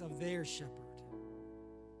voice of their shepherd.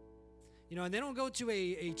 You know, and they don't go to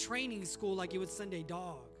a training school like you would send a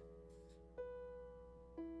dog.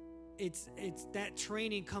 It's that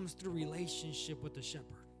training comes through relationship with the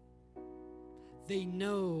shepherd. They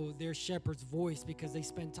know their shepherd's voice because they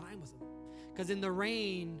spend time with him. Because in the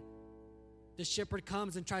rain, the shepherd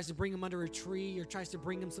comes and tries to bring him under a tree or tries to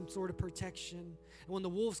bring him some sort of protection. And when the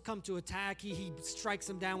wolves come to attack, he strikes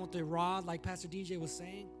them down with a rod, like Pastor DJ was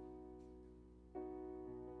saying.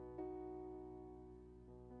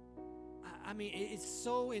 I mean, it's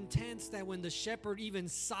so intense that when the shepherd even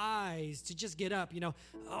sighs to just get up, you know,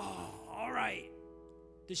 oh, all right.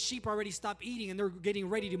 The sheep already stopped eating and they're getting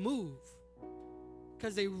ready to move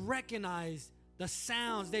because they recognize the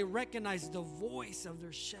sounds. They recognize the voice of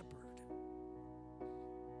their shepherd.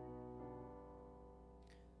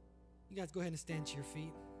 You guys go ahead and stand to your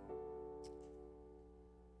feet.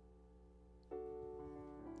 Oh,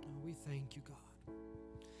 we thank you, God.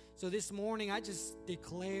 So this morning, I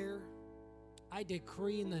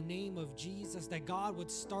decree in the name of Jesus that God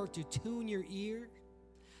would start to tune your ear,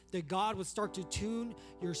 that God would start to tune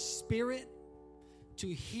your spirit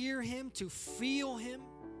to hear him, to feel him.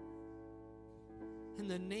 In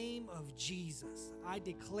the name of Jesus, I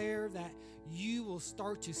declare that you will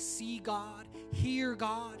start to see God, hear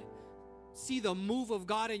God, see the move of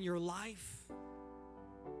God in your life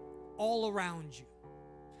all around you.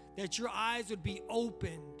 That your eyes would be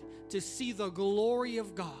opened to see the glory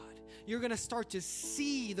of God. You're going to start to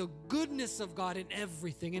see the goodness of God in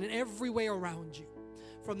everything and in every way around you.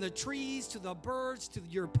 From the trees to the birds to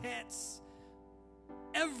your pets,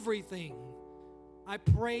 everything. I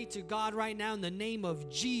pray to God right now in the name of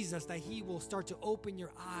Jesus that he will start to open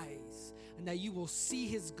your eyes and that you will see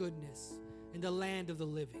his goodness in the land of the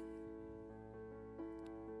living.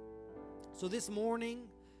 So this morning,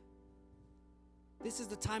 this is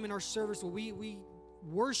the time in our service where we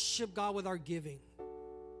worship God with our giving.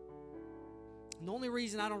 And the only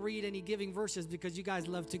reason I don't read any giving verses is because you guys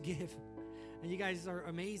love to give. And you guys are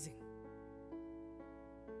amazing.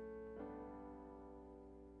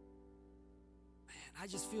 Man, I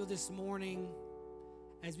just feel this morning,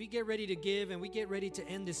 as we get ready to give and we get ready to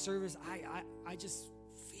end this service, I just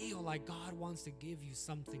feel like God wants to give you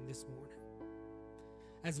something this morning.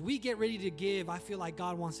 As we get ready to give, I feel like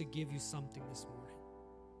God wants to give you something this morning.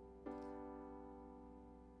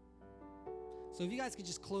 So if you guys could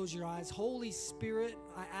just close your eyes. Holy Spirit,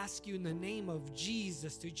 I ask you in the name of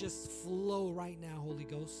Jesus to just flow right now, Holy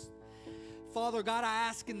Ghost. Father God, I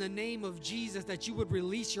ask in the name of Jesus that you would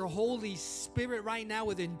release your Holy Spirit right now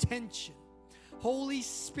with intention. Holy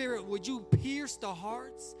Spirit, would you pierce the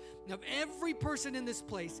hearts of every person in this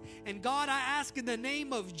place? And God, I ask in the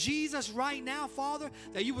name of Jesus right now, Father,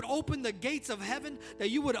 that you would open the gates of heaven, that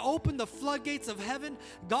you would open the floodgates of heaven.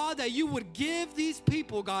 God, that you would give these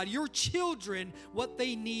people, God, your children, what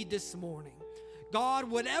they need this morning. God,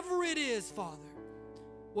 whatever it is, Father,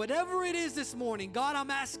 whatever it is this morning, God, I'm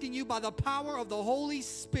asking you by the power of the Holy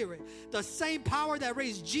Spirit, the same power that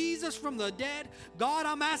raised Jesus from the dead, God,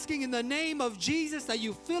 I'm asking in the name of Jesus that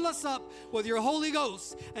you fill us up with your Holy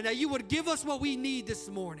Ghost and that you would give us what we need this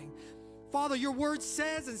morning. Father, your word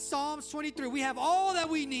says in Psalms 23, we have all that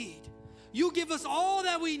we need. You give us all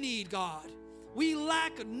that we need, God. We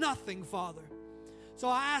lack nothing, Father. So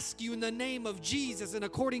I ask you in the name of Jesus and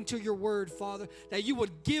according to your word, Father, that you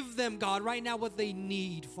would give them, God, right now what they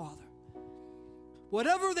need, Father.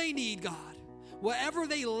 Whatever they need, God, whatever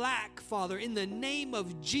they lack, Father, in the name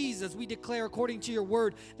of Jesus, we declare according to your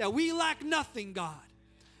word that we lack nothing, God.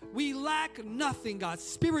 We lack nothing, God,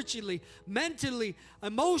 spiritually, mentally,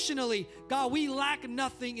 emotionally. God, we lack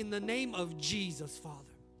nothing in the name of Jesus, Father.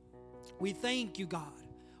 We thank you, God.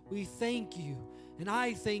 We thank you, and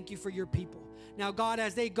I thank you for your people. Now, God,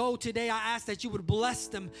 as they go today, I ask that you would bless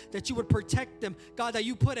them, that you would protect them. God, that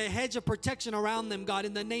you put a hedge of protection around them, God,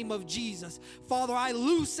 in the name of Jesus. Father, I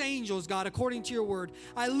loose angels, God, according to your word.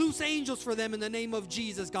 I loose angels for them in the name of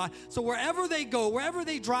Jesus, God. So wherever they go, wherever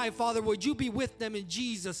they drive, Father, would you be with them in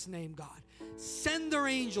Jesus' name, God. Send their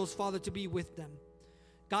angels, Father, to be with them.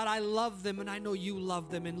 God, I love them, and I know you love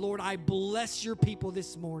them. And Lord, I bless your people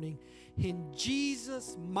this morning in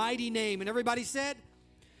Jesus' mighty name. And everybody said,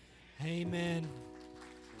 amen.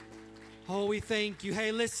 Oh, we thank you.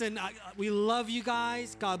 Hey, listen, we love you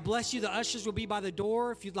guys. God bless you. The ushers will be by the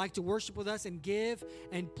door if you'd like to worship with us and give.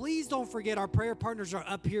 And please don't forget, our prayer partners are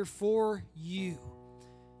up here for you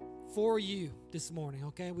this morning,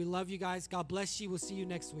 okay? We love you guys. God bless you. We'll see you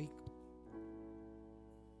next week.